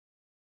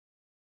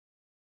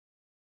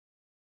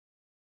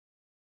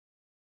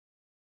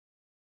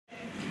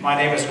My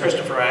name is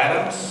Christopher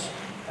Adams,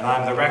 and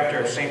I'm the rector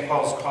of St.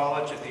 Paul's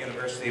College at the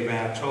University of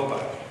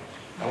Manitoba.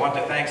 I want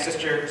to thank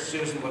Sister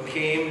Susan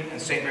Joachim and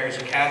St. Mary's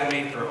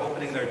Academy for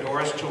opening their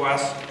doors to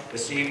us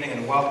this evening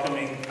and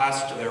welcoming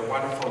us to their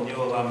wonderful new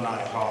Alumni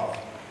Hall.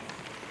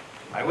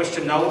 I wish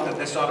to note that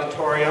this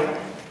auditorium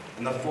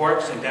and the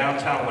Forks in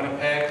downtown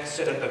Winnipeg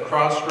sit at the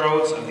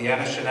crossroads of the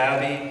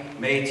Anishinaabe,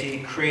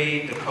 Métis,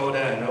 Cree, Dakota,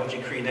 and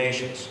Oji-Cree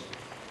nations.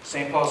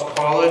 St. Paul's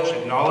College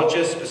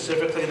acknowledges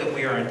specifically that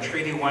we are in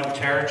Treaty 1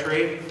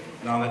 territory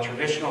and on the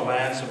traditional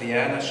lands of the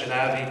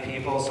Anishinaabe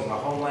peoples and the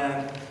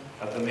homeland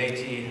of the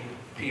Métis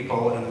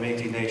people and the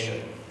Métis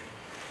Nation.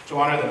 To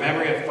honor the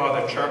memory of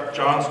Father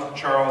John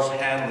Charles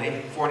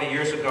Hanley, 40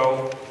 years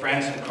ago,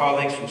 friends and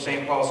colleagues from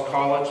St. Paul's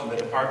College and the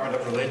Department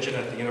of Religion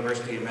at the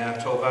University of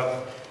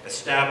Manitoba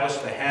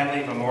established the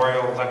Hanley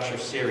Memorial Lecture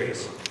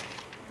Series.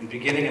 And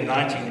beginning in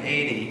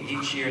 1980,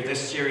 each year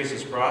this series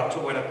is brought to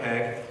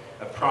Winnipeg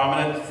a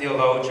prominent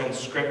theologian,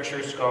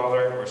 scripture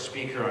scholar, or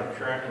speaker on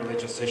current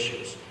religious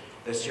issues.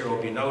 This year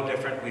will be no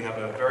different. We have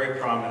a very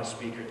prominent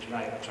speaker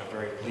tonight, which I'm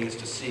very pleased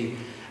to see,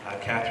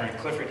 Catherine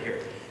Clifford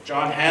here.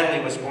 John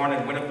Hanley was born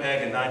in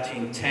Winnipeg in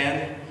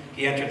 1910.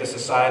 He entered the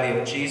Society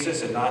of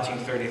Jesus in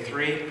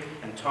 1933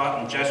 and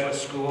taught in Jesuit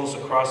schools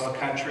across the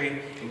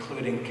country,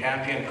 including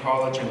Campion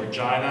College in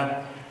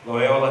Regina,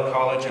 Loyola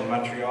College in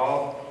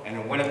Montreal, and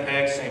in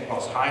Winnipeg, St.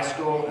 Paul's High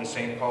School and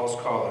St. Paul's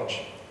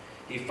College.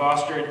 He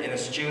fostered in his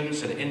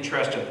students an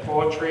interest in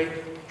poetry,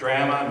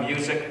 drama,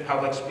 music,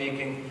 public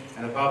speaking,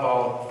 and above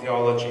all,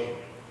 theology.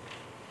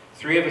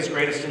 Three of his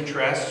greatest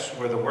interests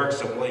were the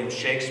works of William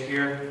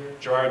Shakespeare,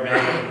 Gerard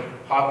Manley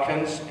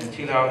Hopkins, and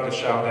Teilhard de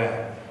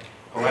Chardin.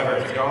 However,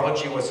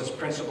 theology was his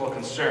principal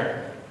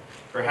concern.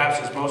 Perhaps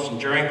his most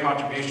enduring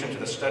contribution to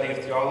the study of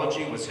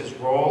theology was his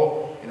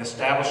role in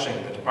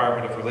establishing the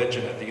Department of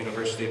Religion at the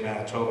University of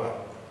Manitoba.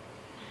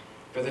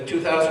 For the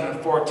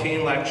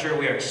 2014 lecture,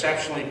 we are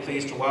exceptionally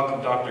pleased to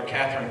welcome Dr.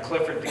 Catherine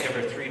Clifford to give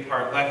her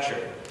three-part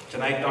lecture.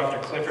 Tonight, Dr.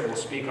 Clifford will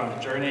speak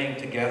on journeying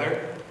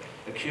together,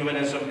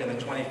 ecumenism in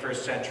the 21st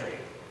century.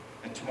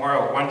 And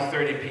tomorrow at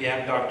 1:30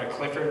 p.m., Dr.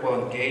 Clifford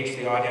will engage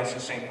the audience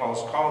at St.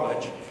 Paul's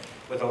College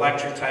with a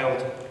lecture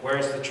titled, Where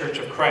is the Church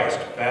of Christ?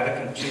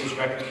 Vatican II's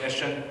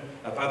Recognition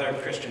of Other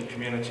Christian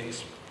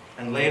Communities.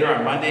 And later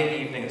on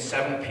Monday evening at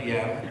 7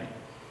 p.m.,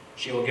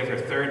 she will give her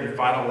third and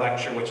final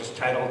lecture, which is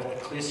titled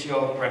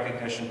Ecclesial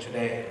Recognition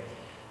Today.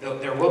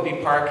 There will be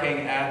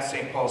parking at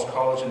St. Paul's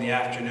College in the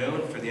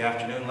afternoon. For the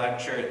afternoon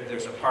lecture,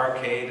 there's a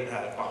parkade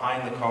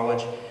behind the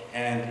college,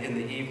 and in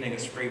the evening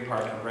it's free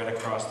parking right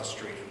across the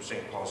street from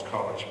St. Paul's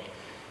College.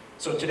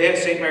 So today at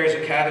St. Mary's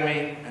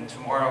Academy and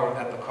tomorrow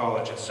at the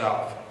college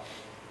itself.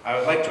 I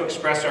would like to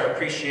express our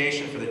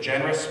appreciation for the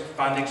generous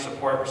funding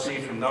support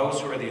received from those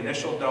who are the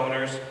initial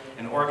donors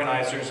and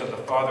organizers of the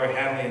Father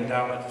Hanley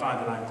Endowment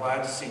Fund, and I'm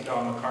glad to see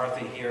Don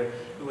McCarthy here,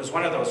 who was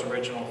one of those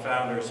original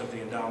founders of the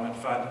Endowment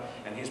Fund,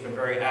 and he's been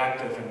very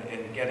active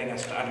in getting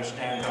us to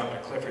understand Dr.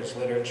 Clifford's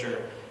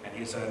literature, and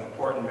he's an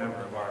important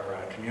member of our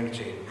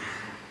community.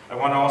 I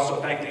want to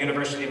also thank the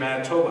University of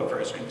Manitoba for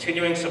its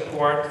continuing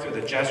support through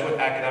the Jesuit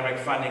Academic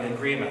Funding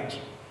Agreement.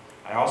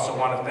 I also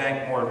want to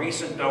thank more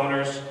recent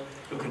donors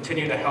who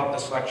continue to help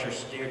this lecture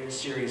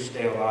series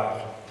stay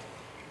alive.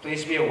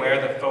 Please be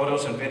aware that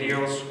photos and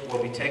videos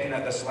will be taken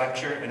at this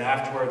lecture and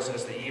afterwards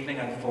as the evening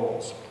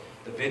unfolds.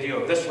 The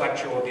video of this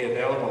lecture will be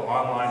available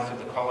online through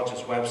the college's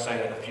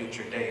website at a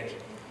future date.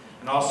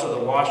 And also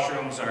the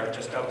washrooms are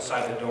just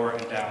outside the door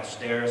and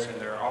downstairs, and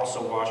there are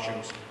also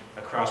washrooms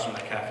across from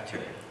the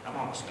cafeteria. I'm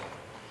almost done.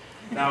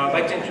 Now I'd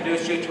like to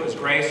introduce you to His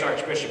Grace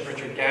Archbishop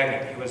Richard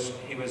Gagnon.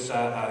 He was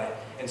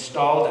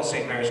installed at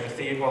St. Mary's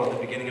Cathedral at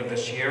the beginning of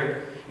this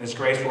year. And His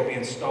Grace will be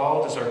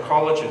installed as our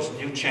college's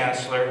new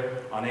Chancellor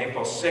on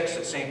April 6th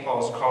at St.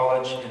 Paul's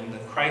College in the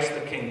Christ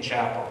the King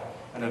Chapel,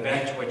 an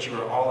event to which you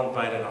are all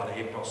invited on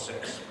April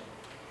 6th.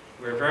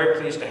 We are very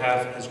pleased to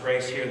have His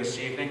Grace here this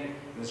evening,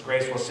 and His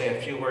Grace will say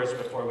a few words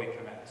before we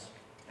commence.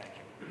 Thank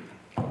you.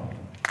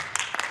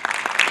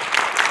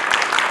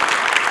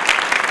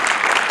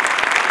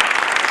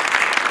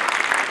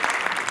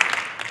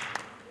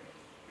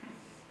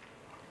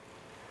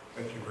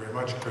 Thank you very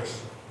much,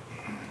 Chris.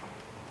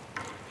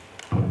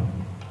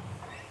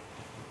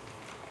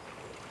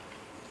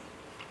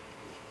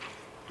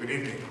 Good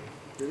evening.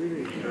 Good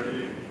evening. Good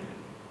evening.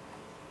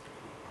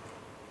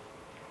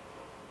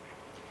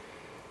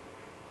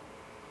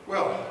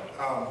 Well,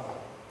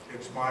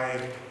 it's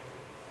my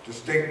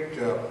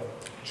distinctive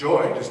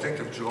joy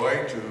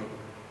to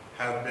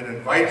have been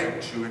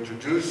invited to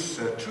introduce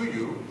to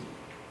you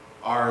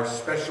our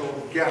special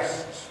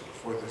guests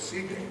for this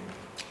evening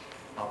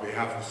on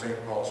behalf of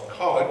St. Paul's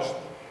College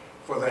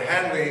for the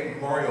Hanley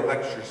Memorial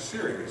Lecture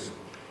Series.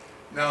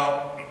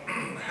 Now,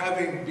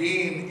 having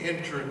been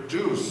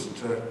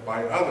introduced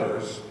by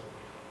others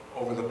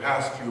over the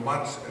past few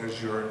months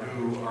as your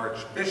new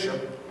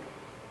Archbishop,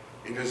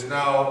 it is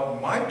now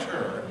my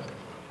turn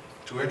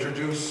to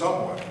introduce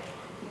someone.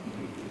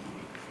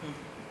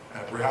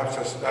 Perhaps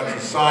that's a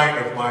sign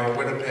of my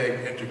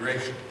Winnipeg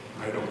integration.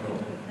 I don't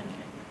know.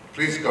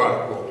 Please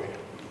God, it will be.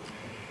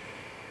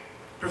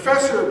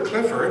 Professor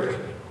Clifford,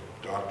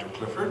 Dr.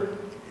 Clifford,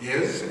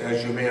 is,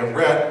 as you may have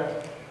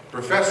read,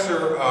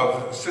 Professor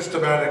of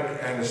Systematic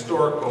and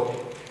Historical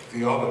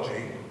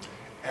Theology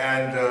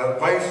and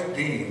Vice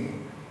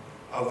Dean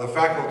of the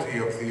Faculty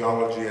of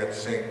Theology at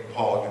St.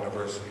 Paul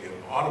University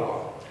in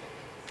Ottawa.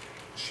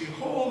 She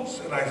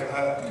holds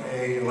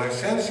a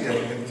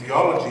licentiate in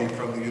theology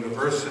from the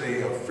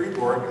University of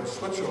Fribourg in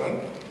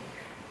Switzerland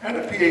and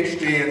a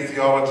PhD in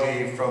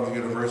theology from the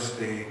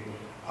University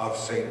of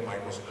St.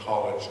 Michael's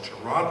College,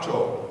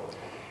 Toronto.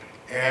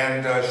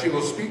 And she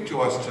will speak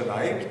to us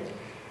tonight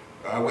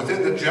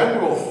within the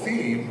general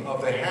theme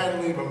of the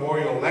Hanley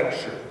Memorial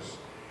Lectures.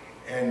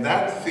 And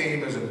that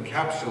theme is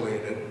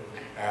encapsulated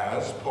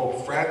as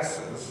Pope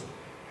Francis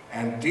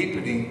and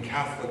deepening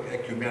Catholic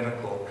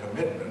ecumenical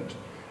commitment,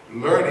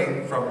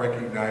 learning from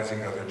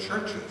recognizing other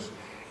churches.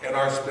 And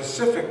our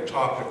specific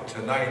topic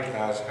tonight,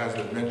 as has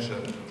been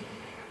mentioned,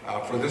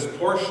 for this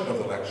portion of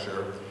the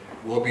lecture,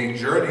 will be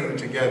Journeying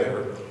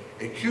Together,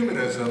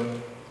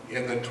 Ecumenism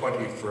in the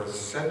 21st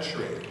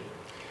Century.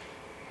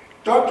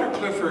 Dr.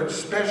 Clifford's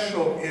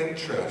special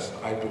interest,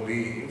 I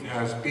believe,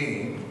 has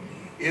been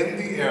in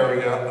the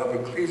area of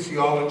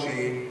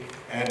ecclesiology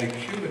and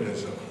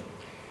ecumenism,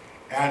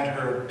 and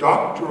her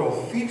doctoral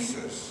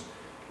thesis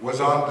was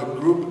on the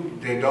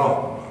group des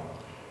Dames,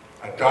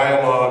 a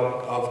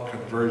dialogue of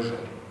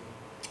conversion.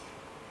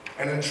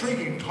 An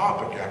intriguing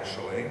topic,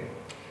 actually,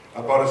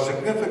 about a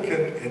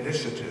significant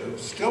initiative,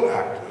 still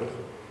active,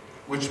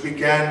 which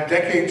began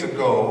decades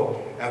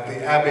ago at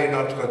the Abbey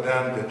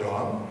Notre-Dame des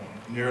Dames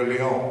near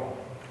Lyon.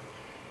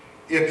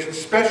 Its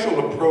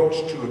spiritual approach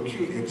to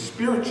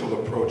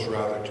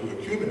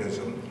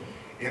ecumenism,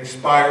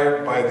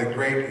 inspired by the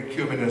great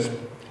ecumenist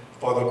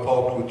Father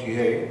Paul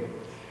Cloutier,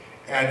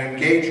 and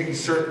engaging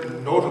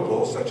certain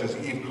notables such as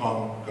Yves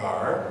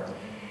Congar,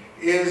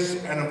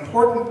 is an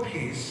important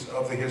piece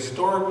of the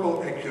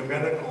historical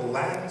ecumenical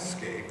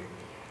landscape,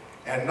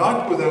 and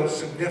not without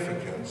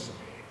significance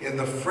in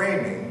the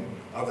framing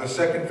of the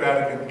Second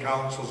Vatican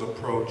Council's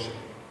approach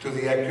to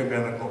the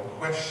ecumenical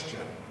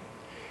question.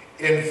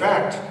 In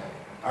fact,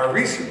 our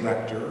recent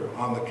lecture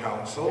on the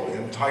Council,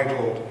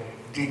 entitled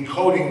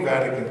Decoding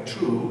Vatican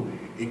II,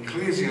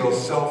 Ecclesial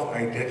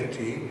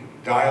Self-Identity,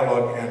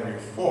 Dialogue and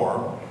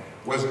Reform,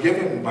 was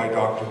given by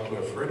Dr.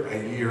 Clifford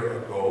a year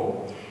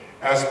ago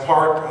as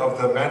part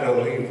of the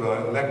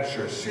Medaliva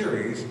lecture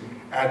series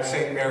at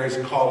St. Mary's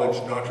College,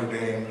 Notre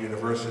Dame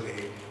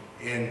University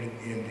in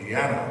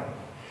Indiana.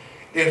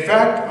 In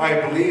fact,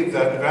 I believe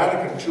that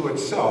Vatican II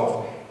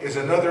itself is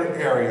another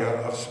area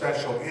of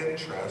special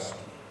interest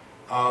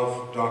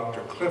of Dr.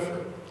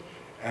 Clifford,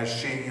 as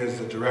she is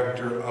the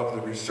director of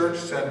the Research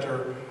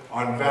Center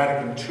on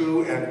Vatican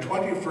II and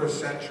 21st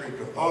Century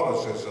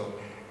Catholicism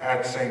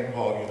at St.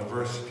 Paul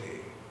University.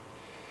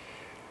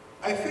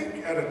 I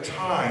think at a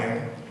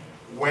time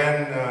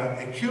when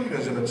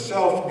ecumenism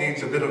itself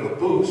needs a bit of a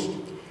boost,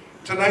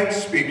 tonight's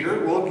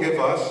speaker will give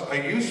us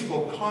a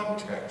useful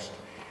context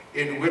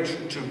in which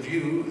to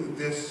view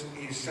this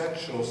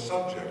essential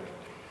subject,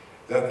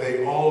 that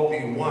they all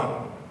be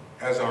one,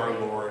 as our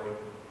Lord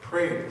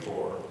prayed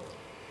for.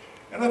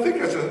 And I think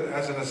as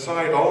an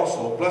aside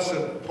also,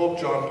 Blessed Pope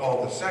John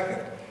Paul II,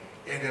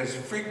 in his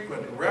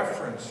frequent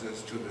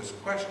references to this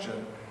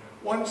question,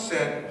 once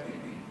said,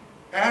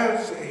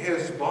 as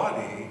his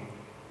body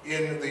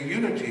in the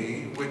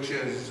unity which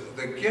is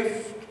the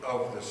gift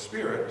of the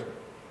Spirit,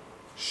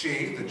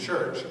 she, the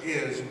Church,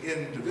 is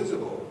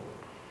indivisible.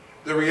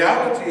 The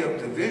reality of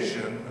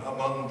division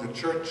among the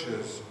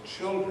Church's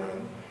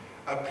children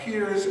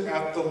appears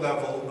at the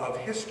level of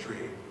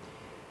history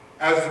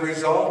as the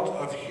result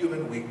of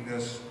human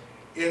weakness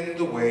in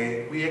the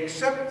way we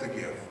accept the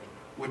gift,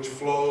 which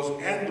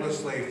flows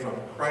endlessly from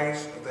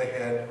Christ, the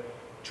head,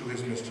 to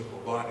his mystical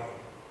body.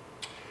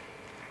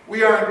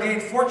 We are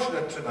indeed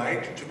fortunate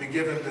tonight to be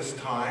given this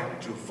time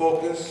to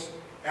focus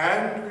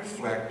and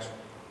reflect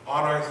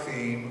on our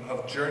theme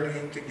of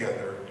journeying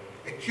together,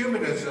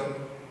 ecumenism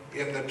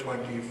in the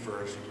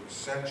 21st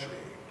century.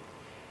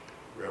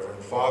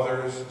 Reverend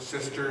fathers,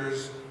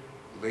 sisters,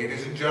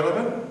 ladies and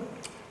gentlemen,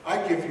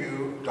 I give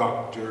you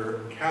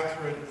Dr.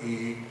 Catherine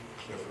E.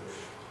 Clifford.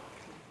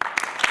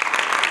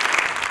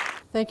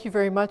 Thank you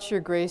very much, Your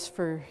Grace,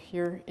 for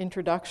your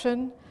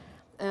introduction.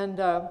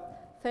 And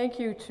thank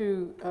you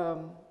to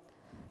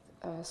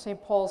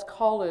St. Paul's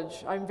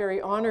College. I'm very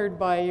honored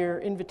by your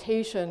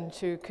invitation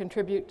to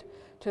contribute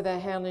to the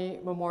Hanley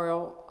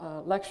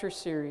Memorial Lecture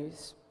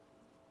Series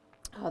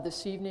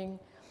this evening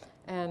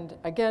and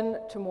again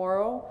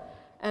tomorrow,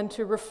 and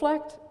to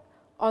reflect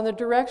on the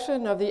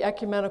direction of the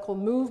ecumenical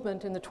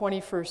movement in the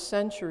 21st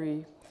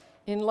century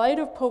in light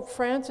of Pope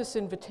Francis'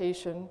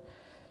 invitation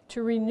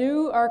to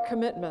renew our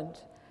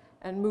commitment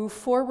and move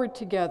forward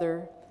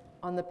together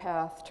on the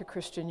path to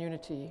Christian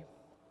unity.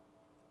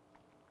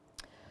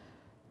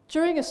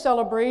 During a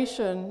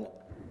celebration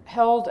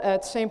held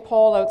at St.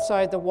 Paul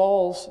outside the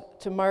walls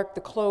to mark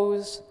the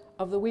close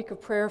of the Week of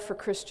Prayer for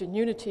Christian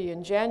Unity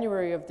in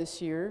January of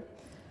this year,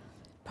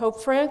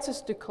 Pope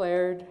Francis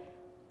declared,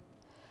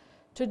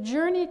 "To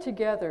journey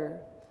together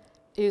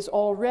is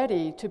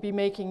already to be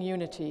making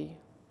unity.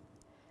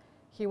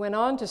 He went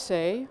on to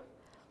say,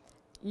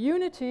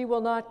 unity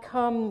will not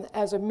come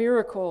as a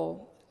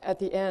miracle at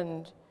the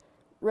end.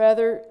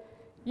 Rather,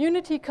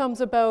 unity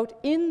comes about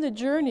in the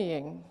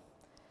journeying.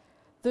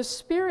 The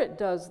Spirit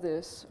does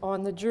this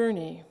on the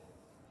journey.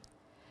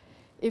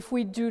 If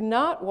we do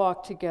not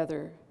walk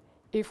together,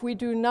 if we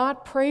do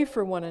not pray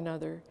for one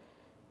another,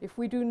 if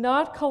we do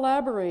not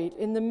collaborate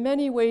in the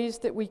many ways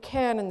that we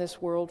can in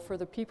this world for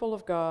the people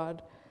of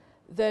God,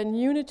 then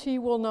unity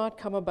will not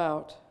come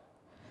about.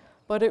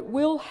 But it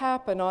will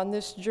happen on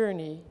this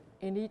journey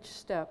in each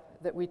step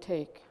that we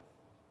take.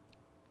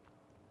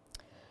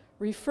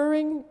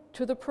 Referring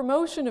to the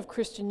promotion of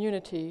Christian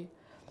unity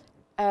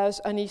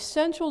as an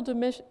essential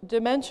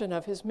dimension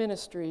of his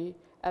ministry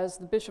as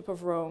the Bishop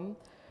of Rome,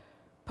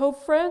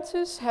 Pope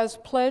Francis has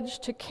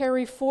pledged to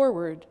carry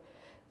forward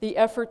the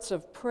efforts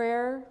of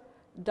prayer,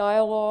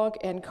 dialogue,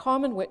 and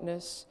common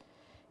witness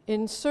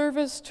in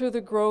service to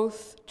the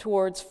growth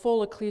towards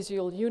full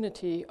ecclesial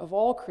unity of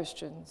all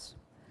Christians,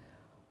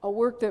 a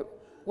work that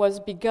was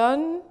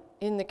begun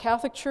in the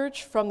Catholic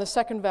Church from the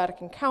Second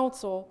Vatican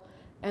Council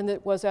and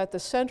that was at the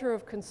center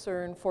of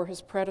concern for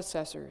his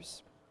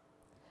predecessors.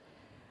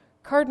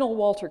 Cardinal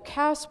Walter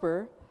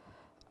Kasper,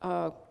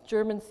 a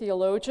German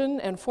theologian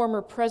and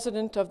former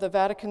president of the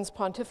Vatican's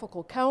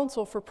Pontifical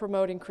Council for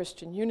Promoting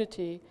Christian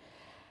Unity,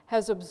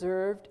 has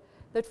observed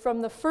that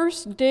from the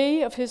first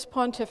day of his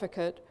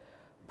pontificate,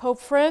 Pope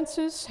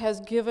Francis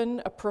has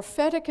given a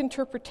prophetic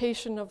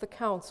interpretation of the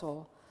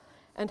Council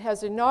and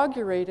has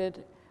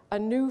inaugurated a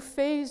new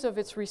phase of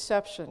its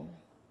reception.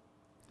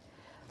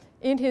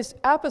 In his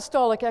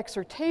apostolic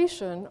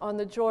exhortation on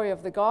the joy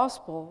of the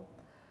gospel,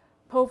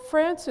 Pope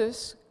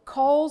Francis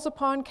calls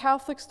upon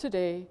Catholics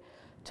today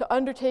to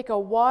undertake a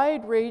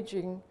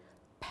wide-ranging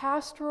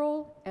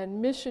pastoral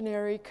and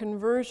missionary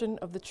conversion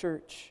of the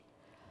Church,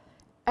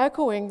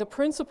 echoing the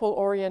principal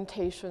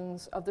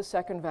orientations of the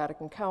Second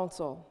Vatican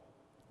Council.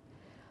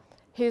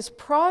 His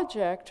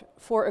project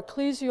for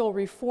ecclesial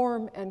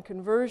reform and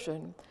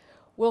conversion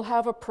will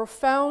have a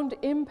profound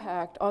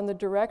impact on the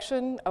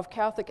direction of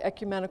Catholic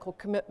ecumenical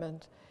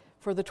commitment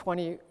for the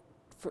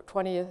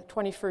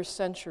 21st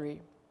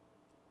century.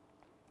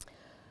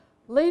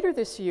 Later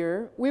this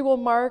year, we will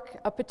mark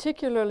a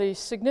particularly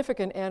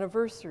significant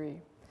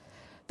anniversary,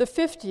 the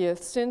 50th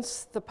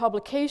since the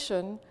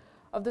publication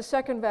of the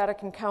Second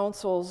Vatican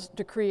Council's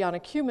decree on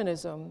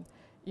ecumenism,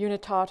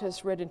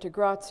 Unitatis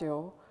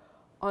Redintegratio,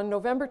 on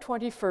November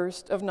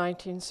 21st of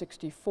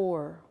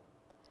 1964.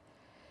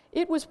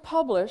 It was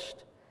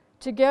published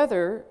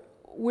together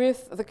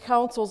with the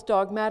Council's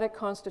dogmatic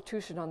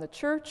constitution on the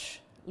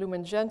Church,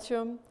 Lumen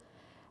Gentium,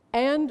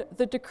 and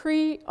the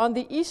decree on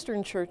the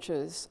Eastern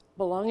churches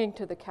belonging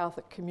to the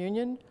Catholic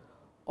Communion,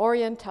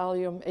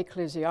 Orientalium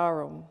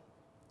Ecclesiarum.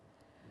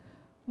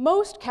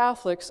 Most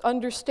Catholics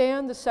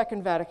understand the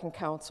Second Vatican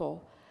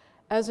Council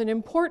as an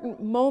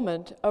important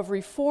moment of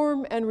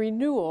reform and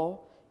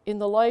renewal in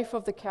the life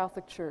of the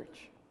Catholic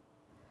Church.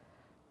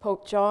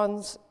 Pope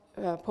John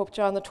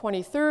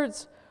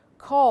XXIII's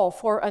call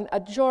for an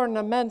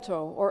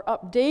aggiornamento, or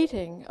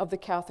updating, of the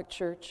Catholic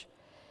Church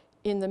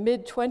in the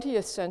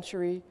mid-20th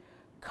century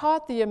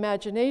caught the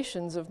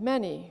imaginations of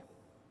many.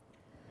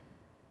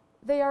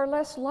 They are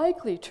less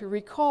likely to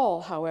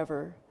recall,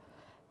 however,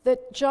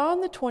 that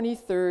John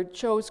XXIII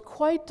chose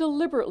quite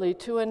deliberately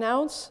to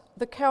announce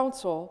the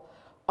Council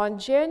on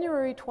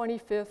January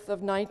 25th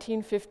of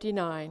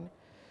 1959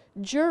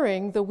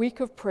 during the Week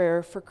of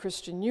Prayer for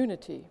Christian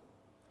Unity,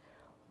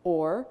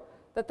 or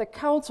that the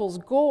Council's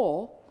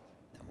goal,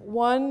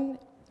 one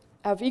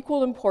of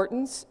equal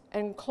importance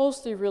and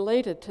closely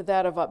related to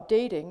that of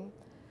updating,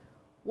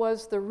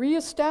 was the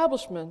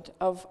reestablishment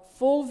of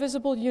full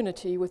visible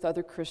unity with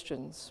other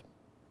Christians.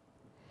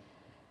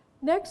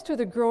 Next to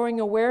the growing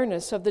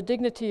awareness of the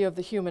dignity of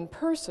the human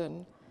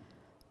person,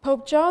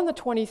 Pope John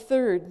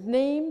XXIII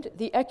named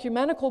the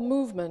ecumenical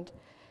movement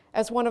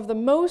as one of the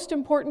most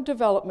important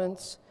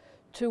developments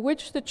to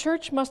which the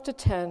Church must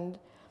attend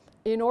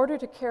in order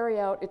to carry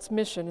out its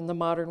mission in the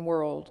modern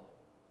world.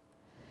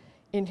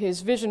 In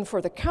his vision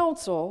for the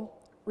Council,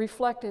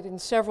 reflected in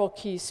several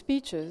key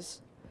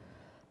speeches,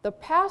 the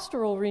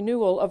pastoral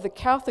renewal of the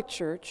Catholic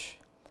Church,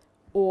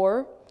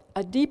 or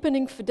a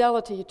deepening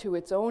fidelity to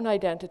its own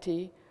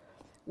identity,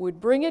 would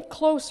bring it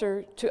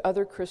closer to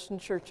other Christian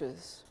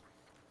churches.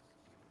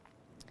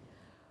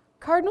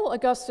 Cardinal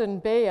Augustin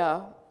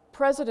Bea,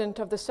 president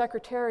of the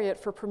Secretariat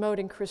for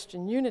Promoting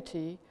Christian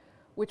Unity,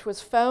 which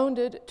was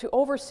founded to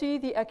oversee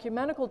the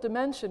ecumenical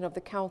dimension of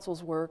the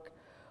Council's work,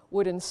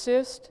 would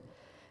insist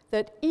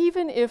that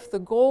even if the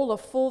goal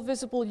of full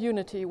visible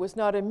unity was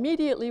not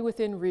immediately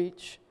within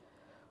reach,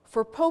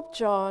 for Pope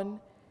John,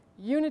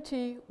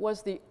 unity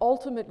was the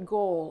ultimate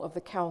goal of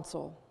the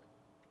Council.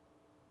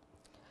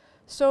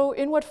 So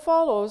in what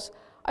follows,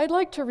 I'd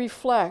like to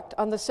reflect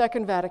on the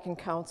Second Vatican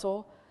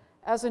Council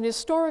as an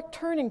historic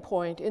turning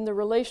point in the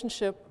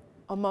relationship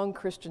among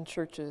Christian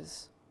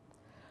churches.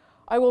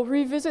 I will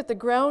revisit the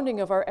grounding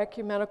of our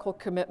ecumenical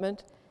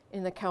commitment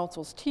in the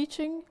Council's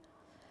teaching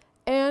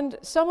and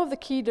some of the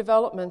key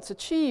developments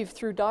achieved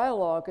through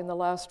dialogue in the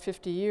last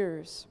 50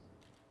 years.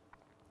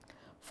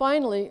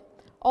 Finally,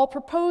 I'll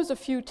propose a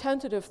few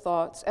tentative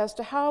thoughts as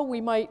to how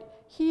we might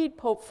heed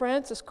Pope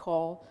Francis'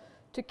 call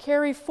to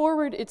carry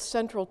forward its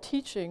central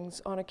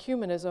teachings on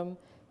ecumenism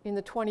in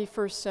the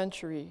 21st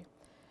century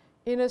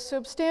in a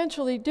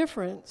substantially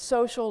different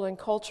social and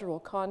cultural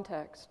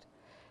context,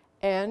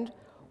 and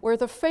where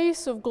the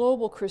face of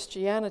global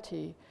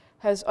Christianity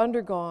has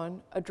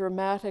undergone a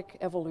dramatic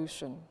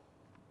evolution.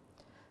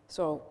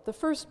 So, the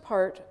first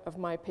part of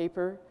my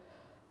paper,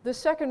 the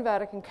Second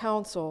Vatican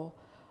Council,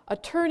 a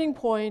turning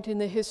point in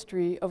the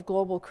history of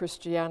global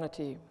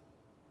Christianity.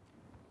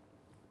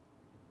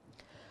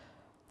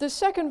 The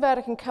Second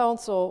Vatican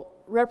Council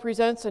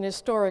represents an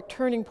historic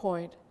turning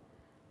point,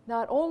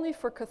 not only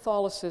for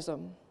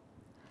Catholicism.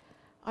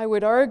 I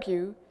would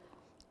argue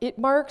it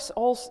marks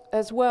also,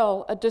 as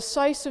well, a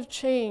decisive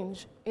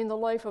change in the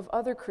life of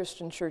other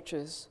Christian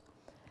churches,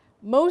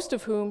 most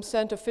of whom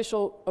sent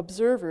official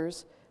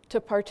observers to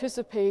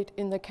participate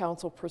in the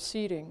council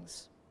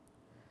proceedings.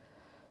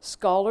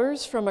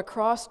 Scholars from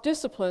across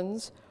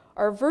disciplines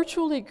are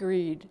virtually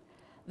agreed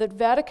that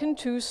Vatican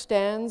II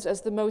stands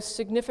as the most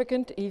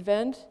significant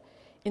event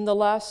in the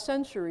last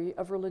century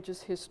of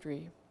religious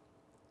history.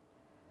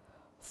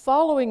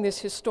 Following this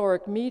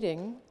historic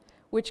meeting,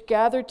 which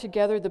gathered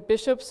together the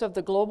bishops of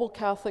the global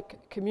Catholic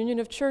communion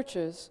of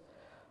churches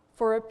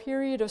for a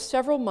period of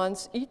several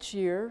months each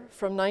year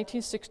from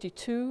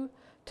 1962 to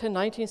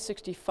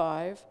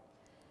 1965,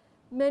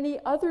 many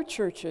other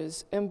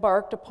churches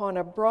embarked upon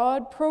a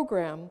broad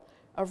program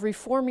of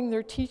reforming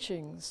their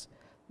teachings,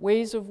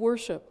 ways of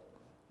worship,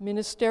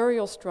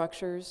 ministerial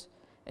structures,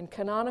 and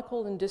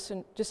canonical and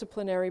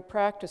disciplinary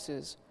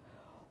practices,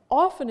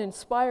 often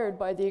inspired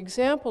by the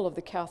example of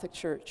the Catholic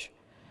Church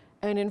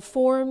and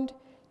informed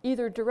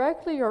either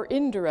directly or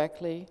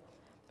indirectly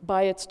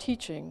by its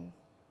teaching.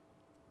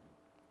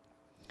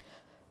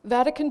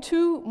 Vatican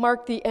II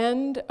marked the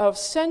end of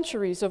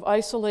centuries of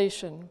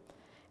isolation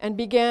and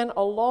began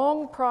a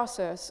long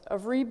process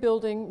of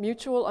rebuilding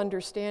mutual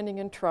understanding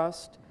and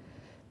trust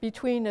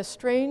between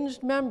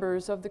estranged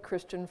members of the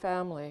Christian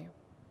family.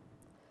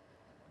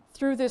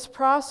 Through this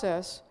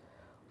process,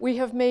 we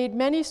have made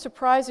many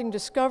surprising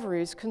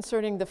discoveries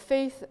concerning the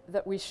faith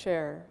that we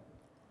share.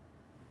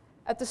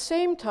 At the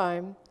same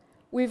time,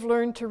 we've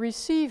learned to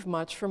receive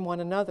much from one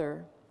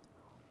another.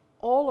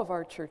 All of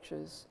our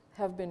churches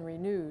have been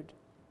renewed.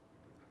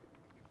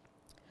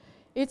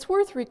 It's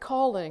worth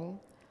recalling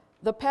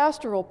the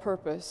pastoral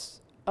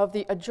purpose of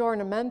the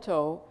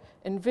aggiornamento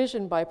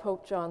envisioned by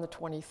Pope John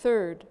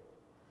XXIII.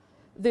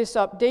 This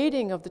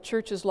updating of the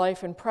Church's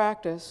life and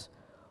practice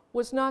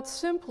was not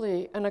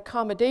simply an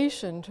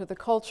accommodation to the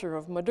culture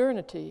of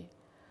modernity,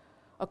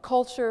 a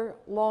culture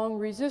long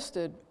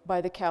resisted by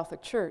the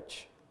Catholic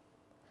Church.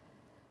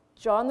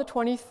 John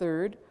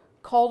XXIII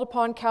called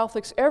upon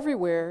Catholics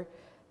everywhere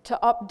to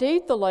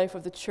update the life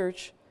of the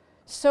Church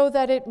so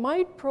that it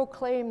might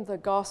proclaim the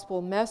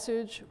gospel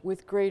message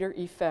with greater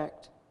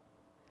effect.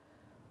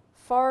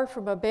 Far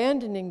from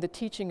abandoning the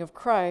teaching of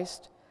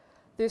Christ,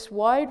 this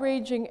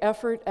wide-ranging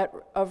effort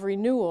of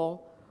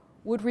renewal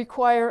would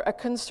require a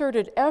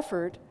concerted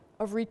effort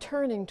of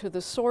returning to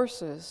the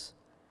sources.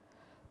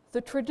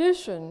 The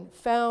tradition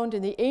found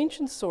in the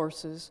ancient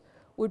sources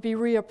would be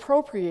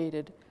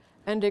reappropriated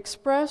and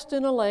expressed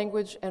in a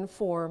language and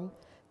form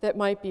that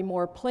might be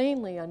more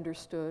plainly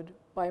understood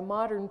by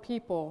modern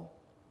people.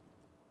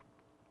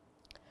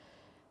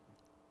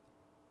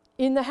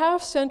 In the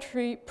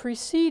half-century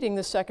preceding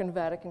the Second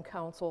Vatican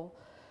Council,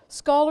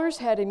 scholars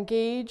had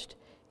engaged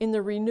in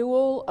the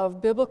renewal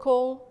of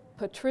biblical,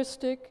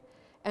 patristic,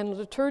 and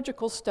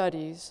liturgical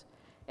studies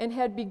and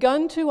had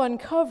begun to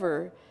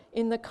uncover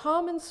in the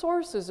common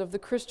sources of the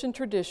Christian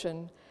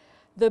tradition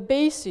the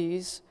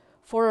bases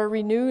for a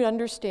renewed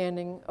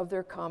understanding of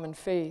their common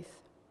faith.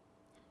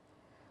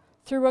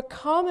 Through a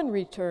common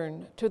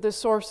return to the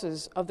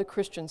sources of the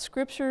Christian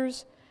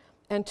scriptures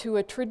and to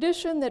a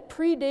tradition that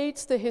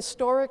predates the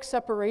historic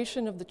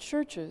separation of the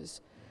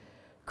churches,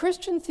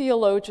 Christian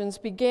theologians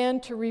began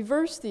to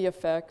reverse the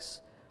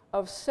effects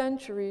of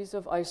centuries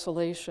of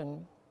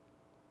isolation.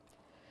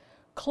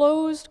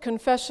 Closed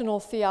confessional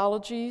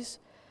theologies,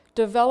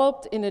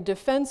 developed in a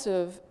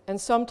defensive and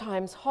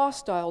sometimes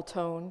hostile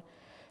tone,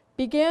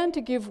 began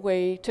to give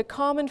way to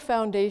common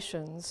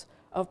foundations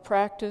of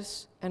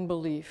practice and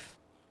belief.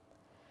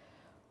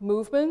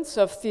 Movements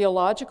of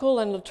theological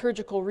and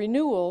liturgical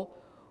renewal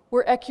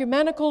were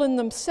ecumenical in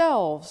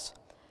themselves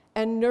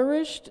and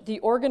nourished the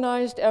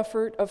organized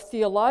effort of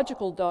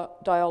theological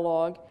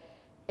dialogue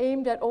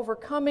aimed at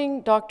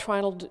overcoming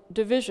doctrinal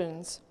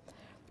divisions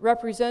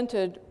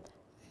represented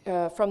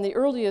from the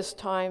earliest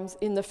times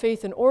in the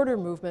Faith and Order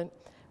movement,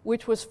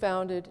 which was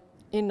founded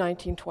in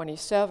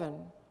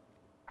 1927.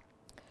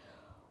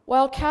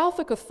 While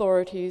Catholic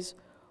authorities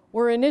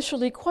were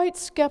initially quite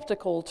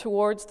skeptical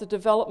towards the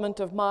development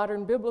of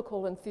modern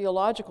biblical and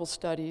theological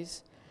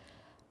studies,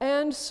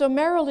 and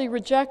summarily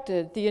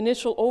rejected the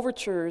initial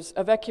overtures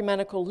of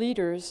ecumenical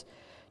leaders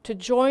to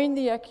join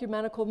the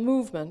ecumenical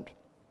movement,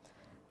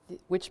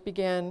 which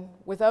began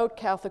without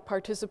Catholic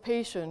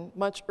participation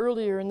much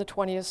earlier in the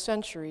 20th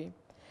century.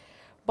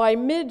 By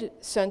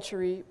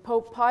mid-century,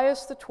 Pope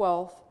Pius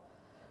XII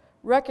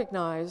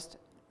recognized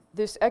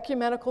this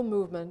ecumenical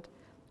movement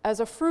as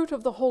a fruit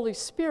of the Holy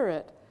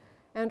Spirit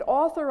and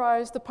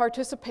authorized the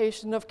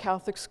participation of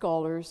Catholic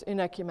scholars in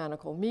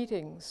ecumenical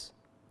meetings.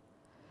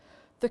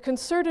 The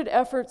concerted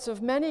efforts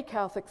of many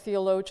Catholic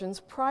theologians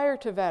prior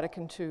to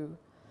Vatican II,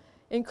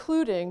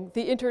 including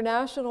the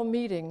international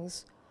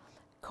meetings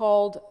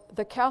called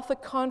the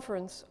Catholic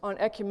Conference on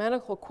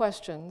Ecumenical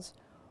Questions,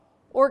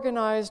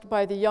 organized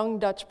by the young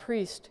Dutch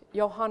priest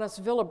Johannes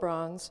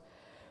Willebrands,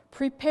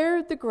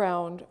 prepared the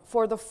ground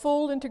for the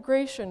full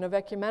integration of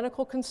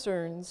ecumenical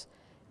concerns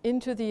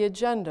into the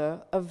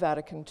agenda of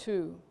Vatican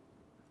II.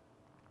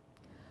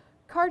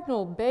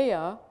 Cardinal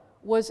Bea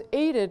was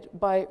aided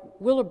by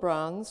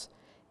Willebrands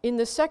in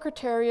the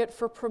Secretariat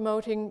for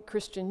Promoting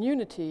Christian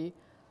Unity,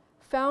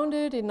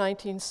 founded in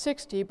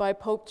 1960 by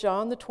Pope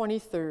John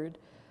XXIII,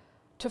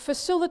 to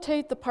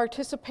facilitate the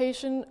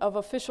participation of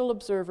official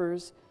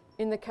observers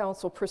in the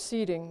council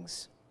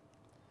proceedings.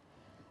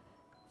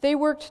 They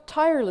worked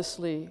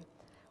tirelessly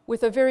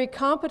with a very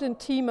competent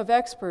team of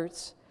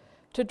experts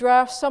to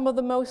draft some of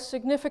the most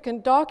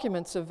significant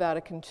documents of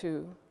Vatican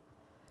II: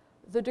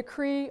 the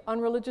Decree on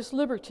Religious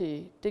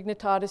Liberty,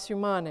 Dignitatis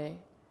Humanae,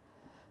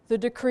 the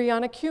Decree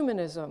on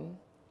Ecumenism,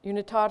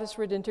 Unitatis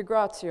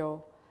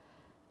Redintegratio,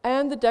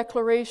 and the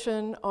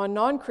Declaration on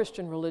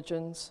Non-Christian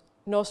Religions,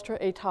 Nostra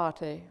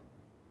Aetate.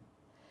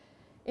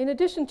 In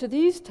addition to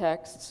these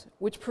texts,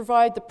 which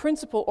provide the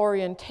principal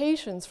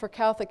orientations for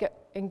Catholic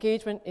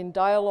engagement in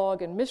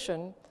dialogue and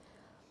mission,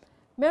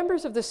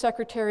 members of the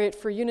Secretariat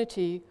for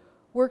Unity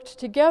worked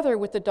together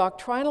with the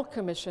Doctrinal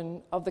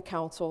Commission of the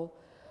Council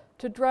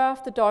to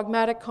draft the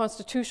Dogmatic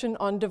Constitution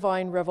on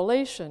Divine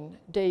Revelation,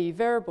 Dei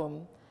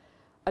Verbum,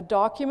 a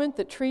document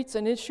that treats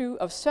an issue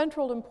of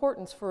central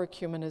importance for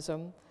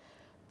ecumenism,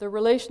 the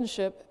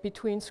relationship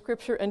between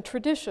Scripture and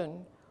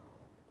tradition,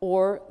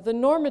 or the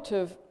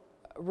normative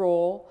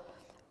role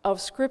of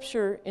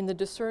Scripture in the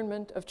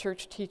discernment of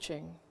church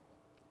teaching.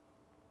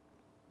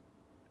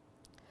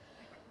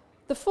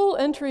 The full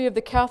entry of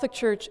the Catholic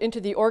Church into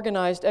the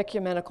organized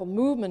ecumenical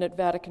movement at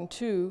Vatican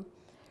II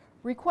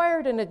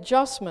required an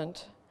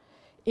adjustment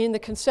in the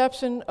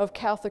conception of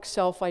Catholic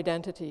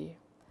self-identity,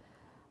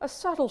 a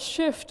subtle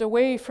shift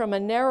away from a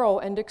narrow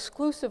and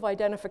exclusive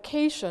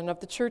identification of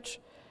the Church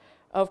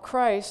of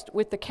Christ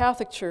with the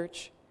Catholic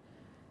Church,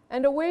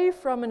 and away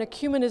from an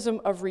ecumenism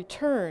of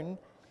return,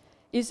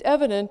 is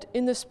evident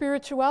in the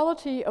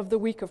spirituality of the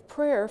Week of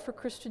Prayer for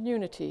Christian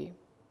Unity.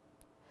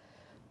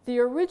 The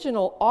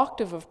original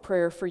Octave of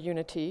Prayer for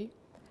Unity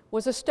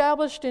was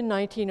established in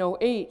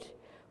 1908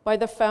 by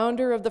the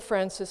founder of the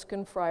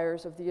Franciscan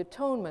Friars of the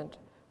Atonement,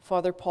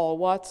 Father Paul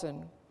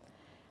Watson.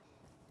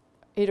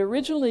 It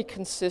originally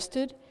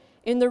consisted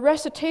in the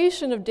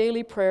recitation of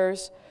daily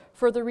prayers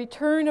for the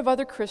return of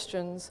other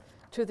Christians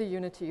to the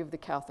unity of the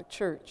Catholic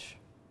Church.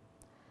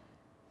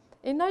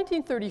 In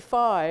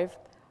 1935,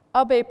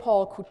 Abbé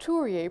Paul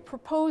Couturier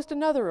proposed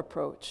another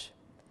approach.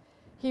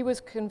 He was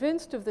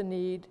convinced of the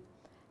need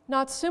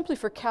not simply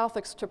for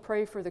Catholics to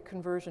pray for the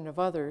conversion of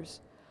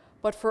others,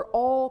 but for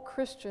all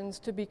Christians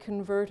to be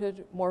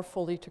converted more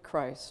fully to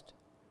Christ.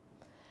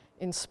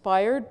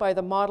 Inspired by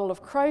the model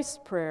of Christ's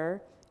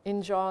prayer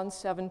in John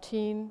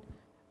 17,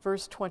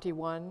 verse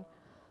 21,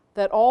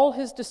 that all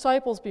his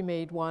disciples be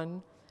made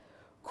one,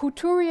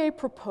 Couturier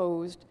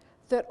proposed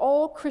that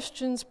all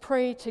Christians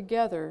pray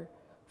together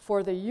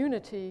for the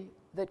unity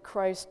that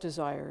Christ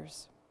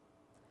desires.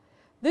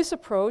 This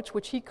approach,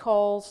 which he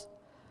calls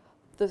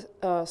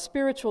the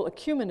spiritual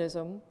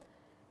ecumenism,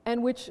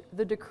 and which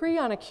the Decree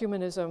on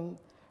Ecumenism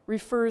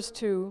refers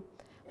to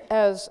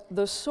as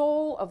the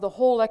soul of the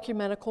whole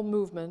ecumenical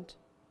movement,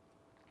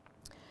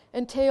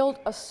 entailed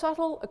a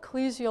subtle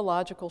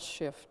ecclesiological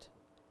shift.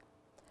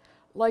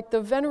 Like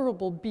the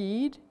Venerable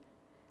Bede,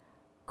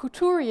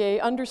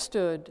 Couturier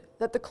understood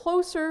that the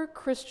closer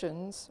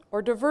Christians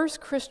or diverse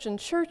Christian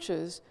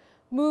churches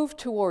moved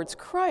towards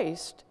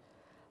Christ,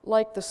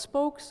 like the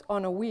spokes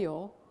on a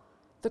wheel,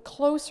 the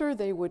closer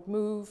they would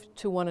move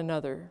to one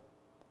another.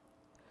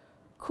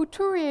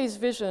 Couturier's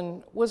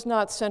vision was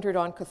not centered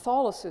on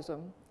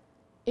Catholicism.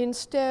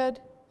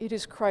 Instead, it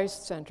is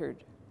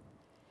Christ-centered.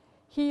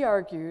 He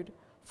argued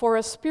for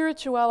a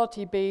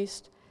spirituality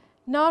based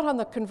not on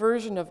the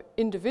conversion of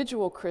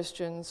individual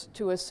Christians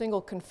to a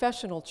single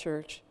confessional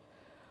church,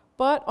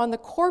 but on the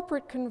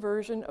corporate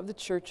conversion of the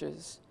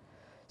churches,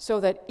 so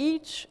that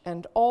each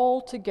and all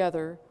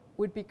together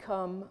would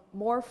become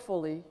more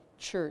fully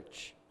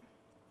church.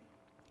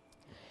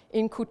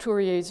 In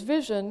Couturier's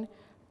vision,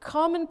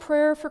 common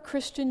prayer for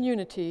Christian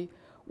unity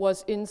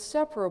was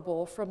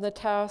inseparable from the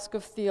task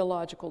of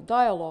theological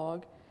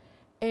dialogue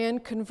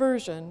and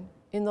conversion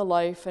in the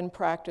life and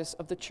practice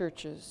of the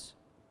churches.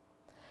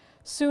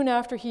 Soon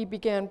after he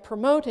began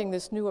promoting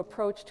this new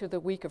approach to the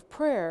Week of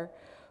Prayer,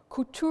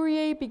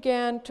 Couturier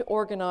began to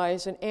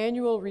organize an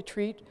annual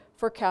retreat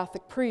for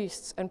Catholic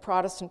priests and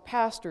Protestant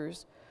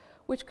pastors,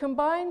 which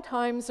combined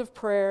times of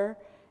prayer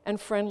and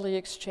friendly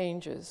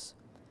exchanges.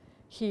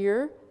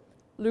 Here,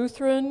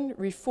 Lutheran,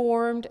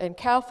 Reformed, and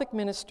Catholic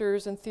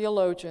ministers and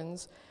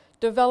theologians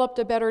developed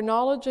a better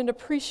knowledge and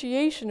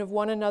appreciation of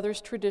one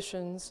another's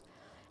traditions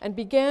and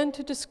began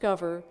to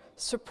discover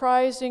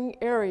surprising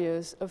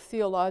areas of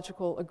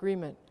theological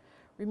agreement.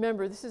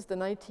 Remember, this is the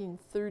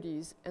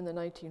 1930s and the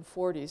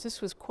 1940s. This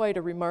was quite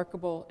a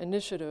remarkable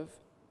initiative.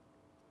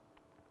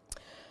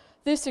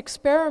 This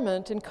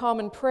experiment in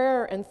common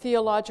prayer and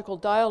theological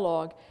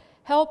dialogue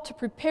helped to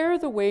prepare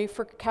the way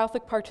for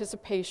Catholic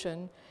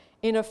participation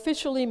in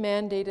officially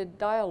mandated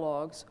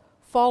dialogues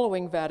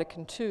following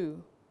Vatican II.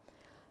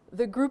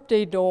 The Groupe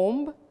des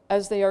Dombes,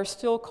 as they are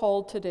still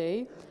called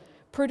today,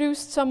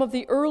 produced some of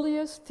the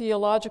earliest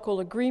theological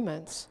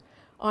agreements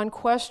on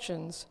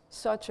questions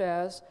such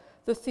as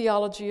the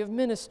theology of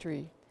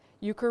ministry,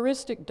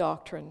 Eucharistic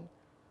doctrine,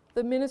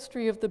 the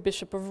ministry of the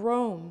Bishop of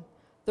Rome,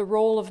 the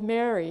role of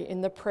Mary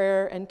in the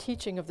prayer and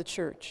teaching of the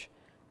Church,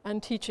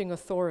 and teaching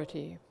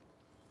authority.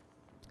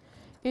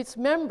 Its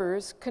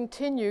members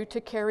continue to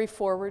carry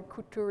forward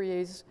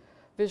Couturier's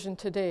vision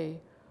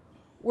today,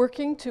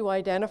 working to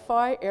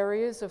identify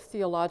areas of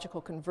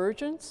theological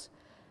convergence,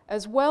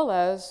 as well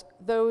as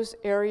those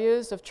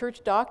areas of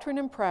church doctrine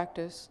and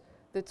practice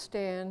that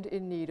stand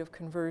in need of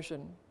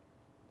conversion.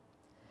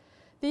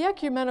 The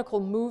ecumenical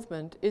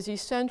movement is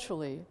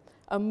essentially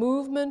a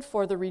movement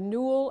for the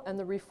renewal and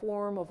the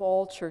reform of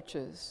all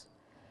churches.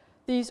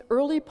 These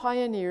early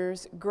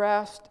pioneers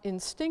grasped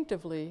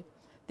instinctively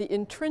the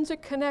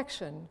intrinsic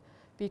connection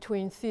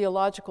between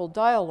theological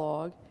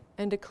dialogue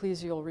and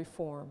ecclesial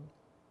reform.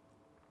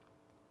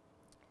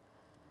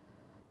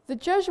 The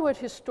Jesuit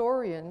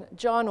historian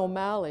John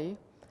O'Malley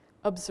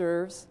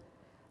observes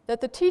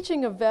that the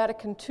teaching of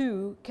Vatican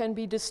II can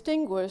be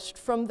distinguished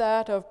from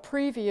that of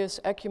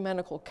previous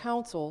ecumenical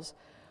councils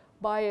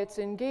by its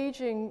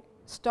engaging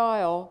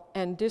style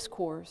and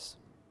discourse.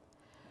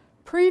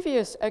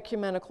 Previous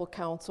ecumenical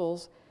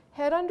councils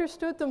had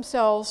understood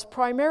themselves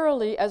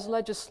primarily as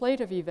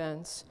legislative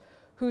events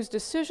whose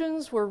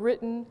decisions were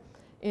written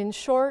in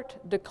short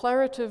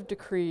declarative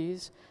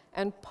decrees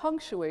and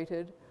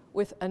punctuated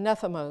with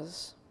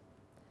anathemas.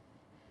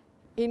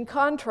 In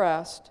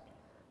contrast,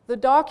 the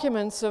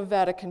documents of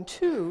Vatican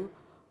II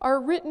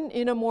are written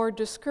in a more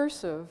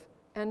discursive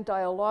and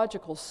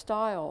dialogical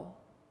style.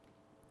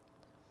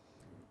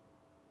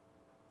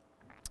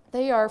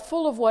 They are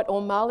full of what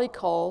O'Malley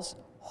calls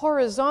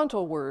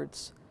horizontal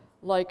words,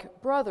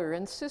 like brother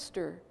and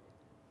sister,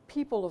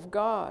 people of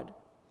God,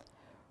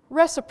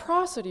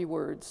 reciprocity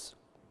words,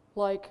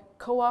 like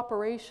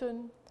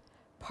cooperation,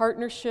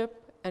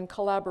 partnership, and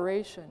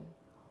collaboration,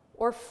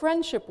 or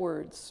friendship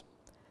words,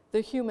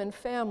 the human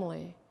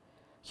family,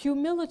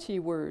 humility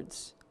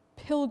words,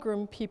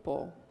 pilgrim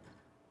people.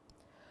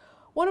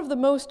 One of the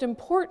most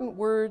important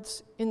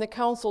words in the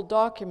council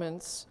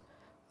documents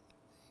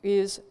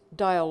is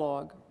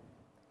dialogue.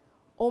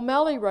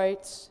 O'Malley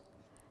writes,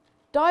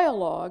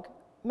 "Dialogue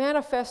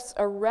manifests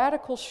a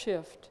radical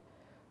shift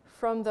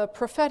from the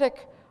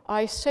prophetic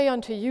I say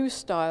unto you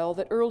style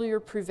that earlier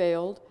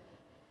prevailed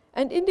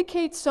and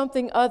indicates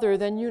something other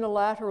than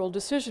unilateral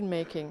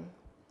decision-making.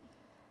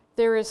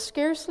 There is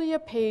scarcely a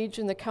page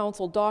in the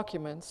council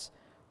documents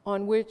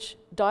on which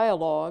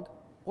dialogue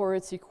or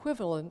its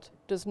equivalent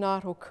does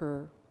not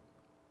occur."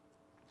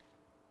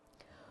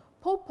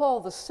 Pope Paul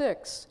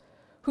VI,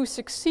 who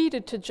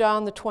succeeded to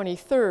John the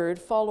 23rd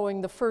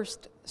following the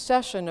first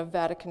session of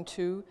Vatican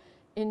II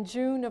in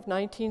June of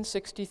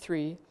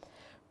 1963,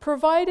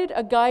 provided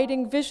a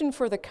guiding vision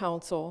for the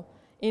council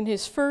in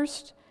his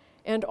first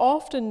and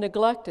often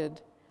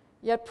neglected,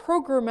 yet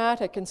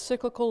programmatic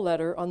encyclical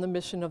letter on the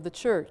mission of the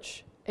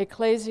Church,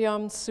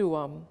 Ecclesiam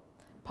Suam,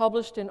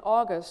 published in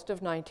August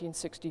of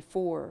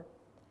 1964.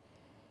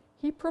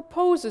 He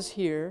proposes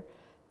here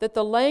that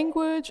the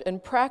language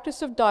and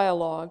practice of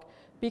dialogue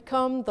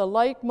become the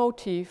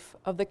leitmotif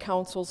of the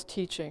Council's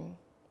teaching.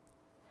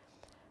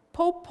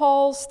 Pope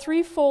Paul's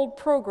threefold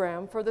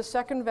program for the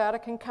Second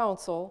Vatican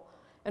Council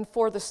and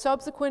for the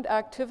subsequent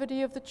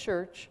activity of the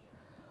Church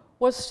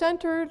was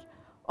centered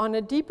on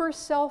a deeper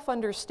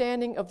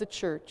self-understanding of the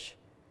Church,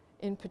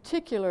 in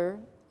particular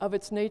of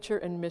its nature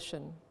and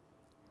mission.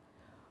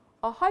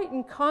 A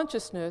heightened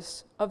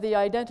consciousness of the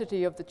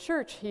identity of the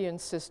Church, he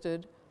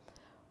insisted,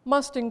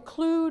 must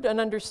include an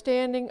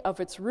understanding of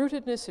its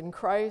rootedness in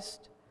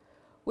Christ,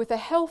 with a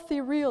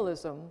healthy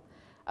realism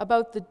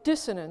about the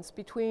dissonance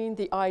between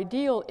the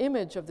ideal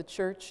image of the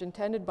Church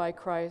intended by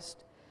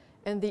Christ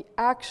and the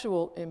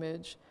actual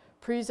image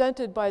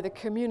presented by the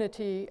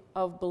community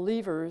of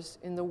believers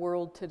in the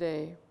world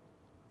today.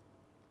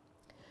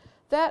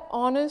 That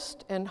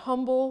honest and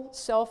humble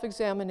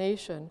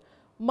self-examination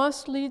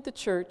must lead the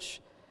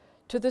Church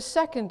to the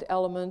second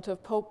element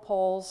of Pope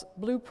Paul's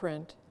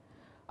blueprint,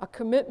 a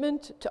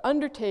commitment to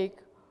undertake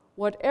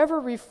whatever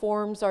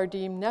reforms are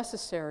deemed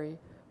necessary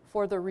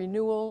for the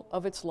renewal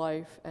of its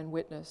life and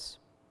witness.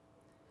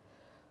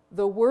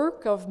 The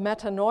work of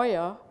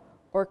metanoia,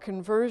 or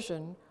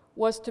conversion,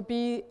 was to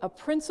be a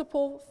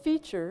principal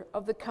feature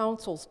of the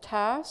Council's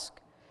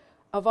task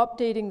of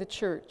updating the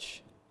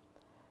Church.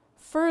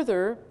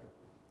 Further,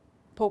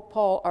 Pope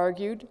Paul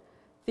argued,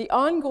 the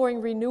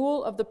ongoing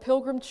renewal of the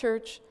Pilgrim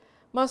Church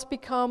must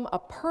become a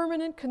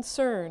permanent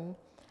concern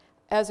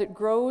as it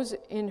grows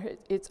in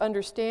its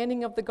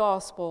understanding of the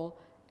gospel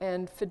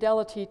and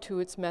fidelity to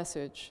its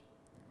message.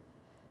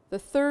 The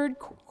third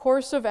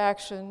course of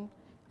action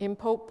in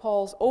Pope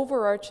Paul's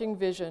overarching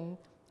vision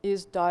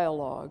is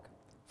dialogue,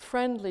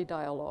 friendly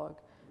dialogue.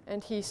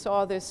 And he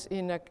saw this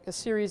in a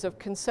series of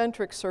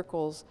concentric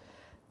circles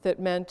that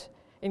meant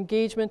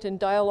engagement in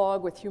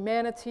dialogue with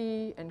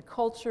humanity and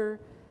culture,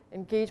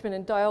 engagement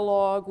in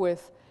dialogue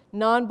with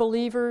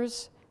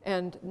non-believers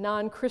and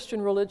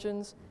non-Christian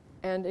religions,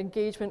 and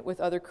engagement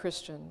with other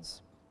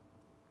Christians.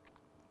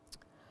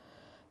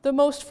 The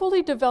most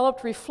fully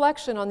developed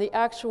reflection on the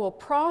actual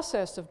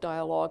process of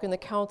dialogue in the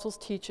Council's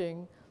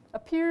teaching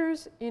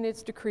appears in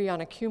its decree on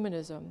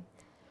ecumenism.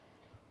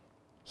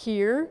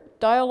 Here,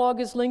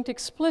 dialogue is linked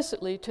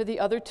explicitly to the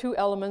other two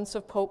elements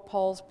of Pope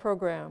Paul's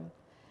program,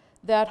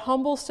 that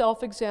humble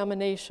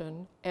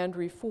self-examination and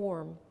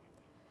reform.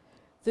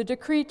 The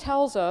decree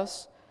tells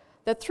us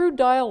that through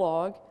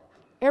dialogue,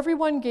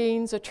 everyone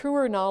gains a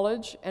truer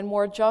knowledge and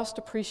more just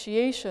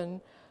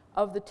appreciation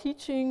of the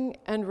teaching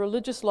and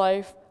religious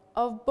life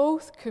of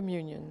both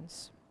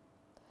communions.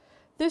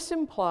 This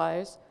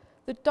implies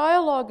that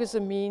dialogue is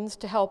a means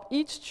to help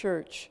each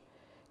church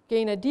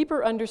gain a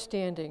deeper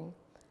understanding,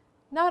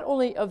 not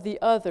only of the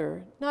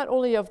other, not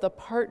only of the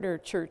partner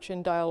church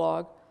in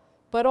dialogue,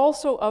 but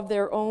also of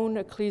their own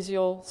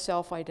ecclesial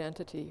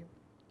self-identity.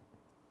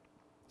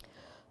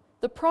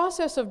 The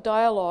process of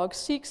dialogue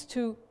seeks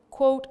to,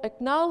 quote,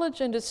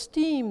 acknowledge and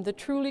esteem the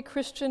truly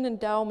Christian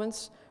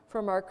endowments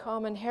from our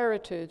common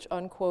heritage,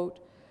 unquote,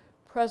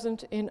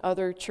 present in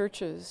other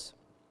churches.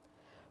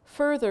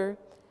 Further,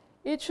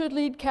 it should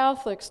lead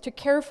Catholics to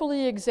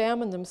carefully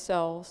examine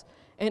themselves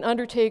and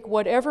undertake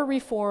whatever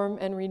reform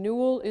and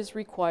renewal is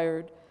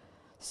required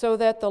so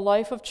that the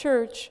life of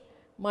church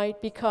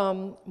might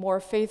become more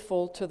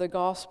faithful to the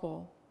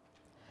gospel.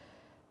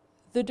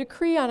 The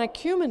decree on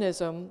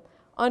ecumenism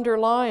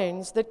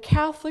underlines that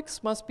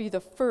Catholics must be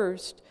the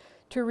first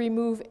to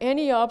remove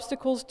any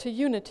obstacles to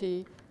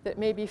unity that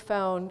may be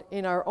found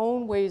in our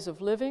own ways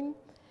of living,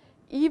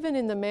 even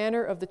in the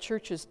manner of the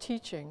Church's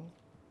teaching.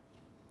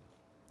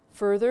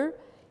 Further,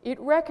 it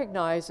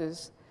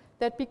recognizes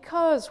that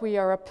because we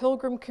are a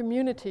pilgrim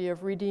community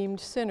of redeemed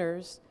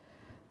sinners,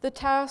 the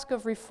task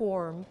of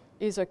reform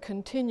is a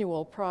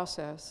continual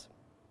process.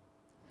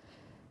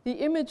 The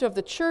image of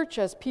the Church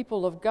as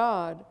people of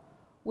God,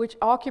 which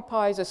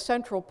occupies a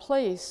central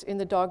place in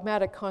the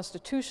dogmatic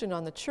constitution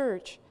on the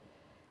Church,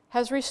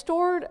 has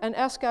restored an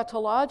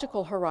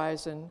eschatological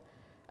horizon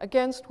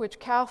against which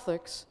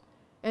Catholics,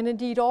 and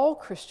indeed all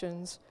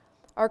Christians,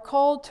 are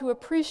called to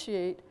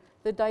appreciate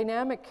the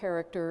dynamic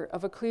character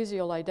of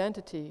ecclesial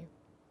identity.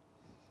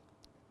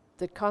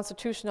 The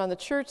Constitution on the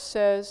Church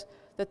says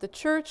that the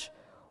Church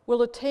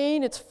will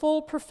attain its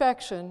full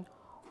perfection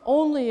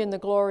only in the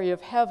glory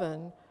of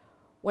heaven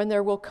when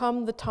there will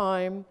come the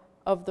time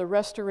of the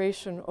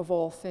restoration of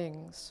all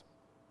things.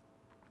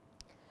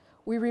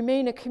 We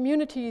remain a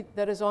community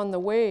that is on the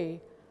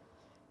way.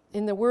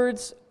 In the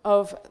words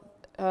of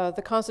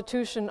the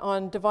Constitution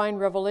on Divine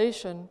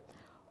Revelation,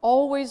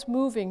 always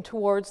moving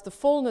towards the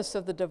fullness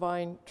of the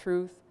divine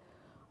truth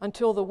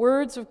until the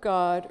words of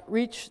God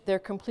reach their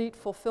complete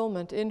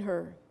fulfillment in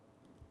her.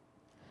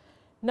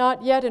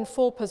 Not yet in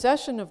full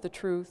possession of the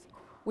truth,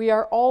 we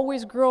are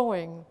always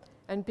growing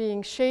and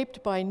being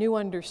shaped by new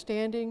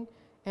understanding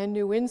and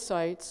new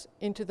insights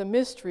into the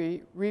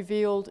mystery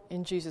revealed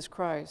in Jesus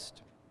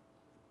Christ.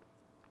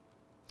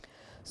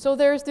 So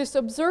there's this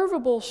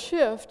observable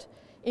shift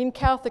in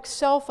Catholic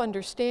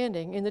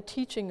self-understanding in the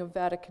teaching of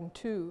Vatican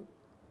II,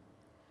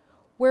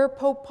 where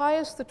Pope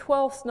Pius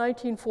XII's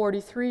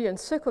 1943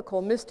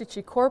 encyclical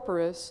Mystici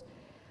Corporis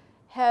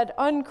had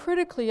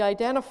uncritically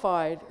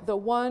identified the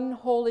one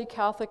holy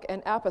Catholic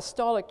and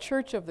Apostolic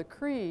Church of the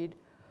Creed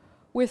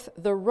with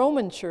the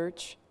Roman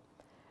Church,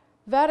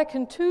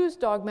 Vatican II's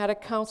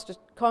dogmatic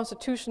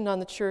constitution on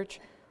the Church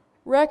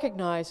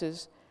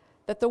recognizes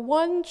that the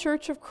one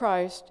Church of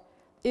Christ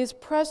is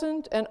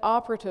present and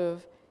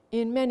operative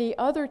in many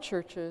other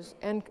churches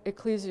and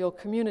ecclesial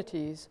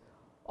communities,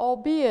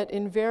 albeit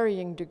in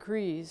varying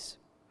degrees.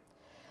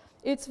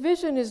 Its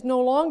vision is no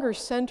longer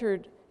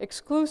centered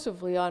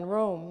exclusively on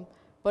Rome,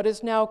 but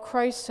is now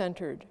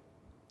Christ-centered.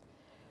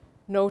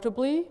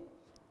 Notably,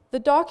 the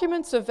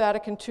documents of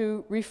Vatican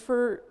II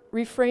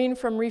refrain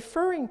from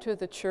referring to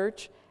the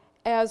Church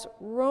as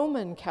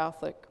Roman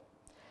Catholic.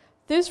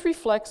 This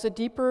reflects a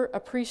deeper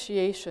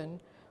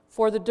appreciation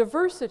for the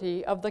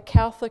diversity of the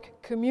Catholic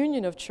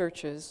communion of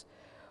churches,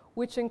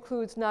 which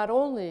includes not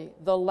only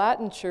the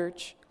Latin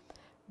Church,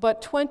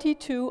 but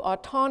 22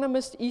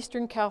 autonomous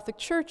Eastern Catholic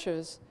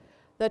churches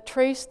that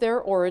trace their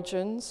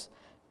origins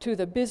to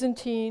the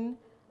Byzantine,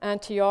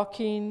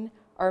 Antiochian,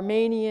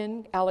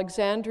 Armenian,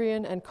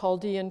 Alexandrian, and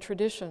Chaldean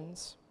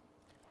traditions.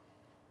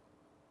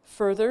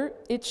 Further,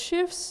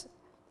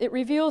 it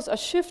reveals a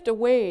shift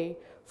away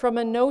from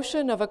a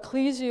notion of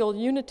ecclesial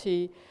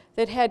unity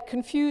that had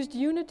confused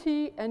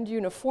unity and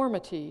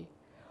uniformity,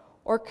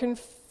 or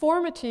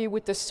conformity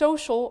with the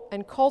social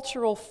and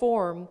cultural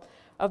form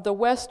of the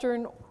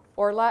Western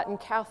or Latin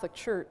Catholic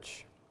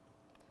Church.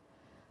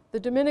 The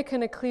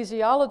Dominican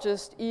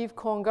ecclesiologist Yves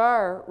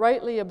Congar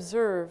rightly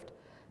observed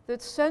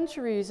that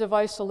centuries of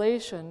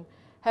isolation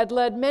had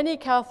led many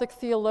Catholic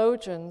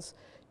theologians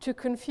to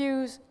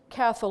confuse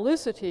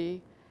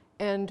Catholicity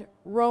and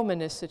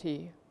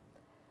Romanicity.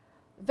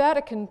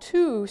 Vatican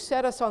II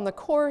set us on the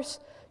course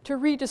to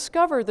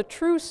rediscover the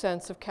true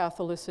sense of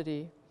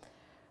Catholicity,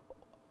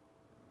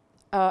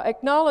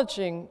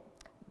 acknowledging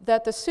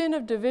that the sin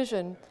of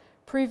division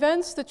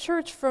prevents the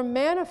Church from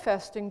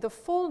manifesting the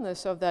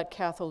fullness of that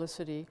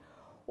Catholicity,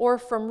 or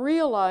from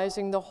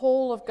realizing the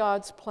whole of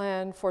God's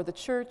plan for the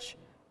Church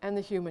and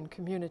the human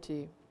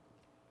community.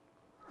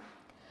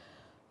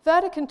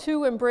 Vatican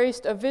II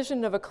embraced a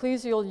vision of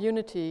ecclesial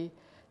unity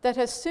that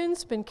has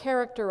since been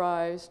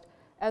characterized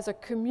as a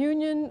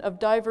communion of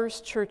diverse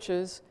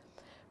churches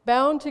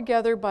bound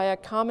together by a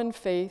common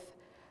faith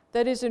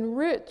that is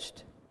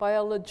enriched by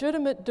a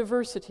legitimate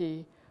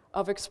diversity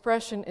of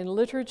expression in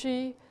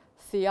liturgy,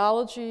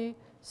 theology,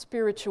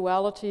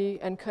 spirituality,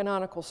 and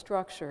canonical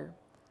structure.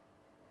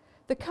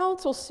 The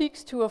Council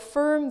seeks to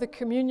affirm the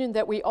communion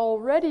that we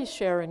already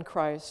share in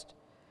Christ,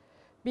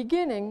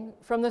 beginning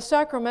from the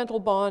sacramental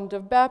bond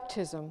of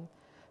baptism,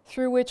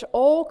 through which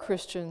all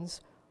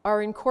Christians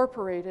are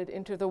incorporated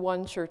into the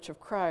one Church of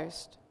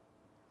Christ.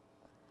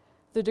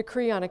 The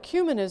decree on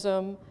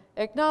ecumenism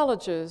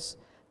acknowledges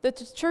that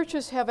the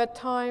churches have at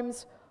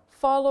times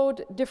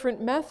followed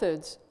different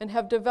methods and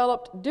have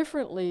developed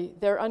differently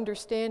their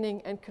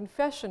understanding and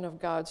confession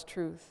of God's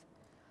truth.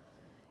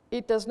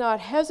 It does not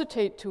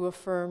hesitate to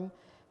affirm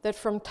that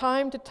from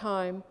time to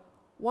time,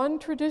 one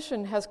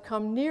tradition has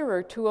come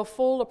nearer to a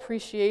full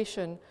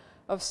appreciation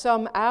of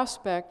some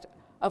aspect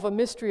of a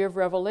mystery of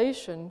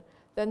revelation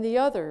than the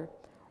other,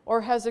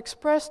 or has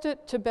expressed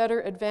it to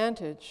better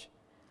advantage.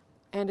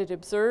 And it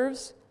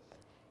observes,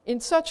 in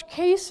such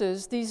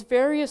cases, these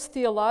various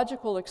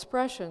theological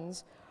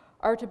expressions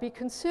are to be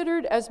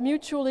considered as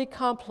mutually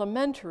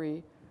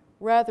complementary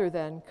rather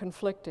than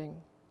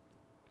conflicting.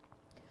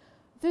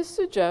 This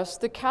suggests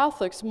the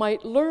Catholics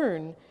might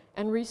learn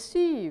and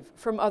receive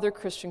from other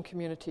Christian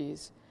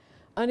communities,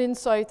 an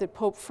insight that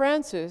Pope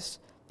Francis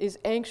is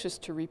anxious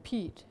to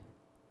repeat.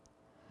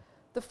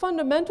 The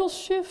fundamental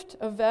shift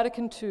of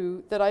Vatican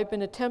II that I've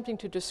been attempting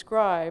to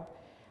describe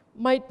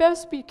might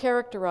best be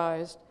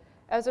characterized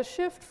as a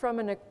shift from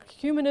an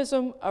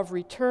ecumenism of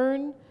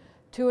return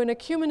to an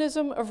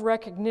ecumenism of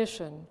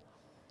recognition.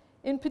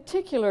 In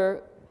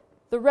particular,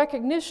 the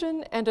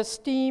recognition and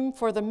esteem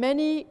for the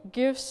many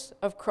gifts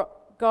of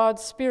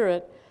God's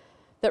Spirit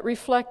that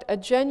reflect a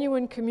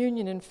genuine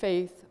communion in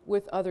faith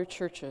with other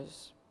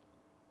churches.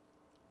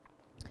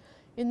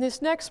 In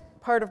this next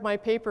part of my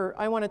paper,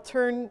 I want to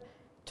turn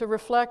to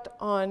reflect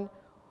on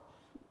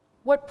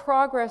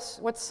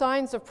what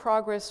signs of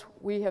progress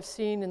we have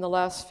seen in the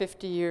last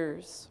 50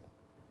 years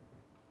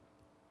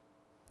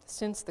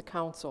since the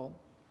Council.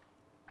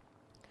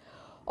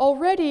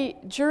 Already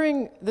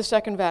during the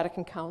Second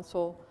Vatican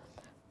Council,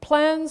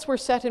 plans were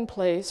set in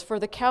place for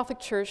the Catholic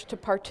Church to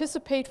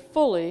participate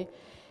fully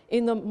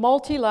in the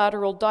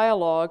multilateral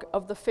dialogue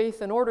of the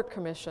Faith and Order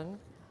Commission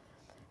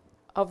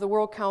of the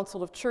World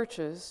Council of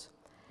Churches,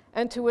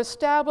 and to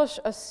establish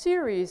a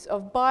series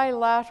of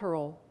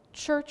bilateral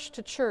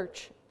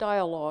church-to-church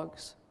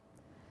dialogues.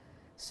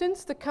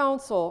 Since the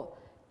Council,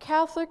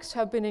 Catholics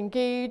have been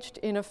engaged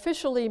in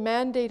officially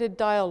mandated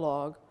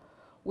dialogue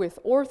with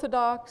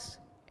Orthodox,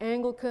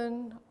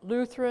 Anglican,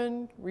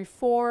 Lutheran,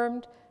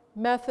 Reformed,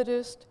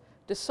 Methodist,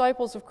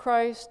 Disciples of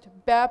Christ,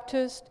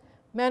 Baptist,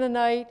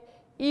 Mennonite,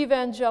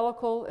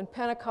 Evangelical, and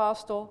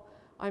Pentecostal.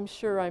 I'm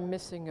sure I'm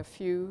missing a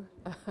few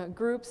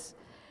groups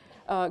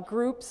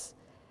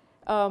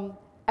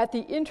at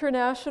the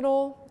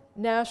international,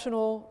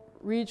 national,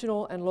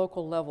 regional, and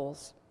local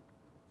levels.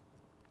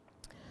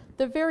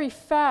 The very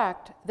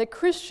fact that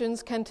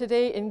Christians can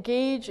today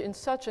engage in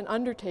such an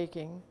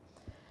undertaking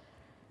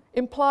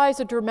implies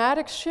a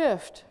dramatic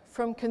shift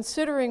from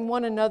considering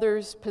one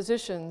another's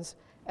positions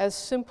as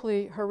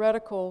simply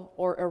heretical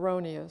or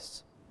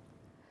erroneous.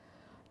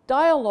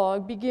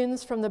 Dialogue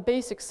begins from the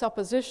basic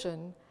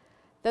supposition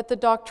that the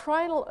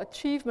doctrinal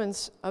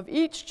achievements of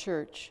each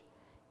church,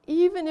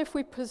 even if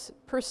we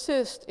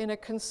persist in a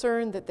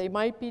concern that they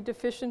might be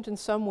deficient in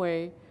some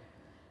way,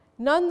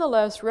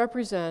 nonetheless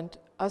represent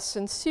a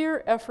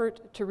sincere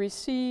effort to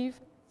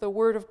receive the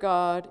Word of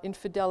God in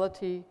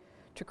fidelity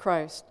to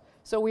Christ.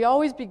 So we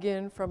always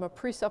begin from a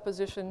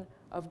presupposition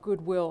of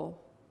goodwill.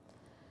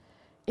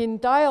 In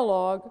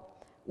dialogue,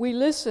 we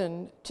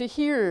listen to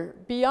hear,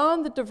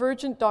 beyond the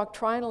divergent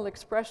doctrinal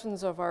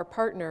expressions of our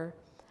partner,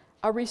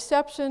 a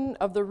reception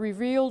of the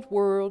revealed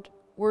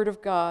Word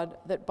of God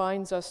that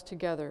binds us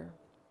together.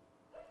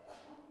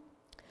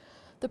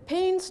 The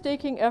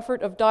painstaking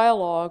effort of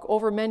dialogue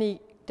over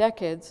many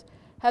decades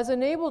has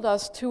enabled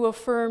us to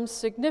affirm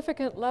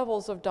significant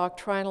levels of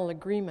doctrinal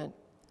agreement.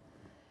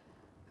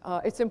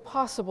 It's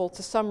impossible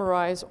to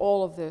summarize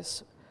all of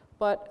this,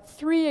 but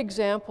 3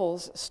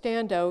 examples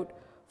stand out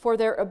for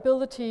their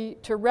ability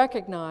to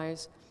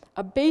recognize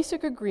a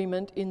basic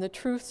agreement in the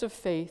truths of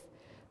faith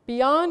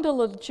beyond a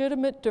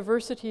legitimate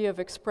diversity of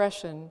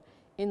expression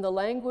in the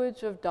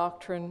language of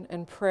doctrine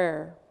and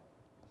prayer.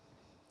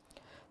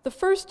 The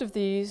first of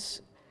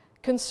these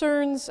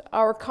concerns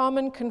our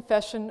common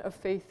confession of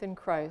faith in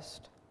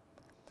Christ.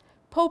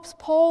 Popes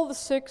Paul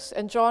VI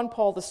and John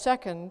Paul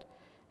II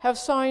have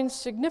signed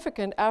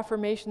significant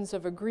affirmations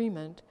of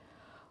agreement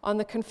on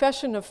the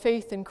confession of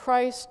faith in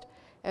Christ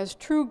as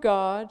true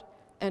God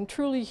and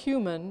truly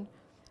human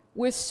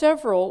with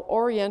several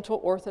Oriental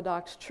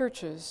Orthodox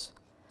churches,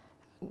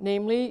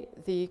 namely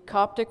the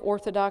Coptic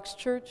Orthodox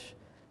Church,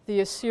 the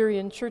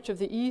Assyrian Church of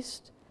the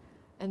East,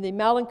 and the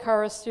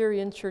Malankara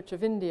Syrian Church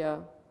of India.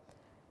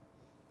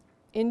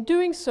 In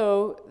doing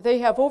so, they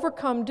have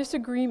overcome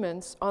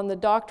disagreements on the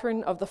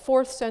doctrine of the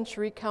 4th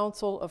century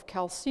Council of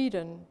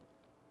Chalcedon.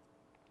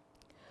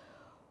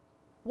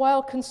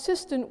 While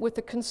consistent with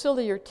the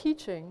conciliar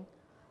teaching,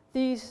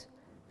 these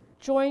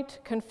joint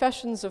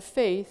confessions of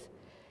faith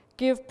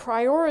give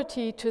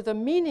priority to the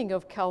meaning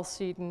of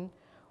Chalcedon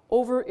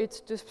over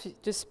its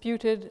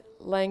disputed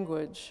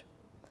language.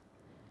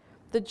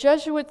 The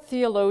Jesuit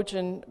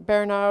theologian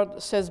Bernard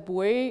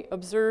Sesboué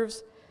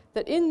observes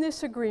that in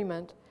this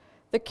agreement,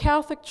 the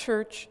Catholic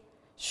Church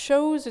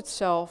shows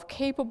itself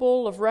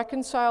capable of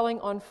reconciling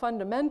on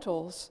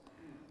fundamentals,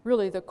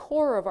 really the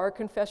core of our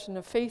confession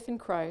of faith in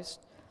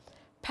Christ,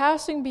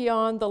 passing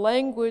beyond the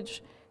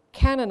language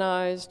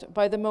canonized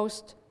by the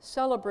most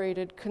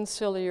celebrated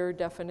conciliar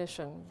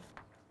definition.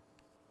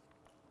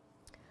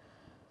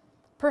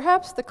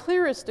 Perhaps the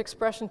clearest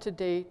expression to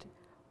date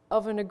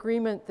of an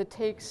agreement that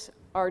takes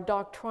our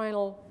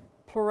doctrinal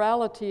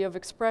plurality of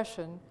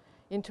expression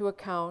into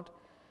account,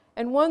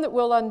 and one that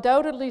will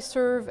undoubtedly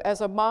serve as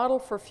a model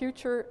for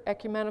future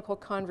ecumenical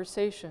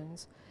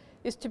conversations,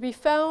 is to be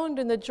found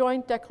in the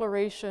joint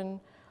declaration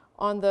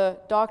on the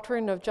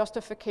doctrine of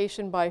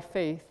justification by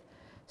faith,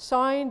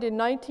 signed in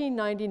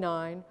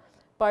 1999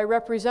 by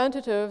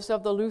representatives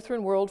of the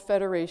Lutheran World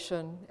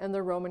Federation and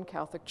the Roman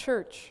Catholic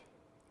Church.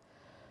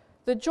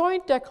 The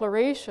joint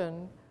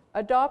declaration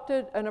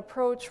adopted an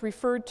approach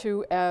referred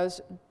to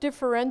as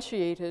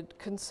differentiated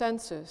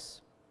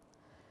consensus.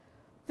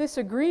 This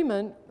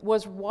agreement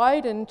was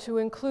widened to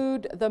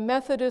include the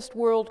Methodist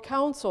World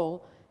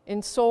Council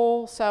in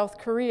Seoul, South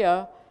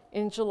Korea,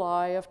 in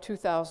July of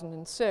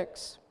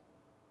 2006.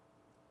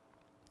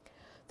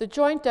 The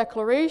joint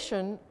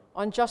declaration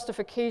on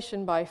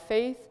justification by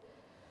faith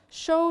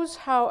shows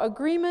how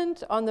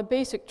agreement on the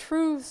basic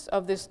truths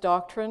of this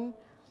doctrine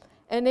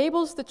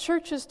enables the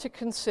churches to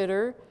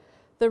consider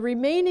the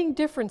remaining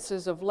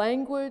differences of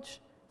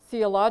language,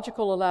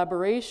 theological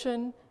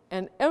elaboration,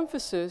 and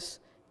emphasis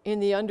in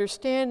the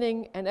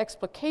understanding and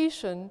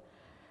explication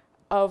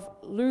of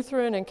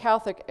Lutheran and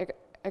Catholic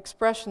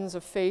expressions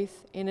of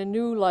faith in a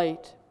new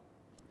light.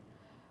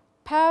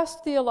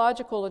 Past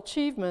theological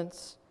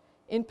achievements,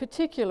 in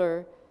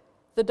particular,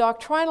 the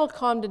doctrinal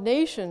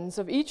condemnations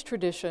of each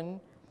tradition,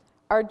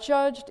 are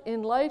judged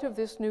in light of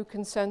this new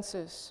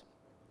consensus.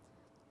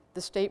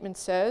 The statement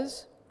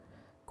says,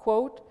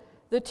 quote,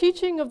 "The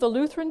teaching of the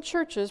Lutheran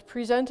churches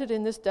presented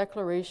in this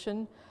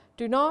declaration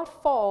do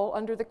not fall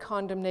under the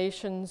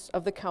condemnations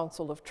of the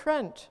Council of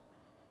Trent.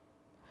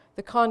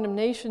 The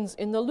condemnations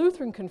in the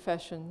Lutheran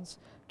confessions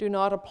do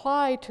not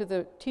apply to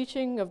the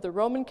teaching of the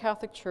Roman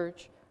Catholic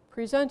Church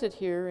presented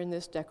here in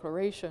this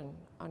declaration,"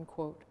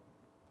 unquote.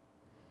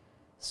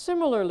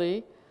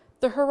 Similarly,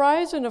 the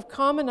horizon of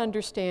common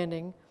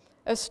understanding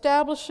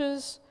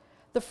establishes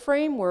the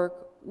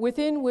framework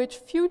within which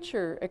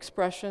future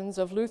expressions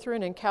of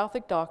Lutheran and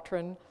Catholic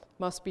doctrine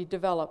must be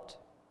developed.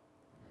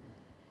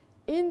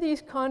 In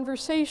these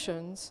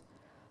conversations,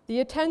 the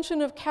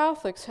attention of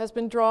Catholics has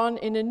been drawn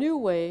in a new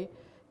way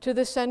to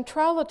the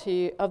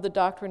centrality of the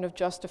doctrine of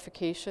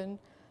justification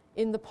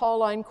in the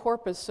Pauline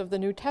corpus of the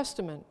New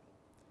Testament.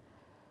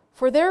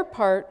 For their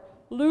part,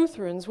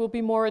 Lutherans will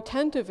be more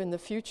attentive in the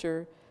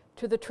future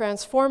to the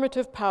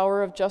transformative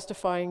power of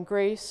justifying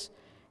grace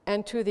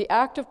and to the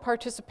active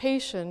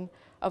participation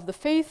of the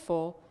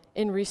faithful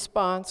in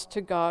response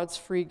to God's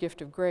free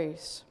gift of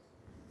grace.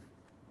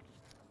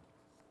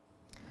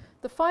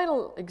 The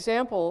final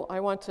example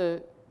I want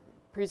to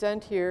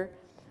present here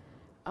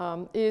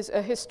is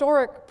a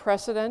historic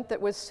precedent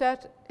that was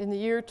set in the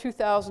year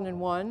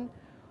 2001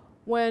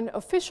 when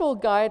official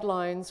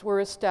guidelines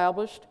were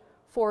established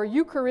for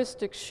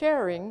Eucharistic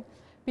sharing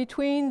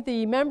between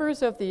the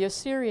members of the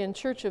Assyrian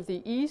Church of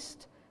the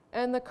East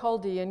and the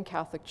Chaldean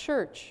Catholic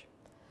Church.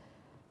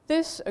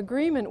 This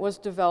agreement was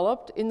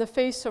developed in the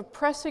face of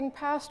pressing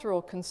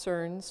pastoral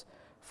concerns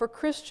for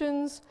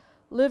Christians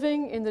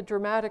living in the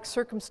dramatic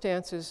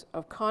circumstances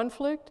of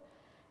conflict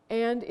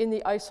and in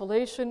the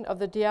isolation of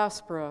the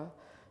diaspora.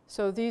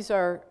 So these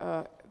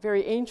are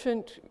very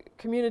ancient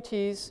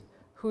communities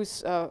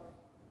whose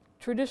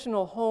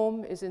traditional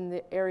home is in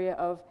the area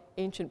of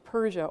ancient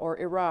Persia or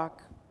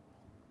Iraq.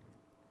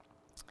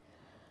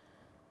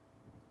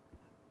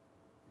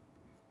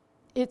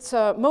 Its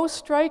most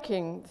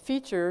striking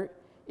feature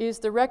is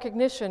the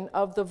recognition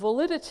of the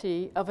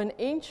validity of an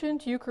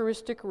ancient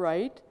Eucharistic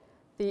rite,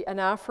 the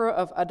anaphora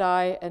of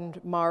Addai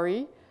and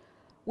Mari,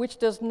 which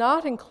does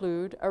not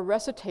include a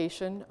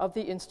recitation of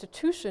the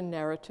institution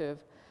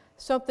narrative,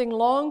 something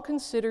long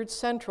considered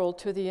central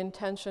to the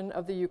intention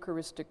of the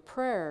Eucharistic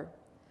prayer.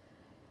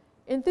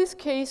 In this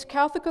case,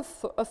 Catholic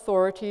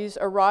authorities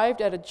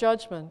arrived at a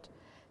judgment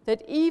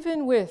that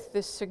even with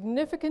this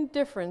significant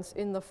difference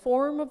in the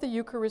form of the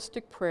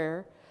Eucharistic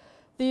prayer,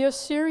 the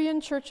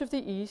Assyrian Church of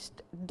the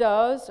East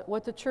does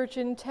what the Church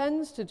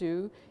intends to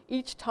do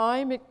each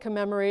time it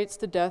commemorates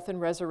the death and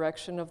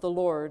resurrection of the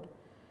Lord,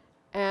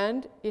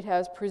 and it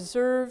has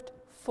preserved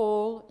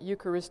full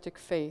Eucharistic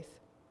faith.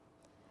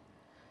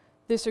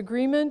 This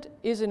agreement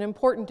is an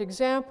important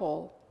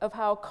example of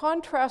how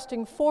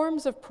contrasting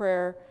forms of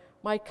prayer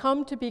might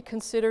come to be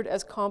considered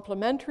as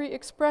complementary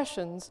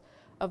expressions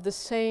of the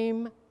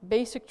same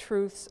basic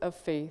truths of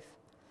faith.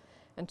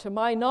 And to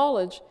my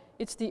knowledge,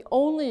 it's the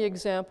only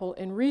example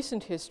in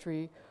recent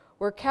history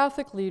where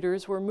Catholic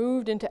leaders were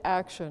moved into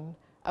action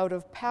out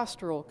of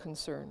pastoral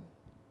concern.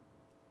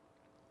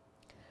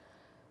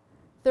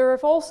 There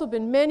have also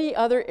been many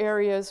other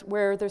areas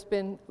where there's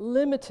been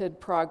limited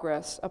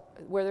progress,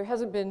 where there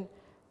hasn't been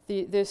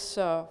this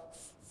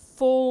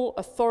full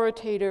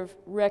authoritative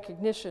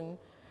recognition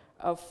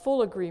of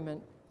full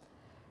agreement.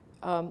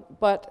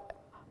 But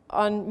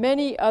on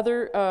many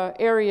other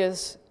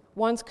areas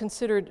once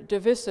considered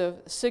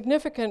divisive,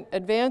 significant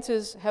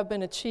advances have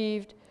been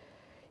achieved,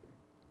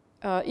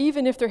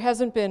 even if there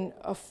hasn't been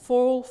a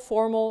full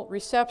formal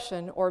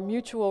reception or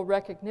mutual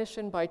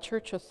recognition by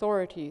church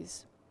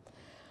authorities.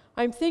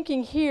 I'm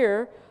thinking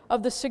here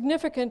of the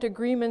significant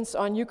agreements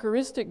on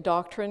Eucharistic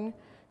doctrine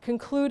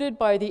concluded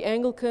by the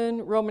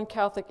Anglican Roman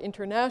Catholic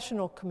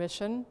International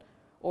Commission,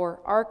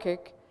 or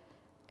ARCIC,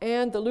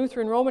 and the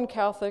Lutheran Roman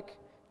Catholic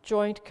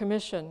Joint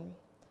Commission.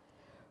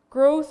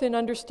 Growth in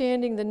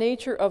understanding the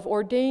nature of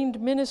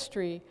ordained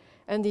ministry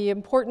and the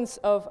importance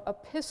of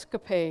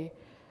episcopae,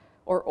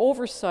 or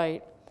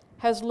oversight,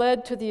 has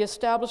led to the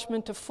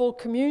establishment of full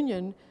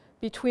communion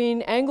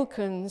between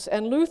Anglicans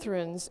and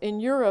Lutherans in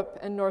Europe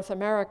and North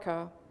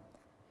America.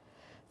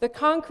 The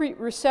concrete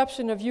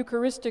reception of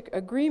Eucharistic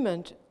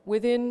agreement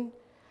within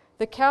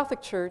the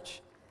Catholic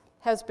Church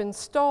has been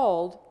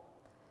stalled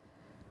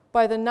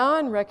by the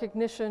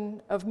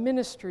non-recognition of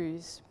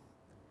ministries.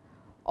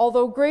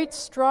 Although great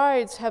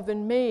strides have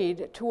been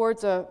made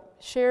towards a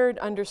shared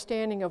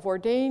understanding of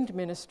ordained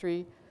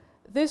ministry,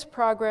 this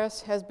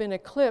progress has been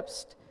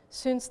eclipsed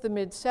since the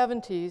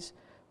mid-70s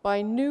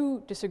by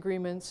new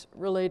disagreements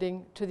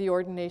relating to the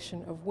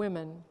ordination of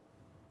women.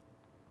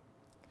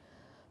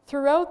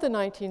 Throughout the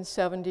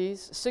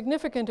 1970s,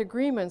 significant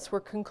agreements were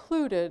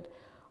concluded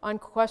on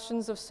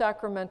questions of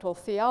sacramental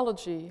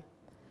theology.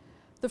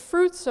 The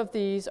fruits of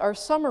these are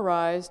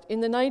summarized in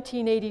the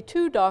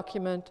 1982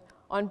 document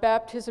on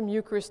Baptism,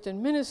 Eucharist,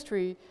 and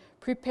Ministry,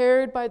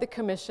 prepared by the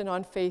Commission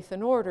on Faith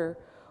and Order,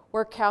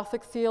 where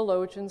Catholic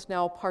theologians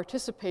now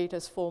participate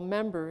as full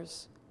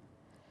members.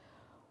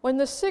 When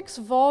the 6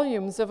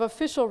 volumes of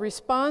official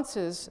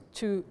responses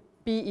to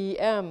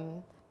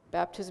BEM,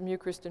 Baptism,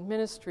 Eucharist, and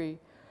Ministry,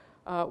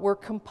 were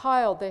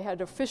compiled, they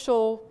had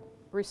official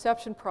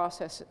reception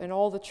process in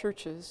all the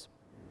churches.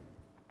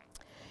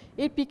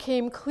 It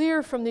became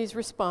clear from these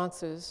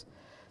responses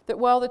that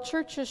while the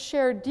churches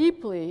share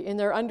deeply in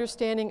their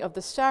understanding of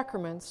the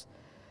sacraments,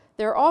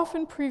 they're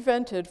often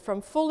prevented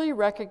from fully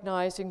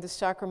recognizing the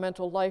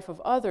sacramental life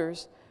of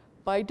others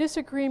by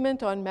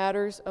disagreement on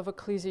matters of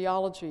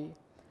ecclesiology,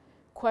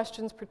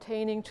 questions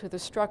pertaining to the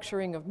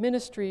structuring of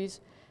ministries,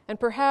 and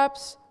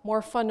perhaps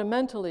more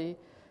fundamentally,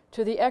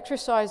 to the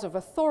exercise of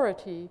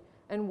authority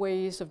and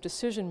ways of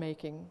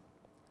decision-making.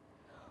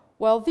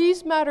 While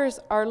these matters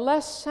are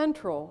less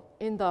central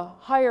in the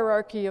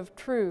hierarchy of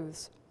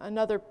truths,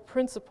 another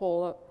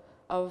principle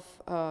of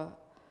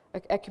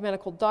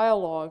ecumenical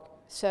dialogue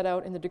set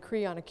out in the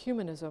Decree on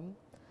Ecumenism,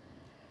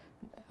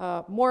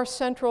 more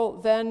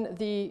central than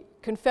the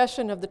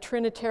confession of the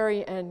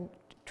Trinitarian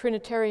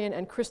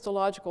and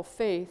Christological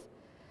faith,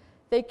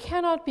 they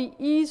cannot be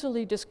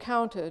easily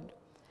discounted,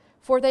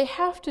 for they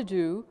have to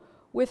do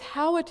with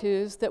how it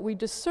is that we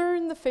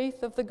discern the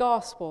faith of the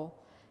gospel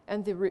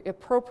and the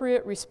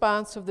appropriate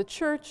response of the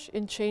church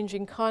in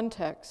changing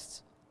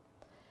contexts.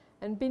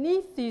 And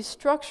beneath these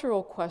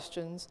structural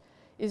questions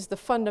is the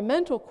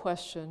fundamental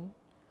question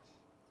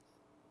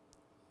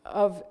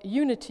of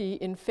unity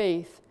in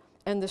faith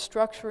and the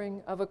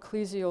structuring of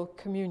ecclesial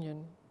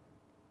communion.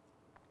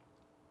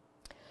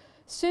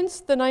 Since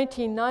the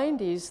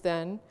 1990s,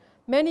 then,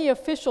 many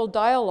official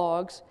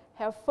dialogues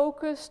have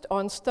focused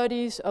on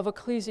studies of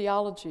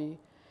ecclesiology,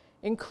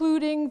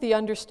 including the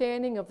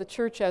understanding of the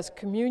church as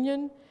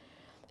communion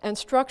and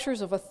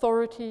structures of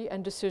authority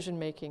and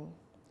decision-making.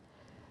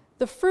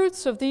 The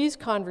fruits of these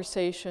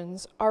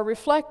conversations are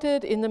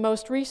reflected in the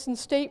most recent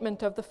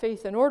statement of the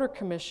Faith and Order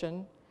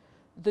Commission,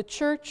 The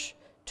Church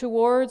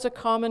Towards a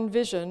Common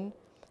Vision,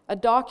 a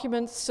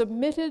document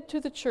submitted to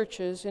the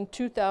churches in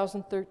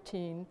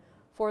 2013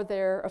 for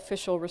their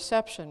official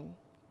reception.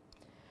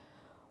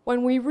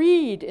 When we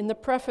read in the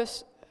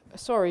preface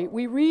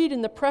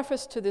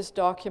to this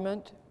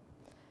document,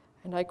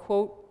 and I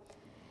quote,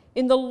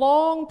 "In the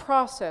long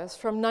process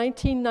from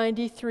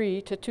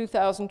 1993 to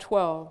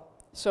 2012,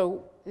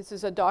 so this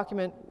is a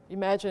document,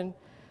 imagine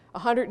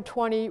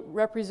 120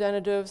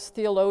 representatives,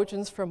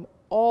 theologians from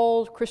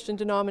all Christian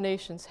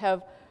denominations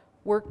have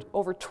worked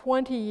over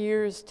 20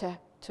 years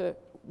to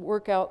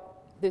work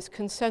out this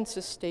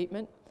consensus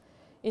statement.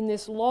 In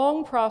this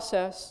long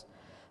process,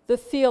 the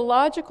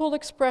theological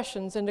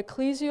expressions and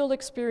ecclesial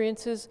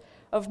experiences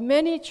of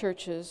many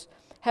churches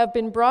have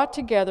been brought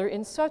together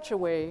in such a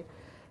way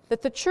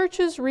that the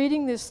churches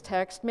reading this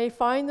text may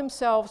find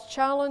themselves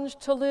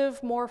challenged to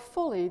live more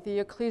fully the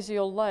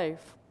ecclesial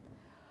life.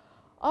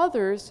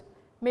 Others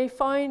may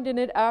find in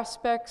it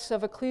aspects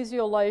of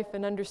ecclesial life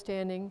and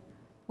understanding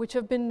which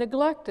have been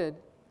neglected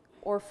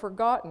or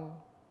forgotten,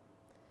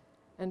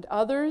 and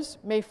others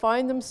may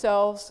find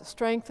themselves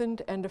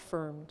strengthened and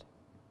affirmed."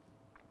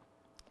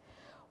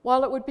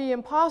 While it would be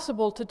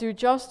impossible to do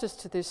justice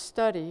to this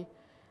study,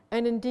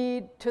 and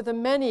indeed to the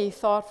many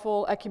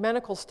thoughtful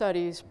ecumenical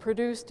studies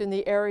produced in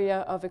the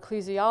area of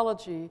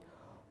ecclesiology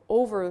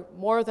over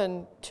more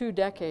than 2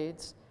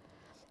 decades,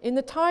 in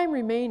the time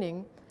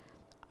remaining,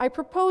 I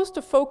propose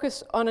to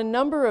focus on a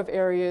number of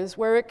areas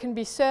where it can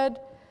be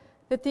said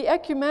that the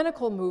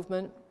ecumenical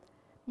movement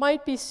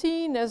might be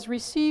seen as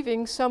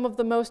receiving some of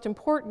the most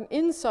important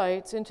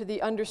insights into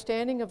the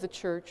understanding of the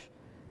Church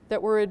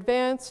that were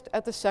advanced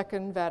at the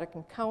Second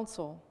Vatican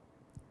Council.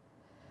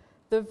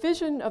 The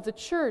vision of the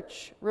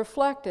Church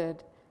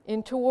reflected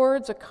in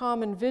Towards a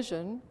Common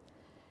Vision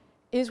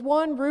is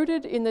one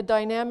rooted in the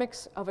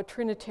dynamics of a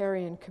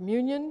Trinitarian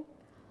communion,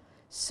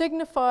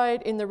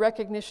 signified in the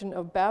recognition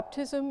of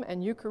baptism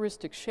and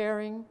Eucharistic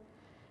sharing,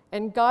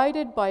 and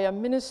guided by a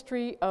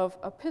ministry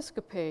of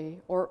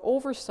episcopae, or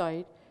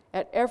oversight,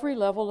 at every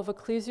level of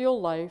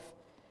ecclesial life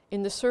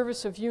in the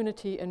service of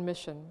unity and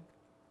mission.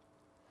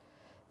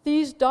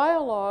 These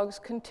dialogues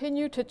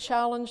continue to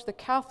challenge the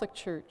Catholic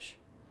Church.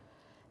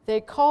 They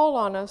call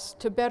on us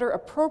to better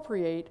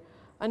appropriate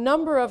a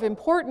number of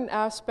important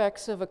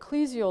aspects of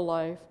ecclesial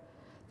life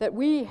that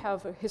we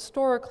have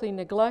historically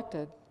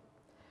neglected.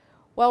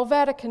 While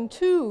Vatican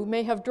II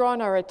may have drawn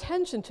our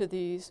attention to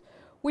these,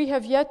 we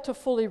have yet to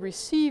fully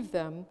receive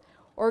them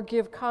or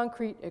give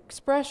concrete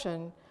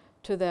expression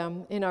to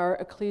them in our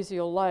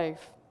ecclesial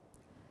life.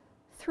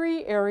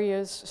 3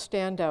 areas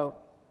stand out.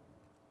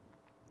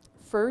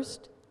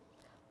 First,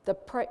 the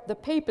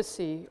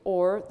papacy,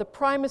 or the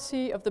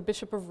primacy of the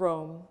Bishop of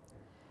Rome.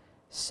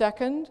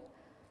 Second,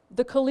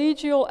 the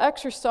collegial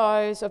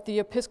exercise of the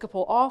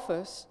episcopal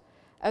office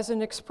as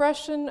an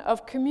expression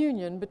of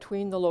communion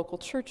between the local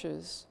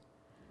churches.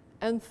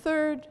 And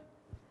third,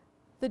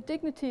 the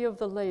dignity of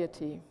the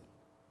laity.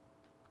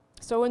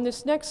 So in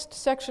this next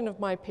section of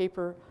my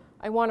paper,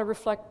 I want to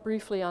reflect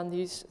briefly on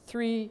these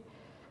 3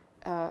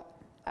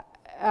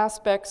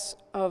 aspects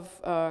of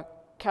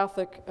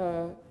Catholic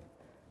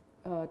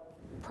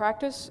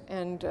practice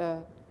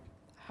and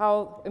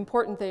how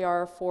important they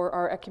are for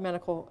our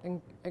ecumenical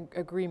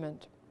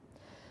agreement.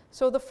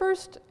 So the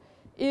first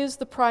is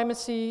the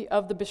primacy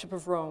of the Bishop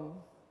of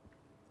Rome.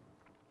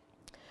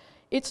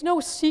 It's no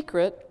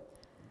secret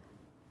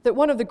that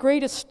one of the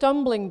greatest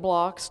stumbling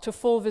blocks to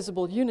full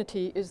visible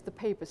unity is the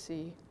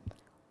papacy,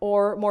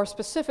 or more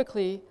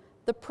specifically,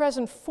 the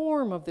present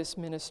form of this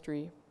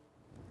ministry.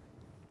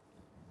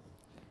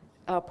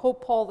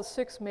 Pope Paul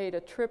VI made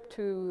a trip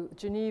to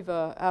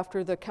Geneva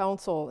after the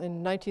council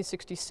in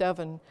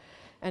 1967,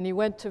 and he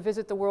went to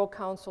visit the World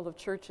Council of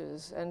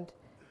Churches, and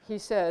he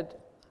said,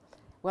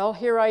 "Well,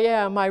 here I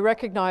am. I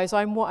recognize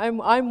I'm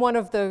one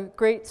of the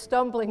great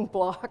stumbling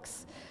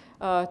blocks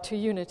to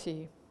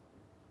unity."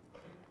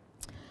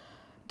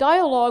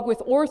 Dialogue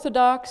with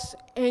Orthodox,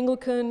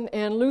 Anglican,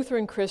 and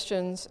Lutheran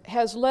Christians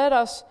has led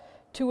us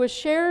to a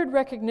shared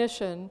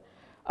recognition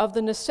of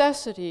the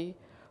necessity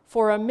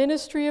for a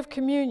ministry of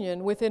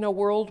communion within a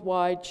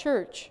worldwide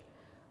church,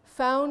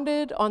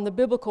 founded on the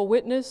biblical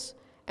witness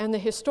and the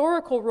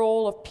historical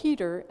role of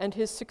Peter and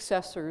his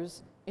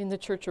successors in the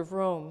Church of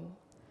Rome.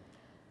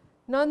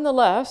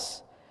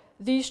 Nonetheless,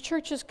 these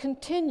churches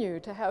continue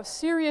to have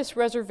serious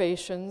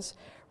reservations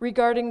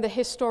regarding the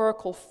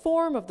historical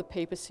form of the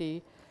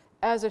papacy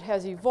as it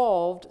has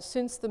evolved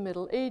since the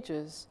Middle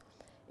Ages,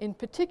 in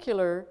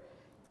particular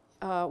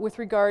with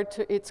regard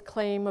to its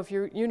claim of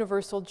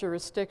universal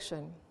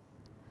jurisdiction.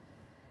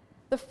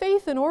 The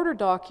Faith and Order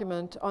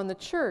document on the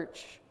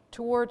Church,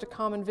 Towards a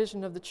Common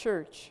Vision of the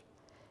Church,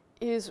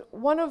 is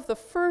one of the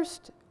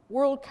first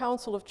World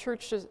Council of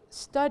Churches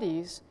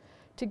studies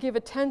to give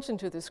attention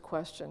to this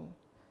question.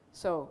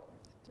 So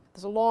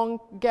there's a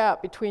long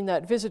gap between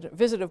that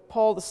visit of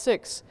Paul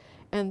VI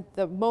and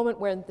the moment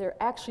when they're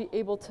actually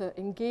able to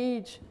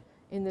engage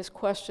in this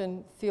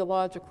question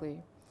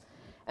theologically.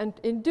 And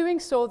in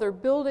doing so, they're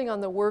building on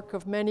the work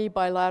of many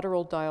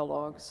bilateral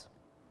dialogues.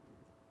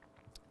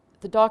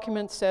 The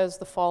document says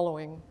the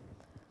following: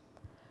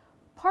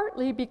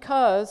 partly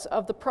because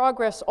of the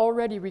progress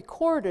already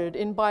recorded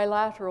in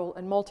bilateral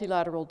and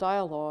multilateral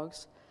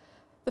dialogues,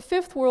 the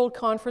Fifth World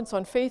Conference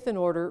on Faith and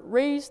Order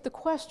raised the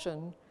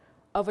question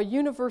of a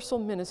universal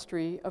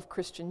ministry of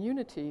Christian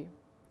unity.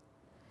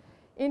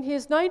 In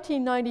his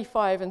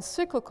 1995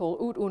 encyclical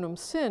Ut Unum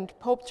Sint,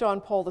 Pope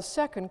John Paul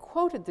II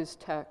quoted this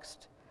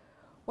text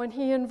when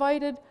he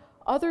invited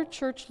other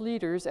church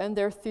leaders and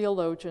their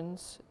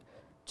theologians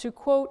to,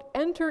 quote,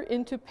 enter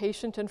into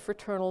patient and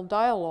fraternal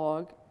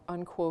dialogue,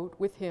 unquote,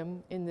 with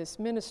him in this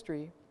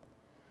ministry.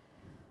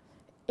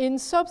 In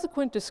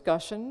subsequent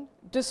discussion,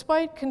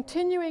 despite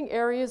continuing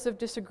areas of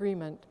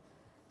disagreement,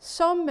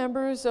 some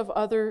members of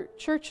other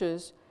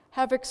churches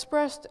have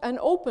expressed an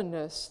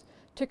openness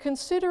to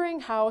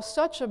considering how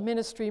such a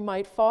ministry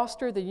might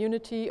foster the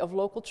unity of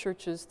local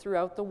churches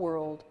throughout the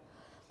world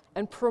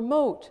and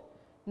promote,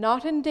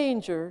 not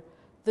endanger,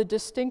 the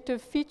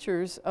distinctive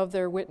features of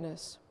their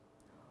witness.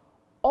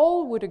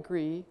 All would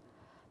agree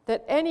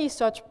that any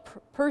such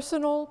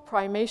personal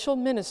primatial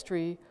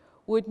ministry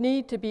would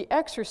need to be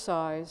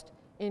exercised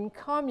in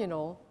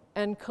communal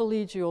and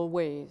collegial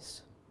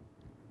ways.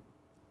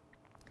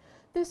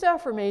 This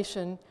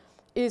affirmation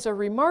is a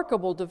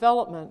remarkable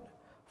development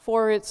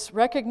for its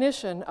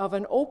recognition of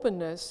an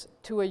openness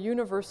to a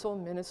universal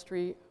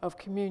ministry of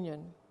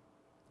communion.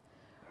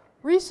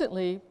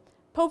 Recently,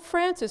 Pope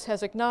Francis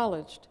has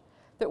acknowledged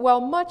that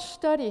while much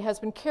study has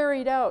been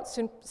carried out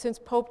since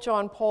Pope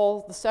John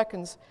Paul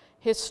II's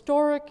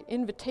historic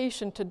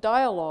invitation to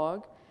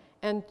dialogue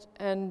and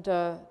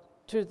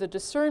to the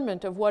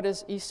discernment of what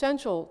is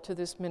essential to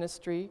this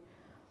ministry,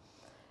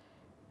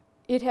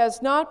 it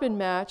has not been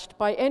matched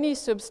by any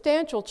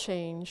substantial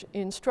change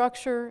in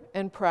structure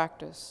and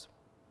practice.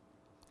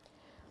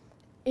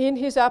 In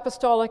his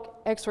apostolic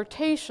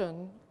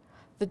exhortation,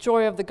 The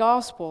Joy of the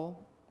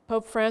Gospel,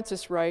 Pope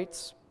Francis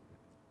writes,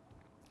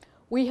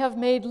 "We have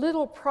made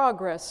little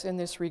progress in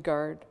this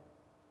regard.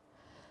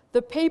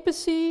 The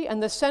papacy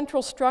and the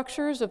central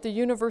structures of the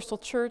universal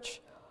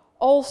church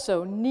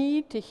also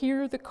need to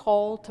hear the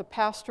call to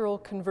pastoral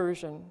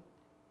conversion.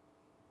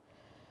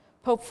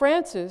 Pope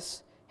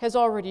Francis has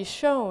already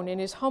shown in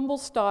his humble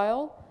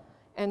style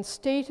and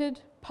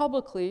stated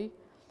publicly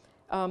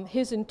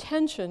his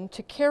intention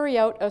to carry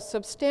out a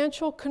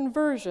substantial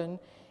conversion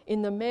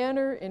in the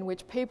manner in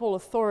which papal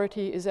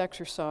authority is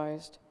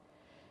exercised.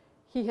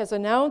 He has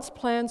announced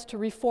plans to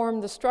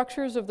reform the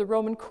structures of the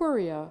Roman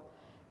Curia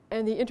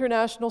and the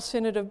International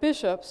Synod of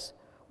Bishops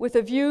with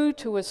a view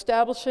to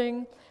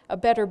establishing a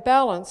better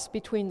balance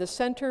between the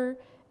center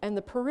and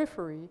the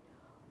periphery,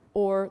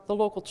 or the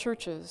local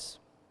churches.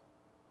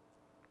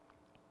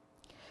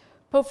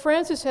 Pope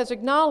Francis has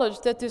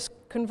acknowledged that this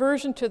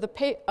conversion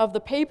of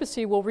the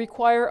papacy will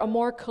require a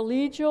more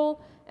collegial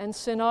and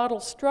synodal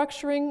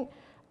structuring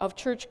of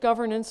church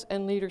governance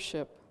and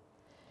leadership.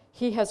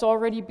 He has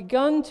already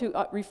begun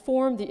to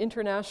reform the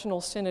International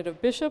Synod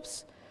of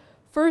Bishops,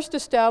 first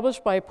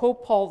established by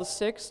Pope Paul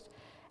VI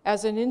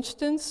as an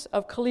instance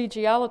of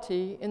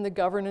collegiality in the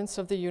governance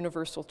of the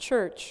universal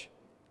church.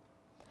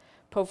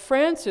 Pope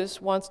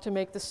Francis wants to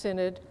make the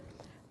Synod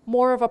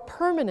more of a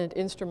permanent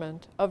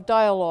instrument of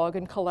dialogue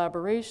and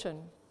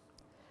collaboration.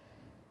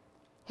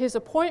 His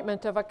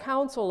appointment of a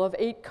council of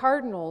 8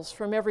 cardinals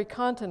from every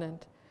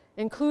continent,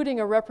 including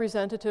a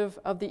representative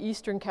of the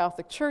Eastern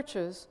Catholic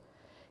Churches,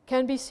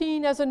 can be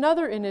seen as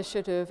another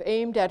initiative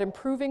aimed at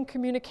improving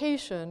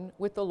communication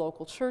with the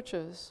local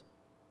churches.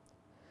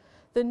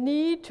 The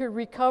need to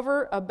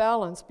recover a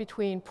balance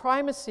between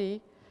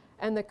primacy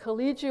and the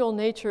collegial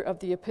nature of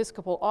the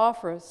episcopal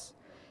office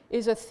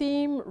is a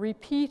theme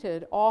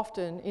repeated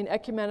often in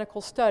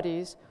ecumenical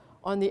studies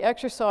on the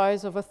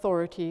exercise of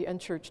authority and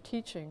church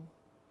teaching.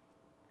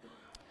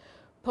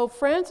 Pope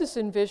Francis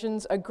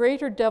envisions a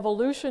greater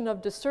devolution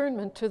of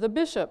discernment to the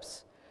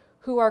bishops,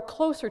 who are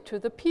closer to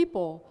the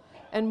people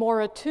and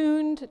more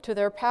attuned to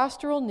their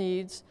pastoral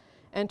needs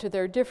and to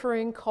their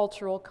differing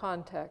cultural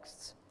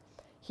contexts.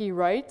 He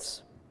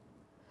writes,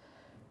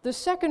 "The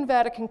Second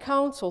Vatican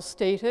Council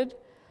stated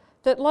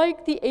that,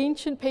 like the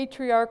ancient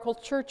patriarchal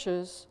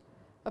churches,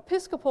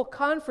 Episcopal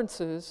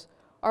conferences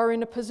are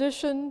in a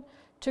position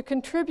to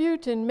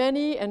contribute in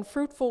many and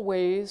fruitful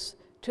ways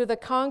to the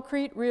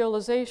concrete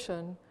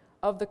realization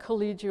of the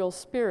collegial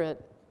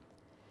spirit.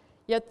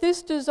 Yet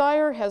this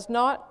desire has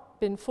not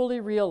been fully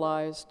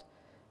realized,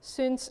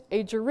 since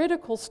a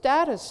juridical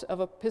status of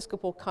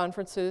Episcopal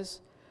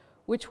conferences,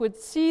 which would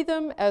see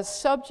them as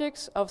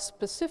subjects of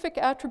specific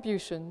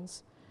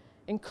attributions,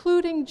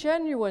 including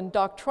genuine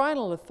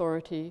doctrinal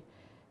authority,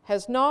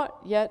 has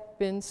not yet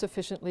been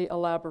sufficiently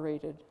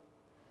elaborated.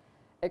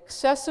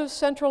 Excessive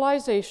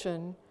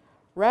centralization,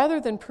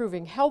 rather than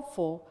proving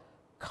helpful,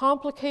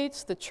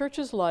 complicates the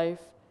Church's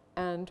life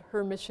and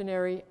her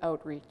missionary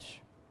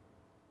outreach."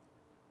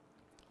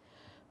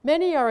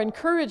 Many are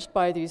encouraged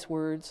by these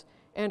words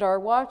and are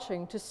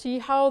watching to see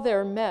how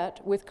they're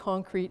met with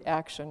concrete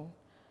action.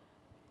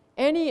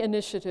 Any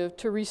initiative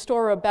to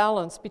restore a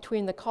balance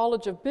between the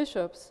College of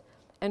Bishops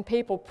and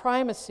papal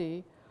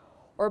primacy,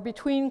 or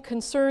between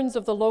concerns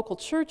of the local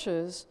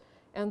churches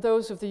and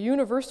those of the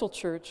universal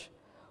church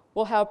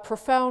will have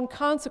profound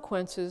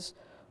consequences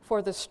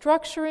for the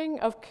structuring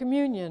of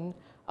communion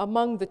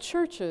among the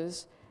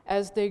churches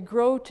as they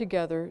grow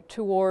together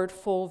toward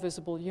full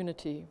visible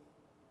unity.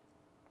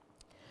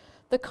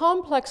 The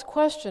complex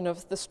question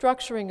of the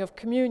structuring of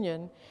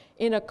communion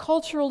in a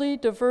culturally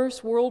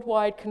diverse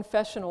worldwide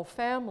confessional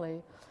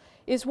family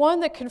is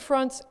one that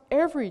confronts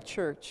every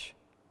church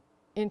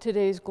in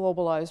today's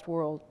globalized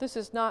world. This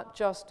is not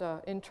just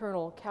an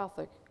internal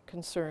Catholic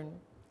concern.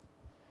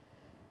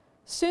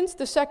 Since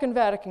the Second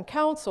Vatican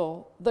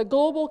Council, the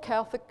global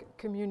Catholic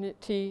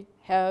community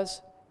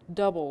has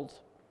doubled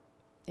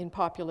in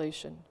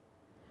population.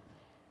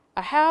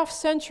 A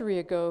half-century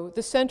ago,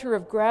 the center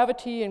of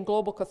gravity in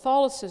global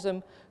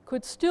Catholicism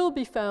could still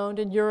be found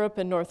in Europe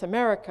and North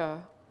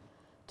America.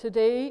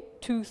 Today,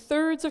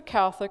 2/3 of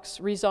Catholics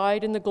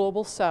reside in the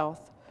global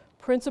South,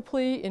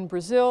 principally in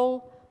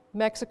Brazil,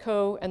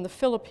 Mexico, and the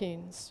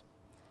Philippines.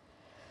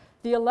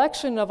 The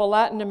election of a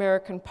Latin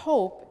American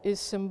pope is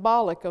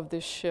symbolic of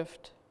this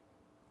shift.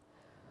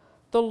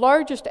 The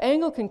largest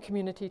Anglican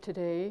community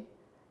today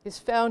is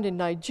found in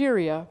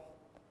Nigeria,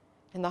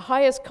 and the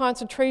highest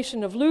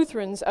concentration of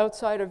Lutherans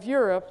outside of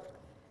Europe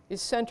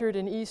is centered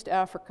in East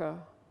Africa.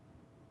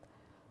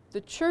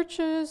 The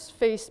churches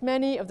face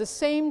many of the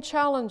same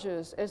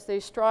challenges as they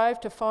strive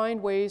to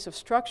find ways of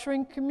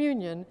structuring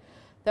communion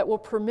that will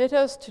permit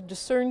us to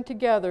discern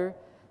together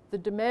the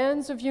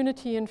demands of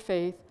unity and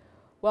faith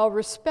while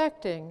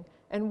respecting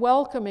and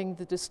welcoming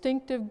the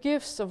distinctive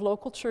gifts of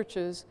local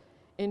churches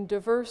in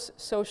diverse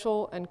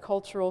social and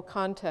cultural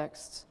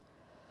contexts.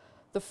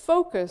 The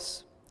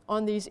focus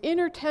on these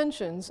inner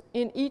tensions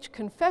in each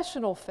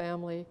confessional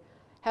family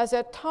has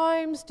at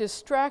times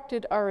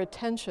distracted our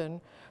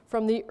attention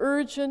from the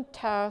urgent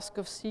task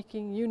of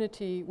seeking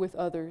unity with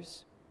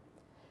others.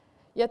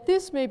 Yet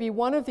this may be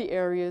one of the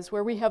areas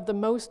where we have the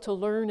most to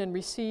learn and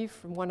receive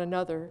from one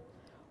another,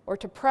 or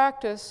to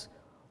practice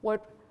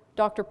what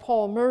Dr.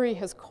 Paul Murray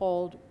has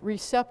called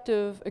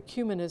receptive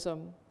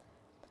ecumenism.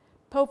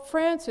 Pope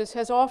Francis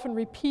has often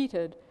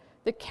repeated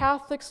that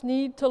Catholics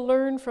need to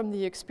learn from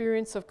the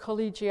experience of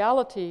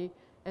collegiality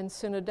and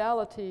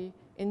synodality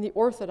in the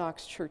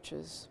Orthodox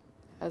churches,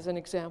 as an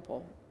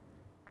example.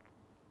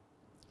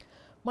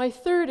 My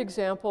third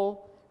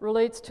example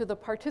relates to the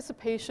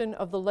participation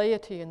of the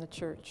laity in the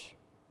church.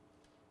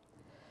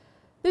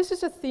 This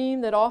is a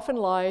theme that often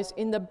lies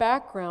in the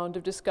background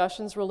of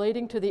discussions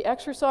relating to the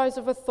exercise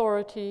of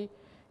authority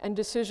and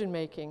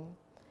decision-making.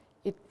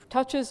 It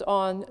touches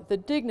on the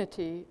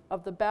dignity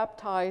of the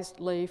baptized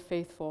lay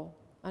faithful,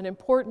 an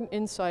important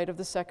insight of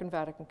the Second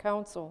Vatican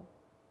Council.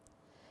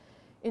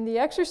 In the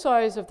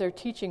exercise of their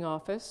teaching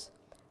office,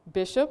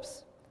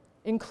 bishops,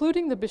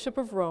 including the Bishop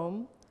of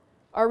Rome,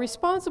 are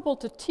responsible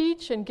to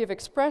teach and give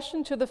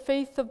expression to the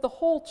faith of the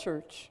whole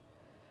church,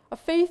 a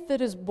faith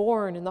that is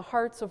born in the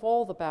hearts of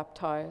all the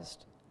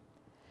baptized.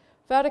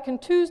 Vatican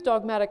II's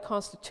dogmatic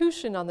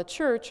constitution on the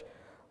church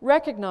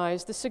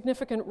recognized the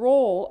significant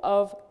role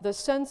of the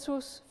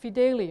sensus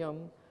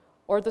fidelium,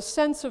 or the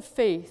sense of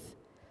faith,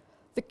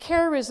 the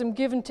charism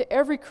given to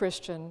every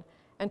Christian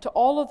and to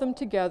all of them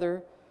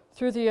together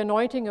through the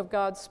anointing of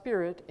God's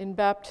Spirit in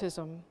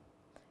baptism,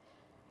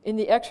 in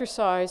the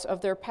exercise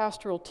of their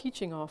pastoral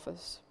teaching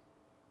office.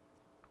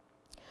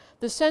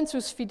 The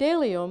sensus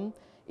fidelium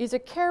is a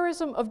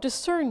charism of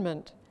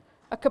discernment,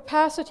 a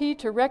capacity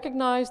to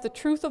recognize the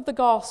truth of the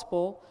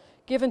gospel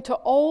given to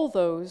all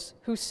those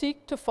who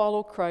seek to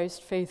follow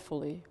Christ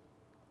faithfully.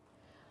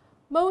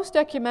 Most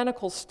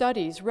ecumenical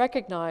studies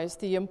recognize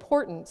the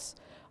importance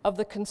of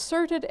the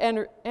concerted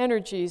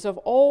energies of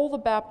all the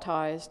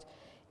baptized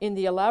in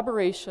the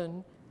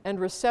elaboration and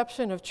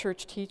reception of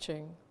church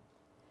teaching.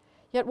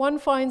 Yet one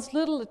finds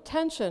little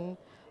attention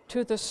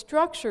to the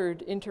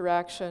structured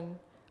interaction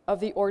of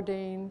the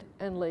ordained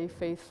and lay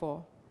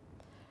faithful.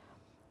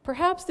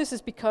 Perhaps this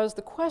is because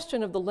the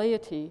question of the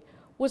laity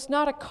was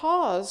not a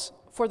cause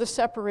for the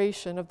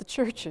separation of the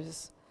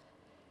churches.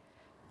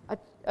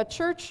 A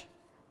church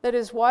that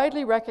is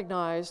widely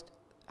recognized,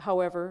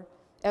 however,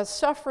 as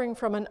suffering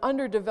from an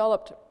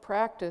underdeveloped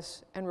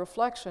practice and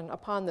reflection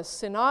upon the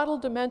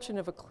synodal dimension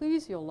of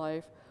ecclesial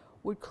life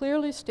would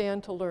clearly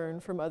stand to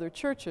learn from other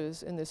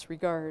churches in this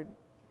regard.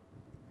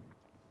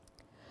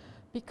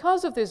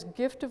 Because of this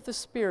gift of the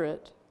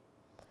Spirit,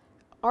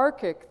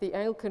 ARCIC, the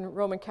Anglican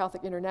Roman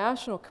Catholic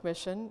International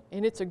Commission,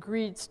 in its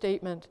agreed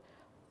statement,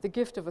 The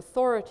Gift of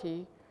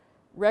Authority,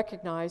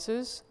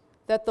 recognizes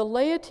that the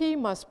laity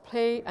must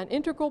play an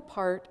integral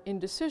part in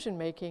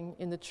decision-making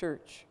in the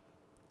church.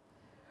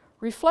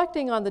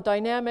 Reflecting on the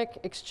dynamic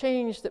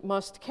exchange that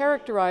must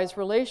characterize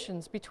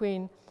relations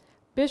between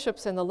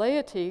bishops and the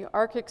laity,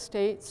 ARCIC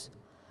states,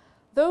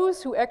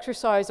 "Those who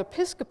exercise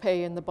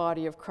episcopae in the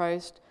body of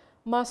Christ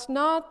must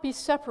not be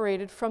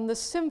separated from the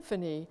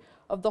symphony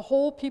of the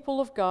whole people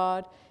of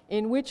God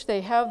in which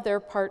they have their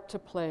part to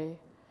play.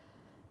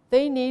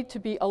 They need to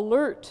be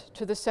alert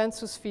to the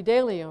sensus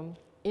fidelium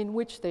in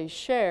which they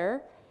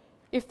share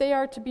if they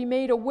are to be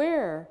made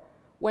aware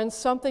when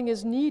something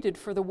is needed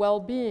for the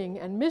well-being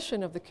and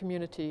mission of the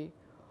community,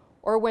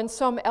 or when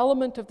some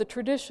element of the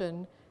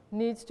tradition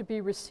needs to be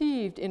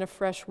received in a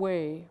fresh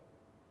way.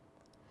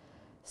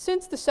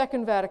 Since the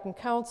Second Vatican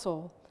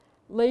Council,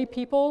 lay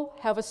people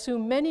have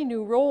assumed many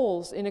new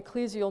roles in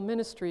ecclesial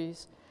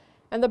ministries,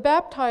 and the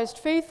baptized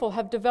faithful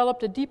have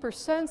developed a deeper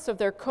sense of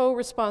their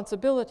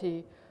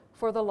co-responsibility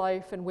for the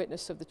life and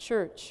witness of the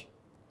Church.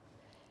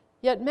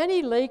 Yet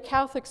many lay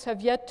Catholics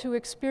have yet to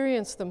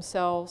experience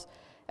themselves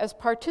as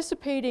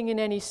participating in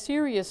any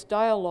serious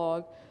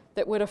dialogue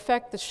that would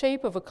affect the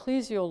shape of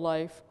ecclesial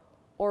life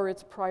or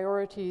its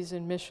priorities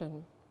and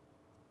mission.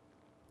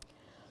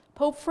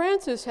 Pope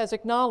Francis has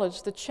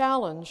acknowledged the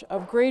challenge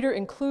of greater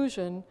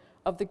inclusion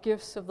of the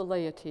gifts of the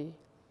laity.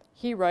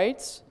 He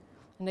writes,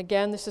 and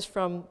again this is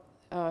from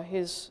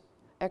his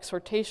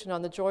exhortation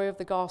on the joy of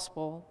the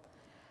gospel,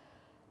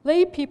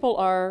 lay people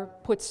are,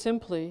 put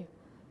simply,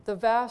 the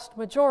vast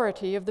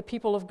majority of the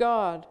people of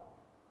God.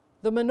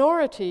 The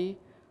minority,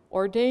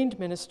 ordained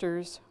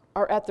ministers,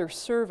 are at their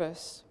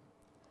service.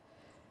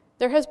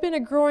 There has been a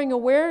growing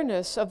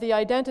awareness of the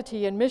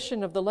identity and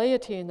mission of the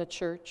laity in the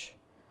Church.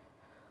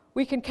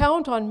 We can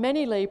count on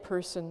many lay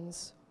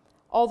persons,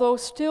 although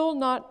still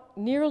not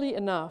nearly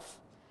enough,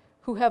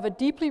 who have a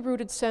deeply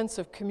rooted sense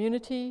of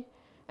community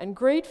and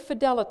great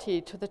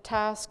fidelity to the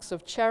tasks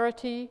of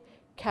charity,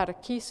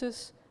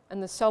 catechesis,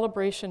 and the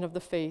celebration of the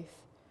faith.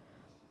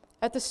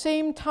 At the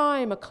same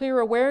time, a clear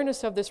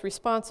awareness of this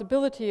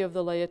responsibility of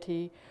the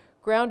laity,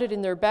 grounded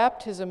in their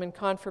baptism and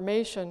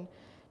confirmation,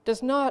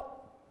 does not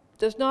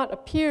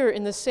appear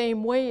in the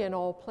same way in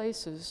all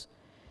places.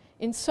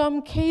 In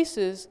some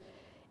cases,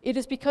 it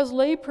is because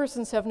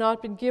laypersons have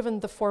not been given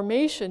the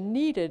formation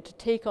needed to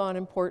take on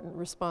important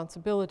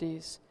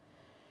responsibilities.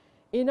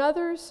 In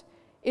others,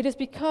 it is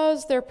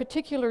because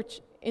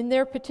in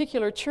their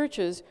particular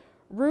churches,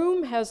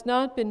 room has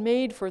not been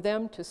made for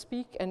them to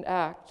speak and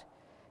act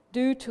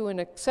due to an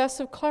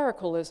excessive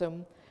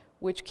clericalism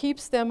which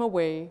keeps them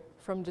away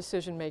from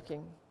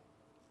decision-making.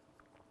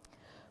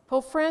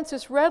 Pope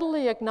Francis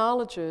readily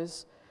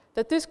acknowledges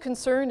that this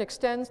concern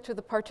extends to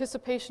the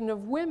participation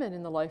of women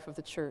in the life of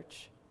the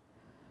Church.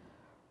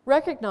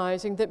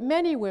 Recognizing that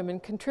many women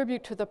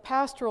contribute to the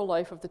pastoral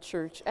life of the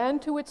Church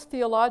and to its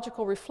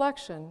theological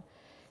reflection,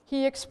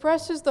 he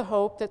expresses the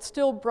hope that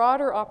still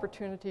broader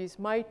opportunities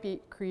might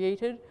be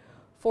created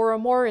for a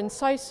more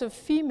incisive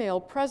female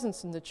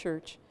presence in the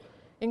Church,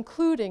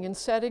 including in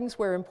settings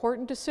where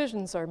important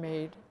decisions are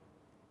made.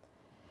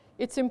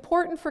 It's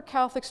important for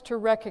Catholics to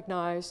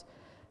recognize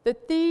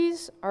that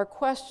these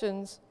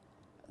questions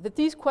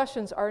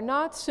are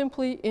not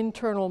simply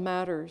internal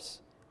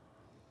matters.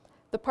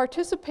 The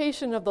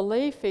participation of the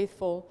lay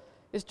faithful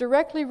is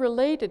directly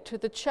related to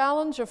the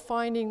challenge of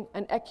finding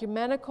an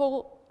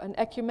ecumenically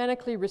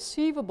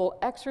receivable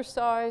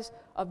exercise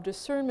of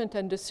discernment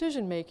and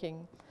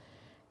decision-making,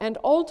 and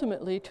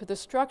ultimately to the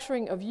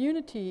structuring of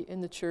unity in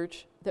the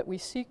Church that we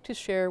seek to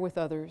share with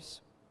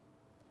others.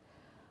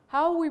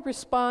 How we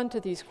respond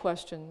to these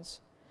questions,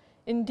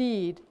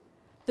 indeed,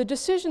 the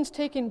decisions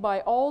taken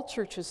by all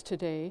churches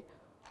today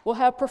will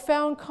have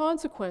profound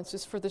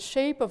consequences for the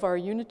shape of our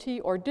unity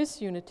or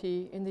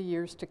disunity in the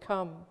years to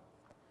come.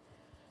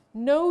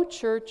 No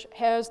church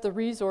has the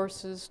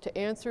resources to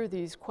answer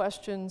these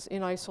questions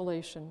in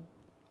isolation.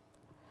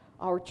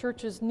 Our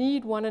churches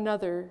need one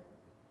another.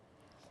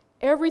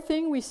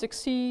 Everything we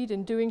succeed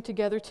in doing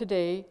together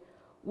today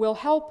will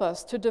help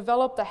us to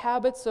develop the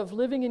habits of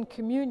living in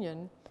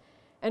communion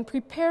and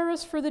prepare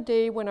us for the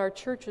day when our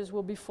churches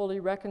will be fully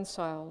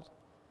reconciled.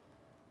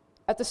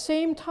 At the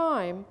same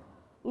time,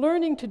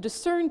 learning to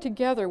discern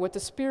together what the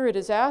Spirit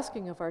is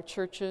asking of our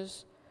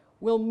churches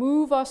will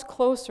move us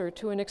closer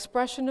to an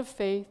expression of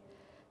faith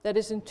that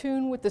is in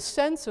tune with the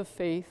sense of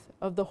faith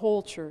of the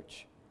whole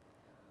Church.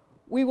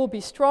 We will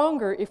be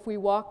stronger if we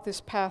walk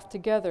this path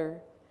together,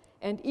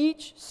 and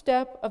each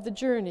step of the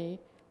journey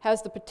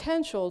has the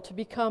potential to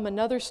become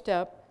another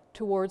step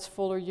towards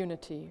fuller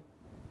unity.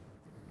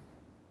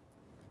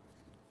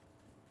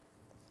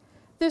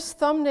 This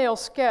thumbnail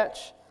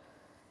sketch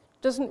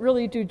doesn't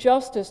really do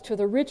justice to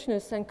the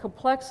richness and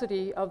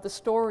complexity of the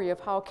story of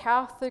how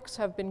Catholics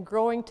have been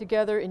growing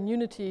together in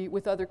unity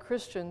with other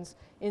Christians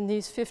in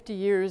these 50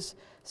 years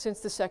since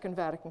the Second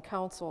Vatican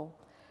Council.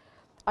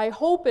 I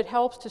hope it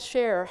helps to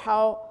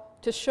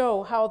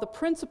show how the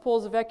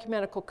principles of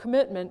ecumenical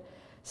commitment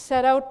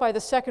set out by the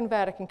Second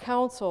Vatican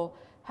Council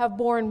have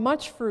borne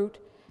much fruit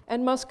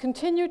and must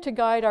continue to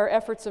guide our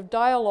efforts of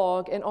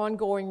dialogue and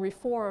ongoing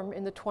reform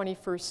in the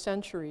 21st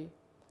century.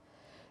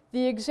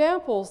 The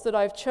examples that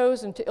I've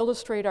chosen to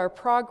illustrate our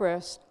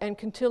progress and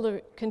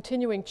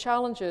continuing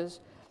challenges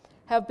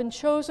have been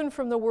chosen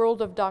from the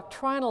world of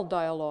doctrinal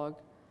dialogue.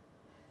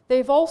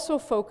 They've also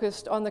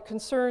focused on the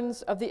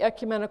concerns of the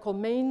ecumenical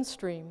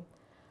mainstream,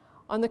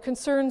 on the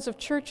concerns of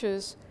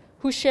churches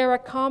who share a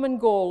common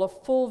goal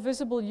of full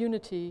visible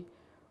unity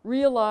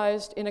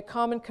realized in a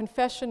common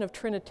confession of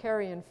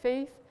Trinitarian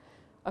faith,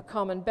 a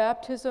common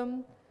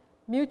baptism,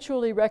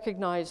 mutually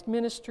recognized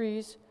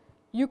ministries,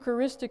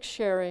 Eucharistic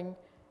sharing,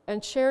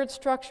 and shared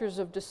structures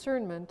of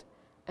discernment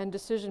and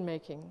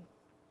decision-making.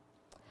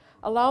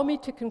 allow me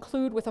to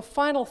conclude with a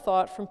final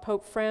thought from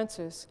Pope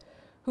Francis,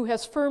 who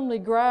has firmly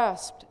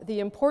grasped the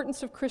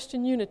importance of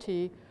Christian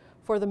unity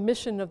for the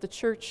mission of the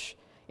Church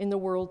in the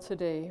world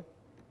today.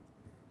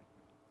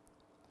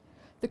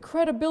 The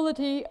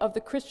credibility of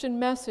the Christian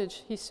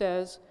message, he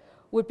says,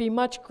 would be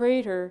much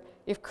greater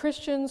if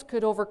Christians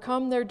could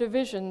overcome their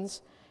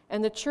divisions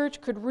and the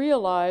Church could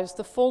realize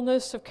the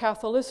fullness of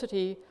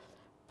Catholicity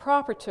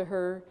proper to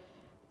her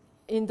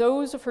in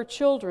those of her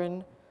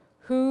children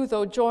who,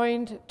 though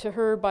joined to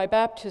her by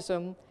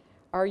baptism,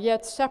 are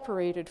yet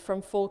separated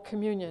from full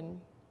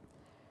communion.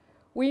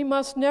 We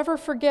must never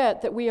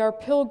forget that we are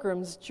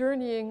pilgrims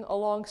journeying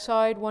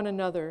alongside one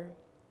another.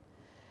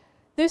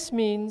 This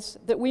means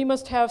that we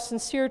must have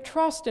sincere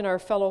trust in our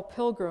fellow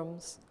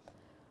pilgrims,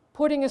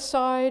 putting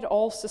aside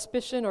all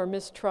suspicion or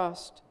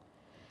mistrust,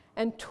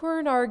 and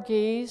turn our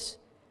gaze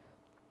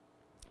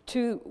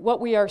to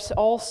what we are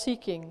all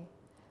seeking,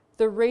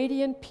 the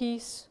radiant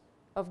peace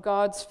of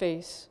God's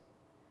face.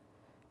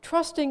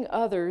 Trusting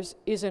others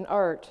is an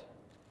art,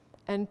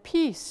 and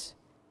peace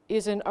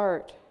is an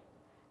art.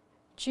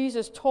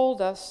 Jesus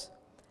told us,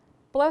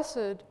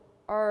 "Blessed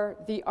are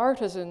the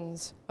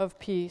artisans of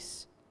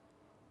peace."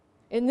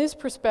 In this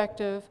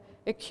perspective,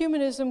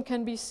 ecumenism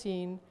can be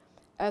seen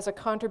as a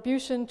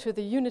contribution to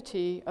the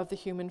unity of the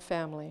human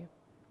family.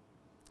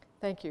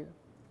 Thank you.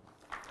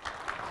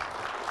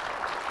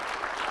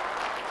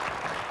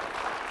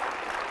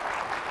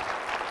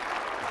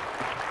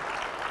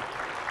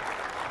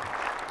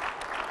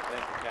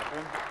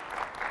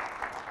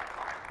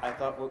 I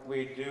thought what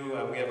we'd do,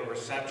 we have a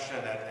reception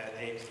at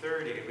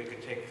 8:30. We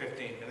could take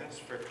 15 minutes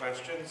for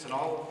questions, and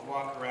I'll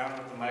walk around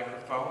with the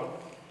microphone,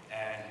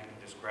 and you can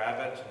just grab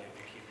it, and you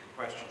can keep your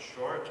questions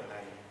short, and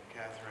then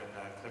Catherine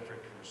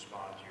Clifford can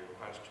respond to your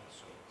questions.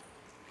 So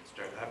we can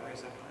start that way.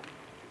 Is that fine?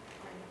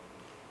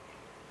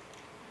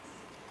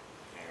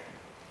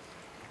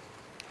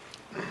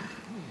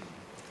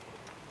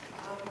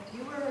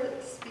 You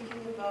were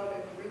speaking about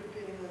a group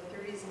in the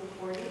 30s and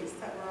 40s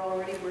that were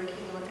already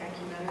working on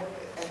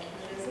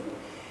ecumenism.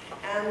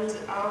 And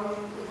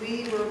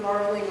we were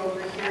marveling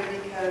over here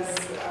because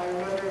I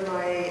remember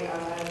my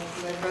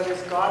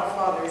brother's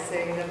godfather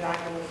saying that back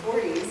in the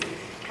 40s,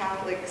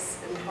 Catholics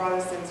and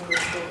Protestants were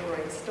still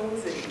throwing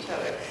stones at each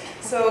other.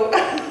 So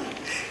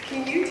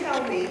can you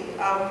tell me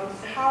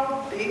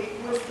how big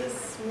was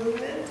this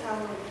movement?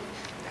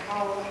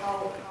 How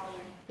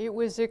It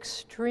was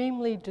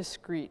extremely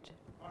discreet.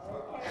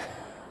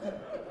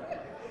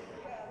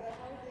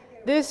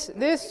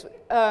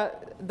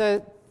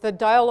 The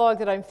dialogue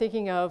that I'm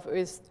thinking of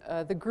is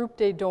the Groupe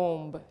des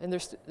Dombes, and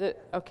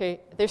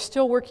they're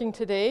still working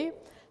today.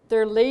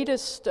 Their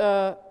latest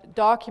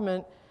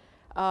document,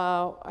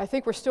 I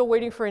think we're still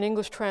waiting for an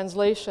English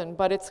translation,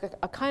 but it's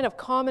a kind of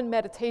common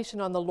meditation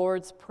on the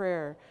Lord's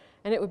Prayer,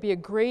 and it would be a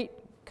great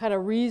kind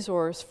of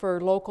resource for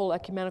local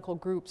ecumenical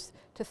groups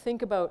to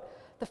think about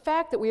the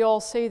fact that we all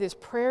say this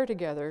prayer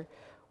together.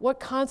 What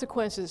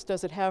consequences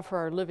does it have for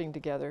our living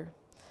together?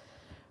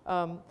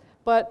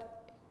 But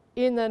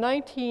in the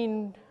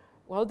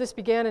this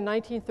began in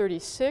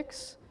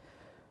 1936.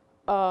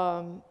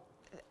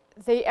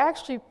 They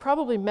actually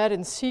probably met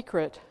in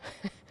secret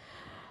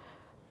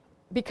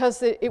because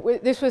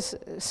this was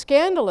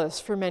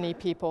scandalous for many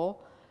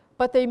people,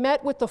 but they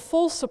met with the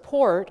full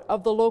support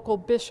of the local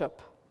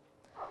bishop,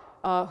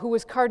 who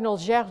was Cardinal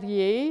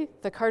Gerlier,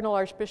 the Cardinal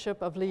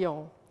Archbishop of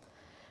Lyon.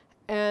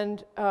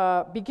 And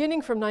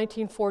beginning from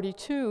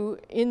 1942,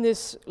 in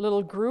this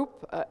little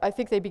group, I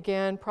think they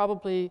began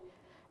probably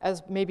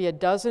as maybe a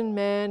dozen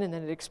men, and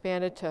then it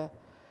expanded to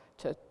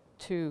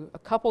a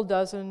couple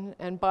dozen.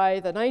 And by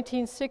the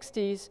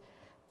 1960s,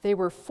 they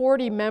were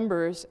 40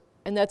 members,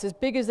 and that's as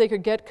big as they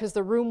could get because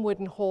the room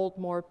wouldn't hold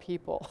more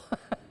people.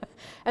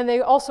 And they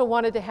also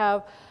wanted to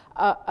have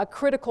a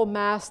critical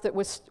mass that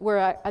was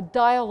where a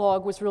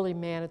dialogue was really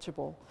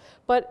manageable.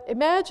 But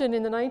imagine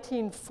in the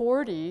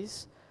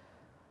 1940s,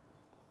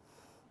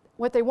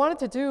 what they wanted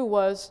to do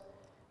was,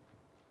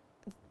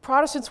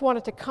 Protestants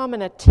wanted to come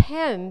and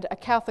attend a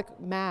Catholic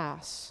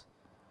Mass,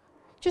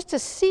 just to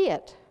see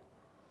it.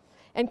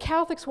 And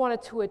Catholics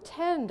wanted to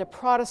attend a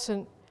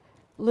Protestant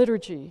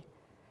liturgy.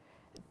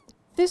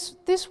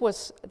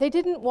 They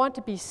didn't want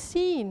to be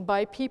seen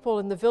by people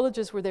in the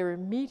villages where they were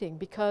meeting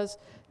because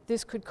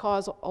this could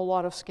cause a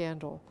lot of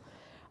scandal.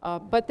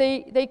 But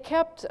they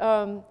kept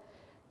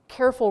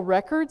careful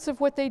records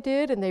of what they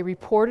did, and they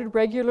reported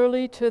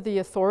regularly to the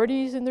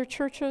authorities in their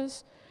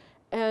churches.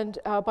 And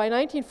by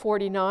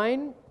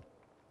 1949,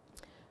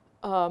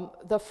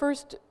 there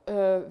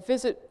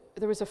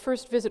was a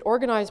first visit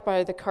organized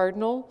by the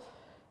Cardinal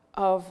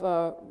of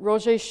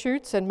Roger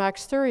Schutz and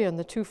Max Thurian,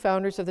 the two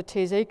founders of the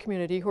Taizé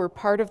community, who were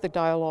part of the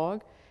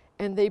dialogue,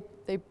 and they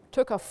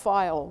took a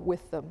file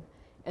with them,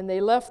 and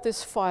they left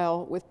this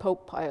file with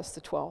Pope Pius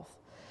XII.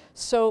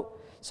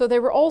 So they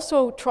were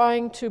also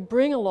trying to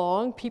bring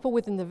along people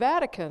within the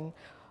Vatican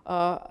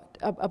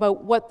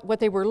about what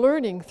they were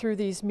learning through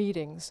these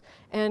meetings.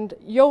 And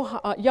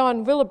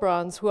Jan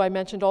Willebrands, who I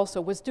mentioned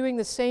also, was doing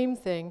the same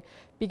thing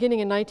beginning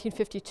in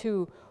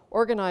 1952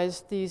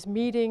 organized these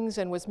meetings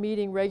and was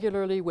meeting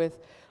regularly with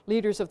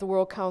leaders of the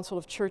World Council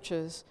of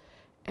Churches.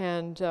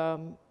 And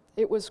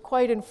it was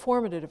quite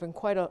informative and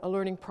quite a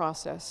learning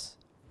process.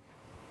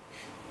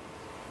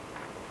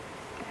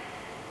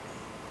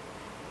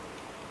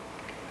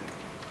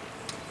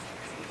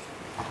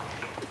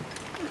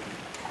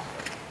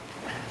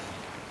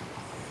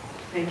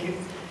 Thank you.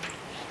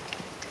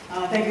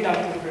 Thank you,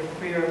 Dr. Clifford,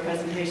 for your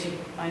presentation.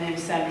 My name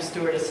is Sandra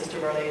Stewart, a Sister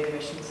of Our Lady of the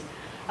Missions.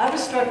 I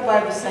was struck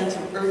by the sense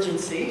of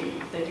urgency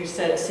that you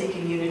said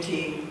seeking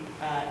unity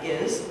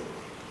is.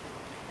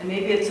 And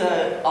maybe it's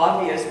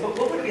obvious, but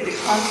what would be the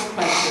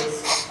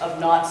consequences of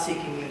not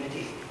seeking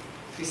unity,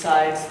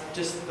 besides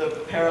just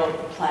the peril of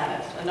the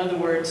planet? In other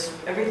words,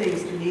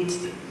 everything needs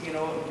to,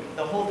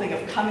 the whole thing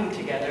of coming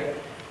together.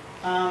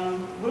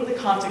 What are the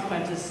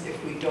consequences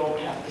if we don't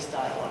have this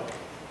dialogue?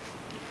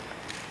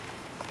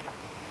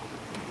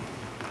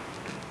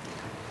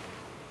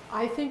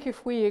 I think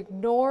if we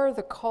ignore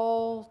the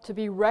call to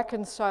be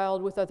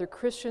reconciled with other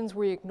Christians,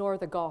 we ignore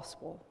the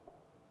gospel.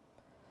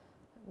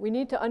 We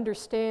need to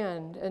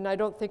understand, and I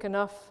don't think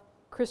enough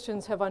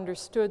Christians have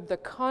understood the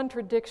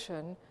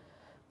contradiction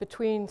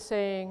between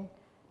saying,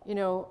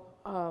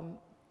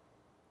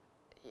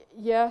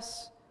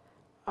 yes,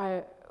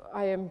 I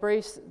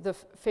embrace the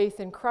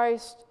faith in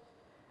Christ.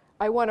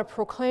 I want to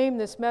proclaim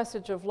this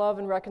message of love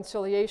and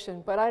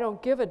reconciliation, but I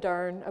don't give a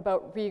darn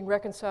about being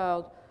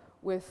reconciled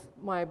with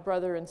my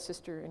brother and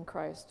sister in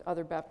Christ,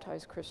 other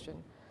baptized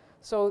Christian.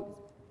 So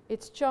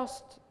it's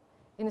just,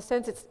 in a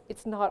sense,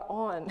 it's not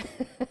on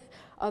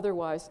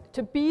otherwise.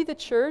 To be the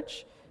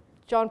church,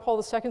 John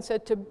Paul II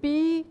said, to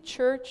be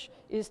church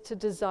is to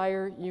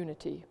desire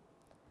unity.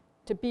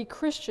 To be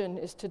Christian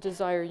is to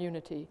desire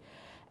unity.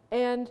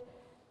 And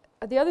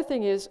the other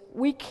thing is,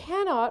 we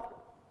cannot,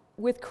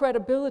 with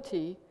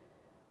credibility,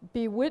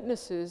 be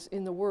witnesses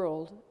in the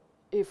world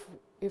if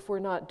we're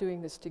not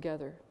doing this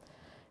together.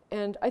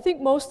 And I think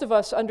most of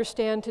us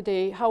understand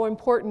today how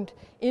important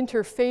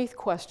interfaith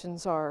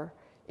questions are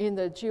in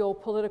the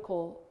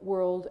geopolitical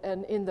world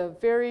and in the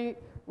very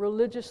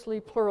religiously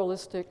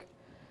pluralistic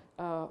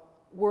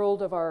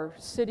world of our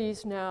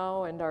cities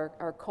now and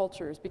our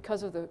cultures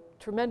because of the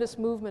tremendous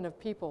movement of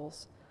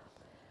peoples.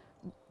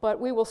 But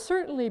we will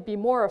certainly be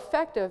more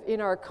effective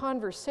in our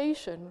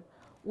conversation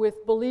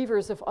with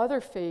believers of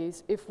other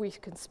faiths if we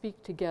can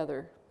speak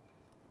together.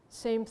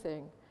 Same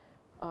thing.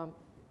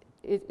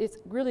 It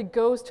really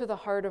goes to the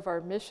heart of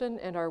our mission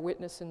and our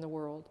witness in the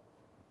world.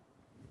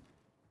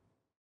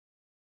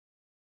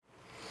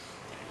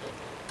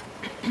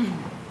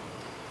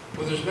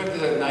 With respect to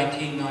that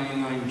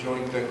 1999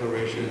 joint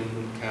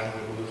declaration,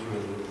 Catholic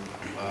Lutheran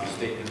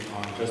statement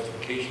on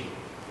justification,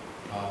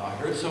 I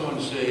heard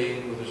someone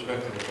say, with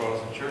respect to the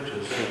Protestant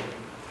churches,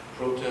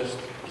 protest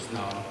is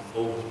now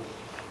over.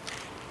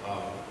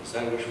 Is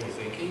that wishful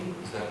thinking?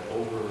 Is that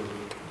over,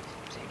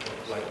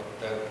 like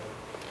that?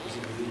 Is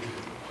it really true?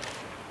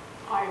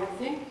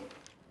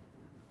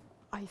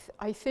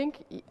 I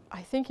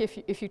think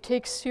if you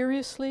take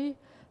seriously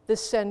the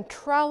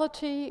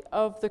centrality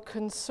of the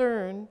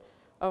concern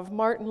of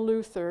Martin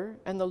Luther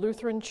and the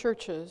Lutheran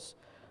churches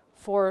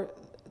for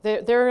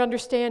their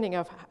understanding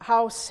of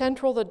how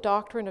central the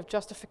doctrine of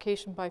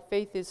justification by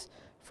faith is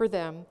for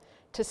them,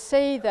 to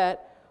say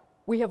that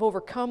we have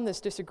overcome this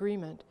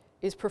disagreement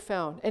is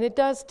profound. And it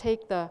does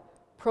take the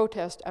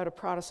protest out of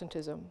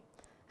Protestantism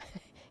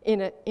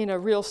in a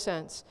real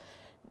sense.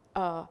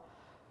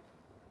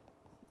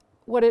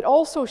 What it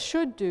also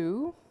should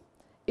do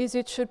is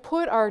it should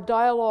put our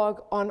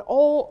dialogue on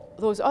all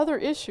those other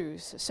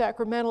issues,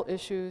 sacramental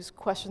issues,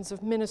 questions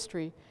of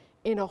ministry,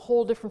 in a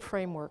whole different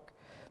framework.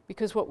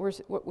 Because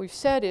what we've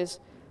said is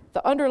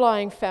the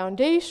underlying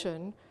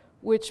foundation,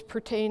 which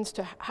pertains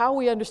to how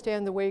we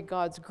understand the way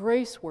God's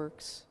grace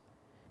works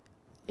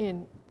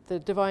in the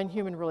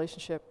divine-human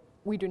relationship,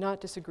 we do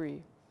not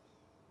disagree.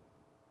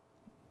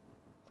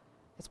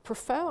 It's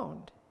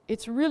profound.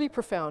 It's really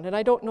profound. And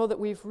I don't know that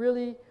we've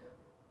really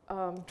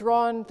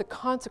drawn the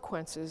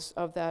consequences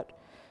of that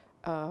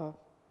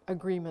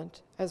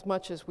agreement as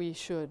much as we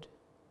should.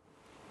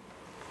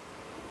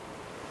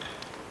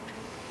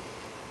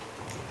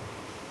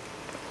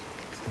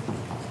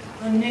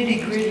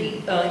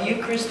 Nitty-gritty,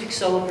 Eucharistic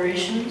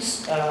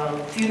celebrations,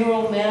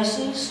 funeral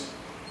masses.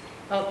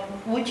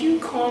 Would you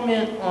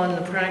comment on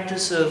the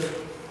practice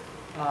of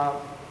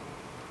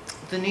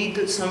the need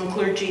that some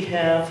clergy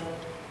have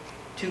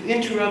to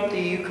interrupt the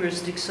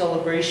Eucharistic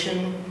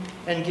celebration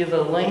and give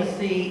a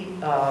lengthy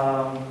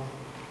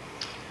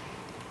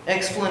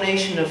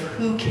explanation of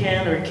who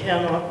can or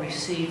cannot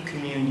receive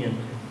communion?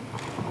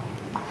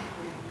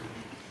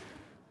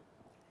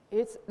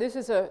 This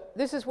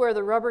is where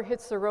the rubber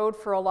hits the road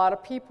for a lot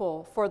of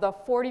people. For the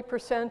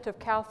 40% of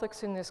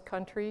Catholics in this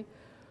country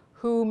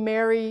who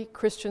marry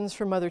Christians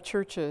from other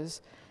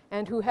churches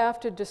and who have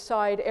to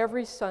decide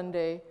every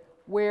Sunday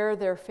where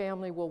their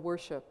family will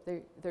worship.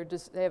 They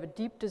have a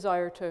deep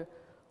desire to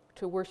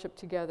worship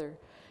together.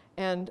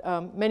 And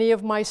many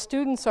of my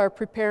students are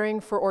preparing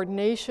for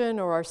ordination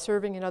or are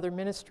serving in other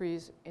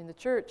ministries in the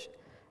church.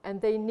 And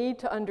they need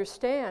to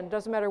understand,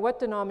 doesn't matter what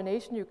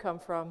denomination you come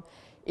from,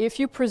 if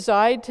you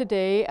preside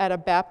today at a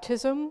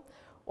baptism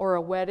or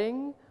a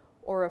wedding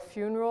or a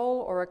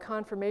funeral or a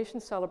confirmation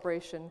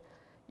celebration,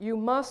 you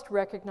must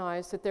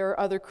recognize that there are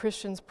other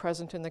Christians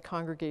present in the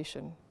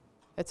congregation.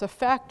 It's a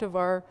fact of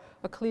our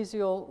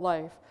ecclesial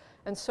life.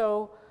 And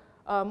so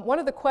one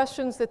of the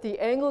questions that the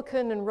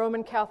Anglican and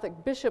Roman Catholic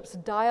bishops'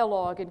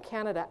 dialogue in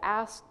Canada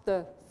asked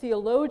the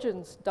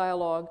theologians'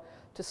 dialogue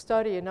to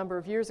study a number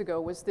of years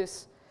ago was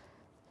this: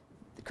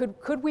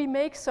 could we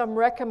make some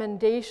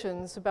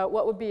recommendations about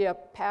what would be an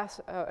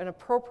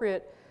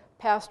appropriate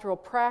pastoral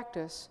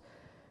practice?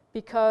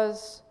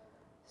 Because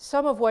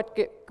some of what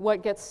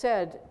gets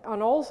said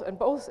in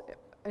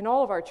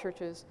all of our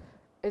churches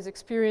is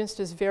experienced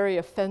as very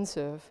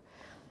offensive.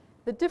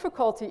 The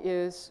difficulty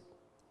is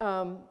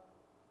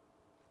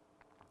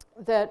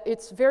that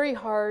it's very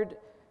hard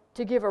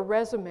to give a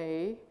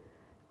resume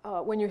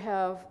when you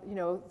have,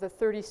 the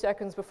 30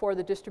 seconds before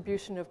the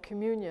distribution of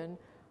communion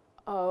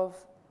of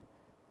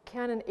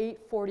Canon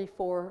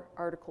 844,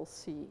 Article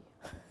C.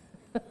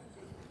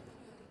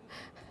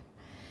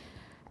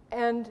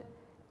 And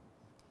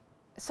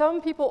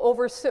some people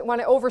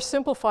want to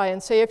oversimplify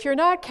and say, if you're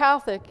not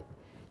Catholic,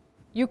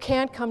 you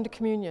can't come to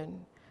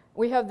communion.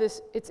 We have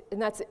this,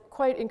 and that's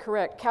quite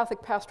incorrect.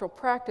 Catholic pastoral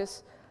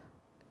practice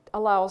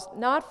allows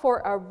not for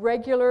a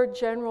regular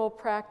general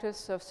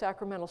practice of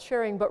sacramental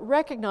sharing, but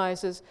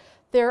recognizes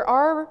there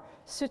are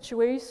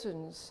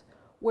situations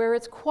where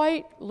it's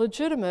quite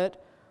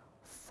legitimate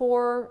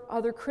for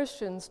other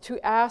Christians to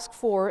ask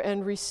for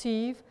and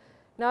receive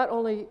not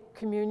only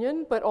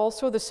communion, but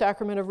also the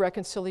sacrament of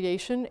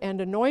reconciliation and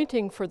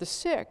anointing for the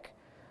sick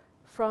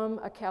from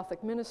a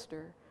Catholic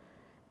minister.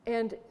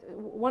 And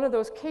one of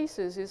those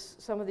cases is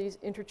some of these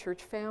interchurch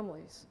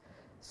families.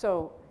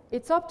 So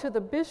it's up to the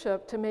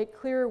bishop to make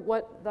clear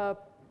what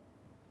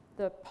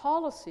the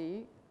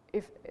policy,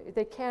 if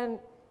they can,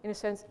 in a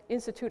sense,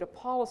 institute a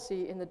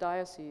policy in the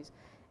diocese.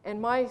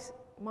 And my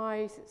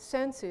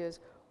sense is,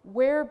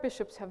 where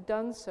bishops have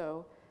done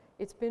so,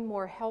 it's been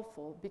more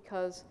helpful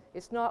because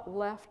it's not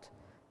left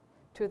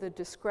to the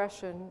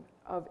discretion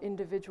of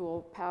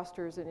individual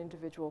pastors and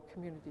individual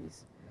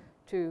communities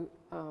to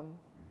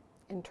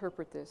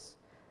interpret this.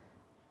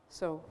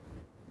 So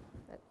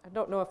I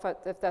don't know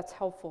if that's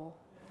helpful.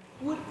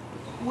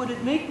 Would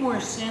it make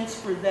more sense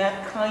for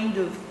that kind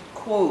of,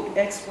 quote,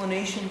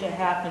 explanation to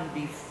happen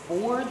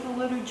before the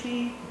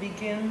liturgy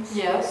begins?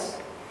 Yes.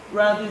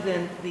 Rather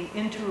than the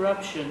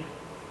interruption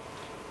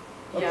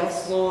of the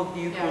flow of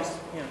the Eucharist?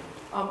 Yes.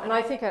 Yeah. And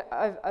I think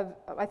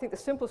I think the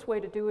simplest way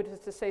to do it is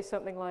to say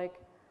something like,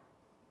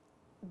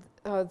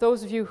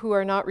 those of you who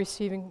are not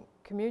receiving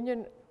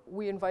communion,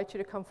 we invite you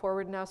to come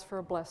forward and ask for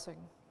a blessing.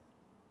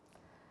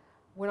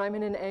 When I'm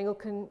in an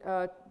Anglican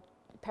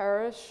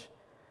parish,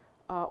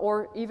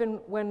 or even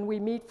when we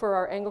meet for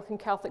our Anglican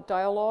Catholic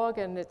dialogue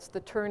and it's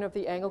the turn of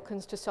the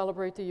Anglicans to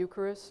celebrate the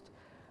Eucharist,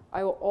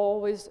 I will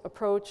always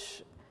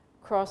approach,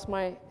 cross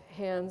my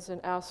hands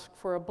and ask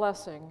for a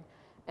blessing.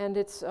 And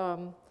it's,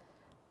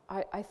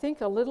 I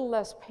think, a little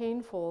less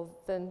painful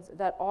than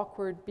that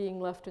awkward being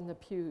left in the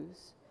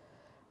pews.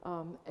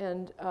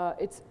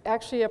 It's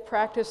actually a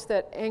practice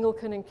that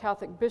Anglican and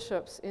Catholic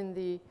bishops in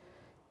the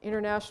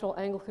International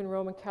Anglican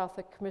Roman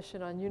Catholic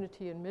Commission on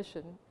Unity and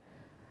Mission,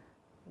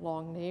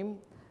 long name,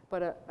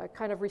 but a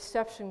kind of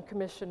reception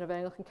commission of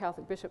Anglican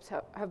Catholic bishops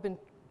have been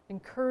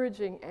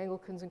encouraging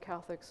Anglicans and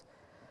Catholics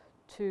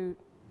to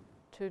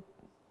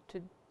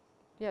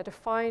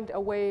find a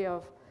way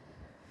of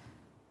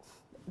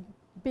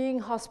being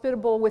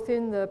hospitable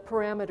within the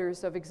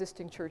parameters of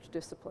existing church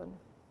discipline.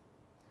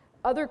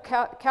 Other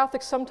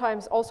Catholics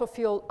sometimes also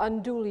feel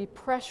unduly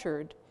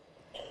pressured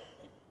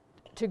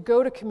to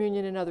go to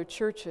communion in other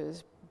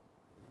churches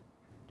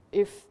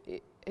if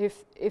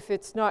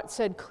it's not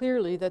said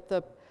clearly that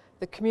the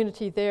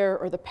community there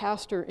or the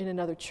pastor in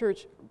another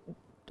church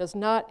is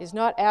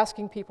not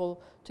asking people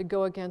to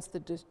go against the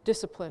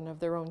discipline of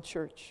their own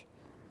church.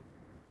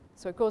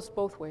 So it goes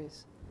both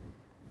ways.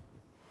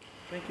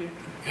 Thank you.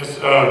 Yes,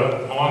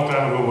 a long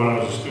time ago when I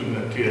was a student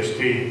at TST,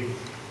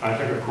 I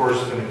took a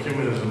course in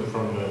ecumenism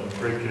from the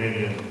great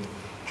Canadian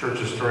church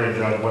historian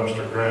John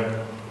Webster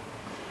Grant.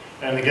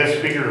 And the guest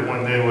speaker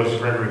one day was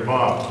Gregory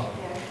Baum,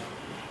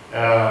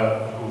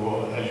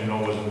 who, as you know,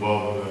 was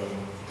involved with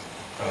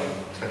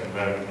the Second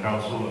Vatican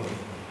Council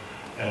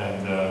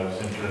and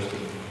is interested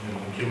in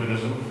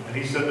ecumenism. And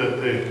he said that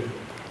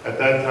at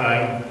that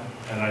time,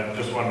 and I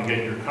just wanted to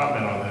get your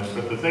comment on this,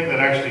 that the thing that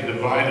actually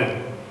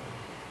divided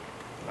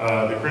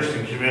the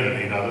Christian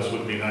community, now this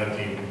would be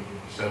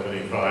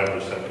 1975 or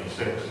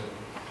 76,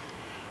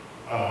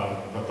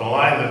 but the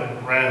line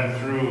that ran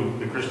through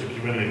the Christian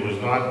community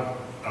was not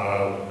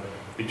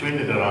between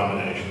the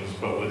denominations,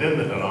 but within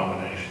the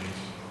denominations,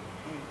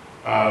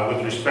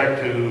 with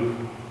respect to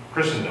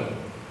Christendom.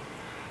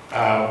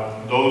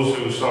 Those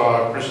who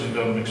saw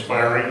Christendom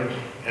expiring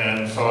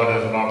and saw it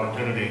as an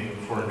opportunity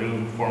for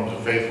new forms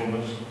of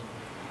faithfulness,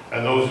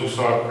 and those who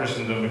saw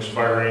Christendom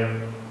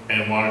expiring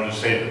and wanted to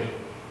save it,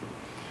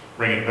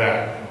 bring it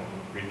back.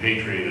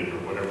 repatriated, or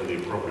whatever the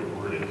appropriate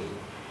word is.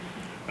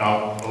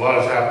 Now, a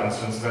lot has happened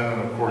since then,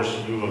 and of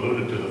course you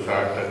alluded to the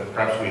fact that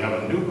perhaps we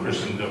have a new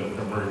Christendom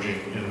emerging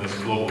in this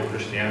global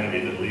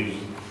Christianity that leaves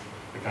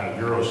the kind of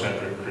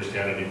Eurocentric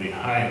Christianity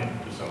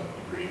behind to some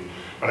degree.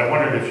 But I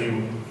wondered if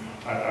you,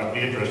 I'd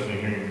be interested in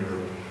hearing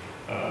your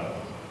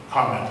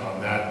comment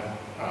on that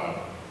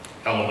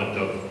element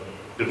of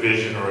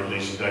division, or at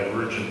least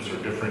divergence or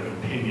differing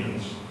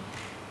opinions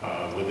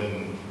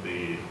within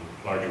the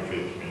larger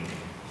faith community.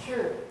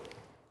 Sure.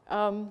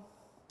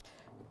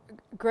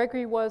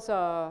 Gregory was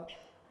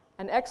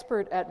an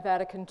expert at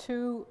Vatican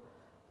II,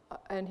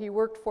 and he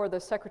worked for the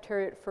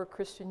Secretariat for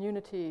Christian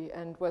Unity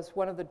and was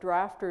one of the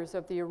drafters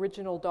of the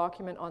original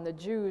document on the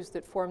Jews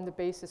that formed the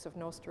basis of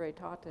Nostra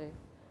Aetate.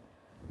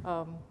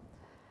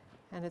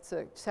 And it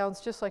sounds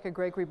just like a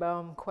Gregory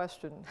Baum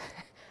question.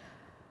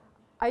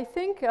 I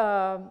think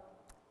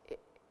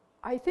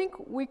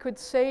we could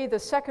say the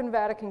Second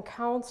Vatican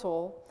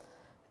Council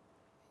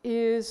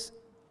is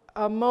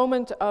a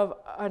moment of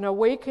an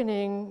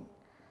awakening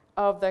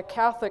of the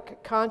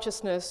Catholic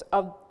consciousness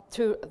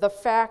to the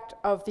fact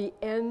of the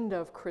end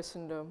of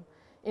Christendom.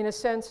 In a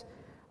sense,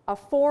 a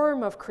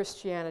form of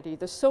Christianity,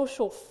 the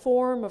social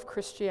form of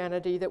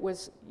Christianity that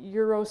was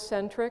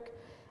Eurocentric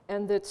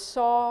and that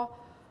saw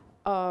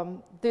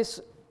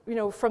this,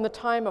 from the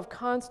time of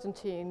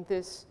Constantine,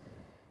 this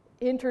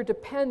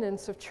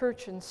interdependence of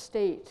church and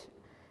state,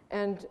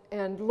 and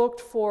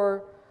looked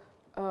for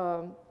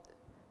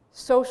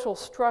social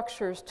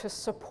structures to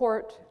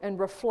support and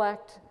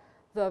reflect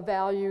the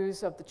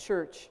values of the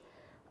church.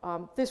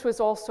 This was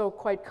also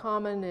quite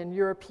common in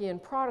European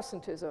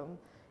Protestantism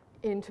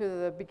into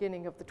the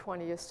beginning of the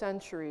 20th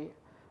century.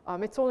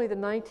 It's only the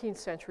 19th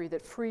century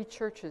that free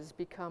churches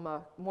become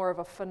more of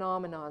a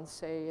phenomenon,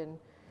 say,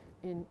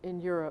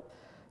 in Europe.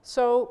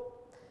 So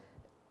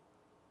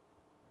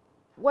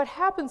what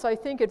happens, I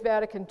think, at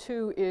Vatican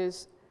II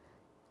is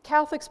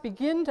Catholics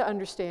begin to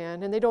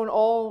understand, and they don't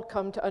all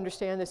come to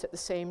understand this at the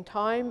same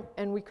time,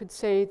 and we could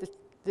say that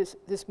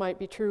this might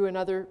be true in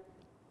other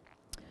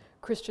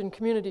Christian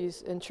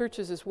communities and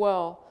churches as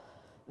well,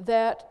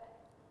 that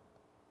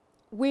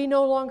we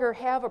no longer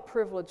have a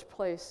privileged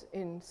place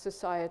in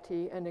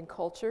society and in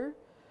culture,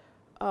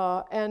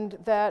 and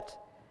that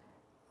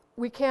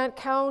we can't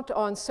count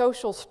on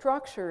social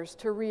structures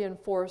to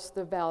reinforce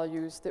the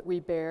values that we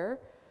bear,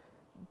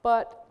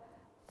 but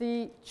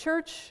the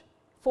church,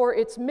 for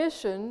its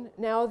mission,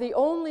 now the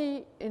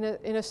only, in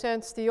a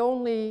sense, the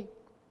only,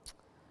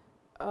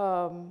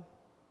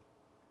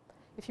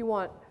 if you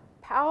want,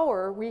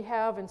 power we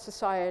have in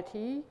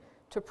society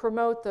to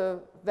promote the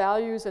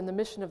values and the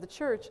mission of the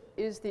church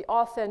is the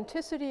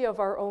authenticity of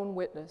our own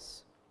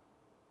witness.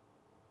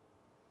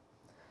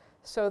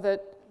 So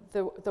that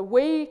the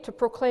way to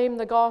proclaim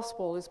the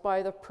gospel is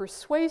by the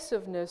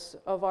persuasiveness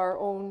of our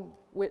own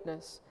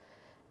witness.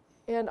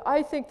 And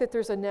I think that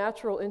there's a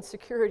natural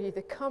insecurity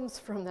that comes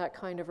from that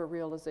kind of a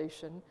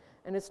realization.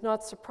 And it's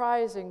not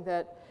surprising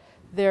that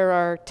there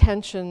are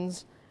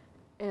tensions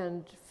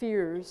and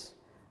fears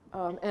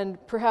and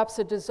perhaps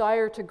a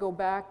desire to go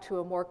back to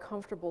a more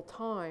comfortable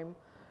time.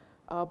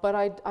 But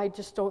I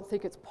just don't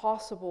think it's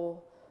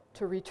possible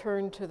to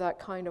return to that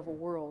kind of a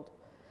world.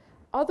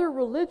 Other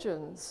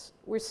religions,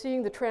 we're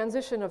seeing the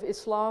transition of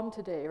Islam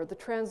today, or the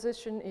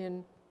transition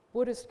in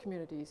Buddhist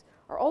communities,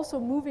 are also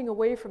moving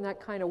away from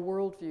that kind of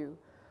worldview,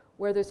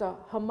 where there's a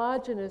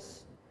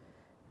homogeneous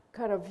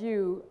kind of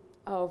view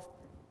of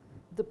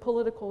the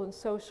political and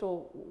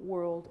social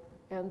world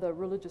and the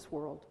religious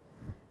world.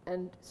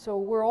 And so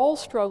we're all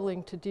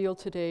struggling to deal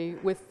today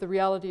with the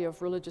reality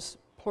of religious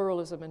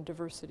pluralism and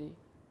diversity.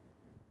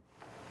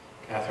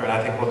 Catherine,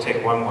 I think we'll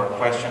take one more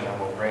question and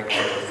we'll break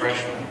for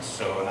refreshments.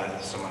 So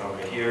someone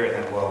over here,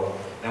 and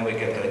then we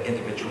get to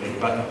individually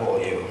buttonhole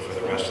you for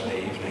the rest of the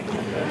evening.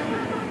 Thank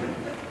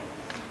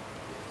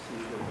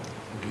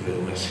you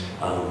very much.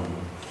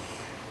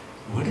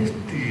 What is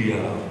the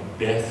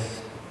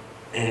best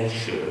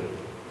answer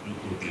you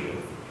can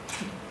give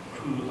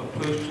to a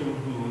person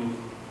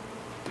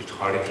who is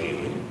hard of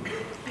hearing,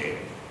 okay,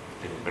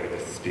 in the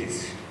best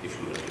space, if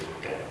you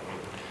understand,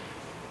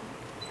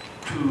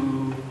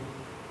 to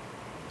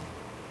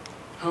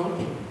help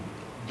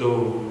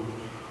those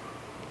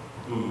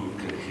who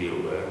can hear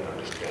well and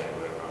understand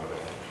well and all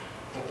that,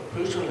 but a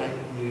person like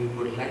me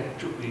would like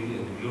to be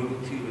in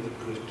unity with a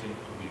Christian,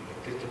 to be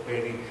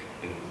participating,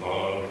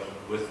 involved,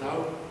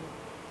 without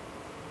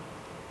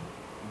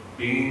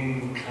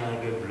being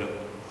kind of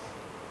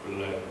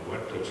like,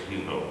 what does he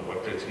know,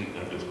 what does he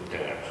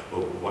understand,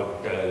 or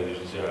what does,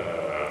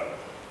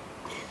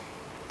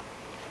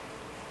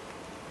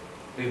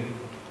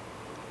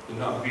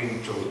 not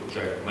being so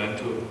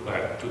judgmental,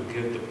 but to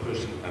give the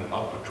person an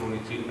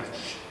opportunity,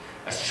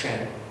 a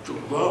chance to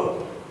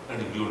grow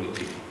in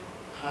unity.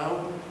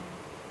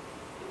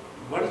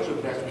 What is your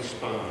best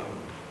response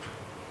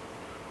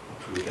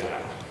to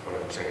that,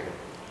 what I'm saying?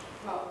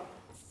 Well,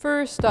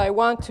 first, I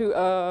want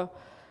to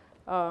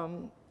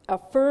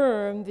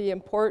affirm the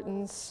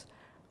importance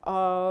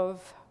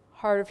of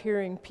hard of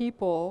hearing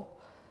people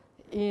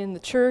in the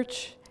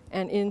church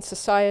and in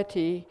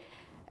society.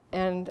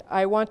 And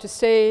I want to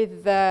say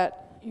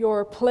that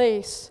your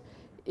place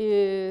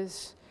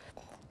is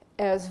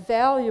as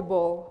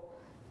valuable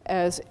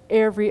as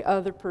every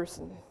other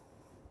person.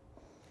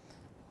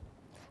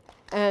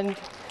 And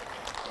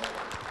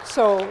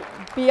so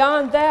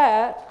beyond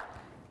that,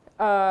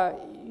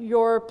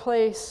 your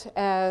place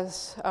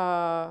as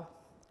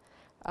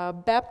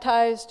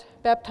baptized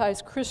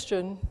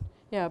Christian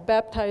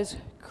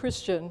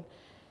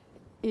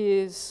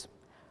is,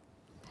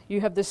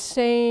 you have the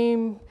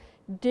same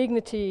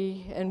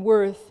dignity and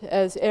worth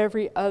as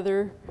every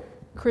other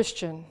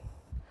Christian.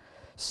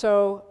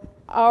 So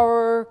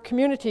our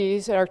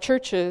communities, our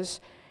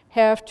churches,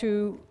 have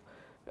to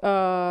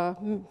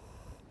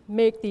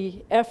make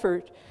the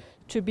effort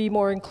to be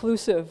more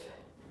inclusive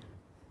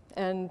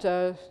and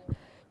to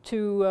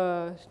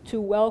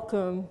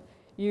welcome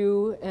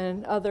you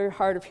and other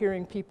hard of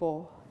hearing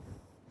people.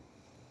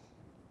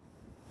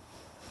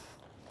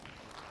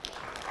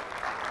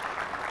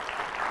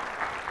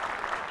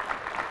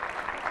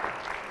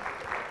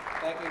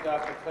 Thank you,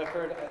 Dr.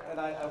 Clifford, and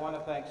I want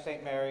to thank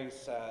St.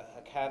 Mary's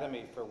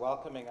Academy for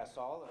welcoming us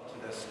all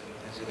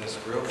into this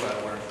group.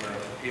 We're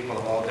people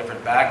of all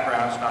different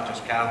backgrounds, not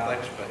just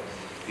Catholics, but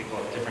people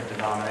of different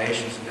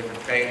denominations and different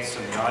faiths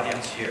in the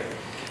audience here.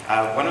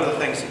 One of the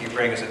things that you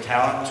bring as a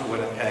talent to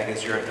Winnipeg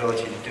is your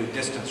ability to do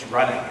distance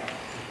running.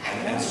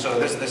 And so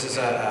this is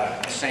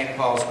a St.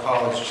 Paul's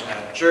College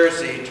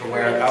jersey to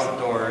wear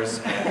outdoors.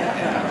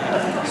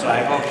 And so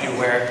I hope you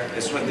wear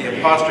this with the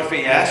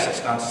apostrophe S.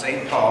 It's not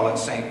St. Paul,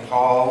 it's St.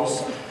 Paul's.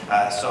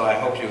 So I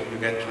hope you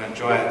get to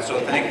enjoy it. So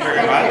thank you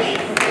very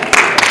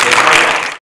much.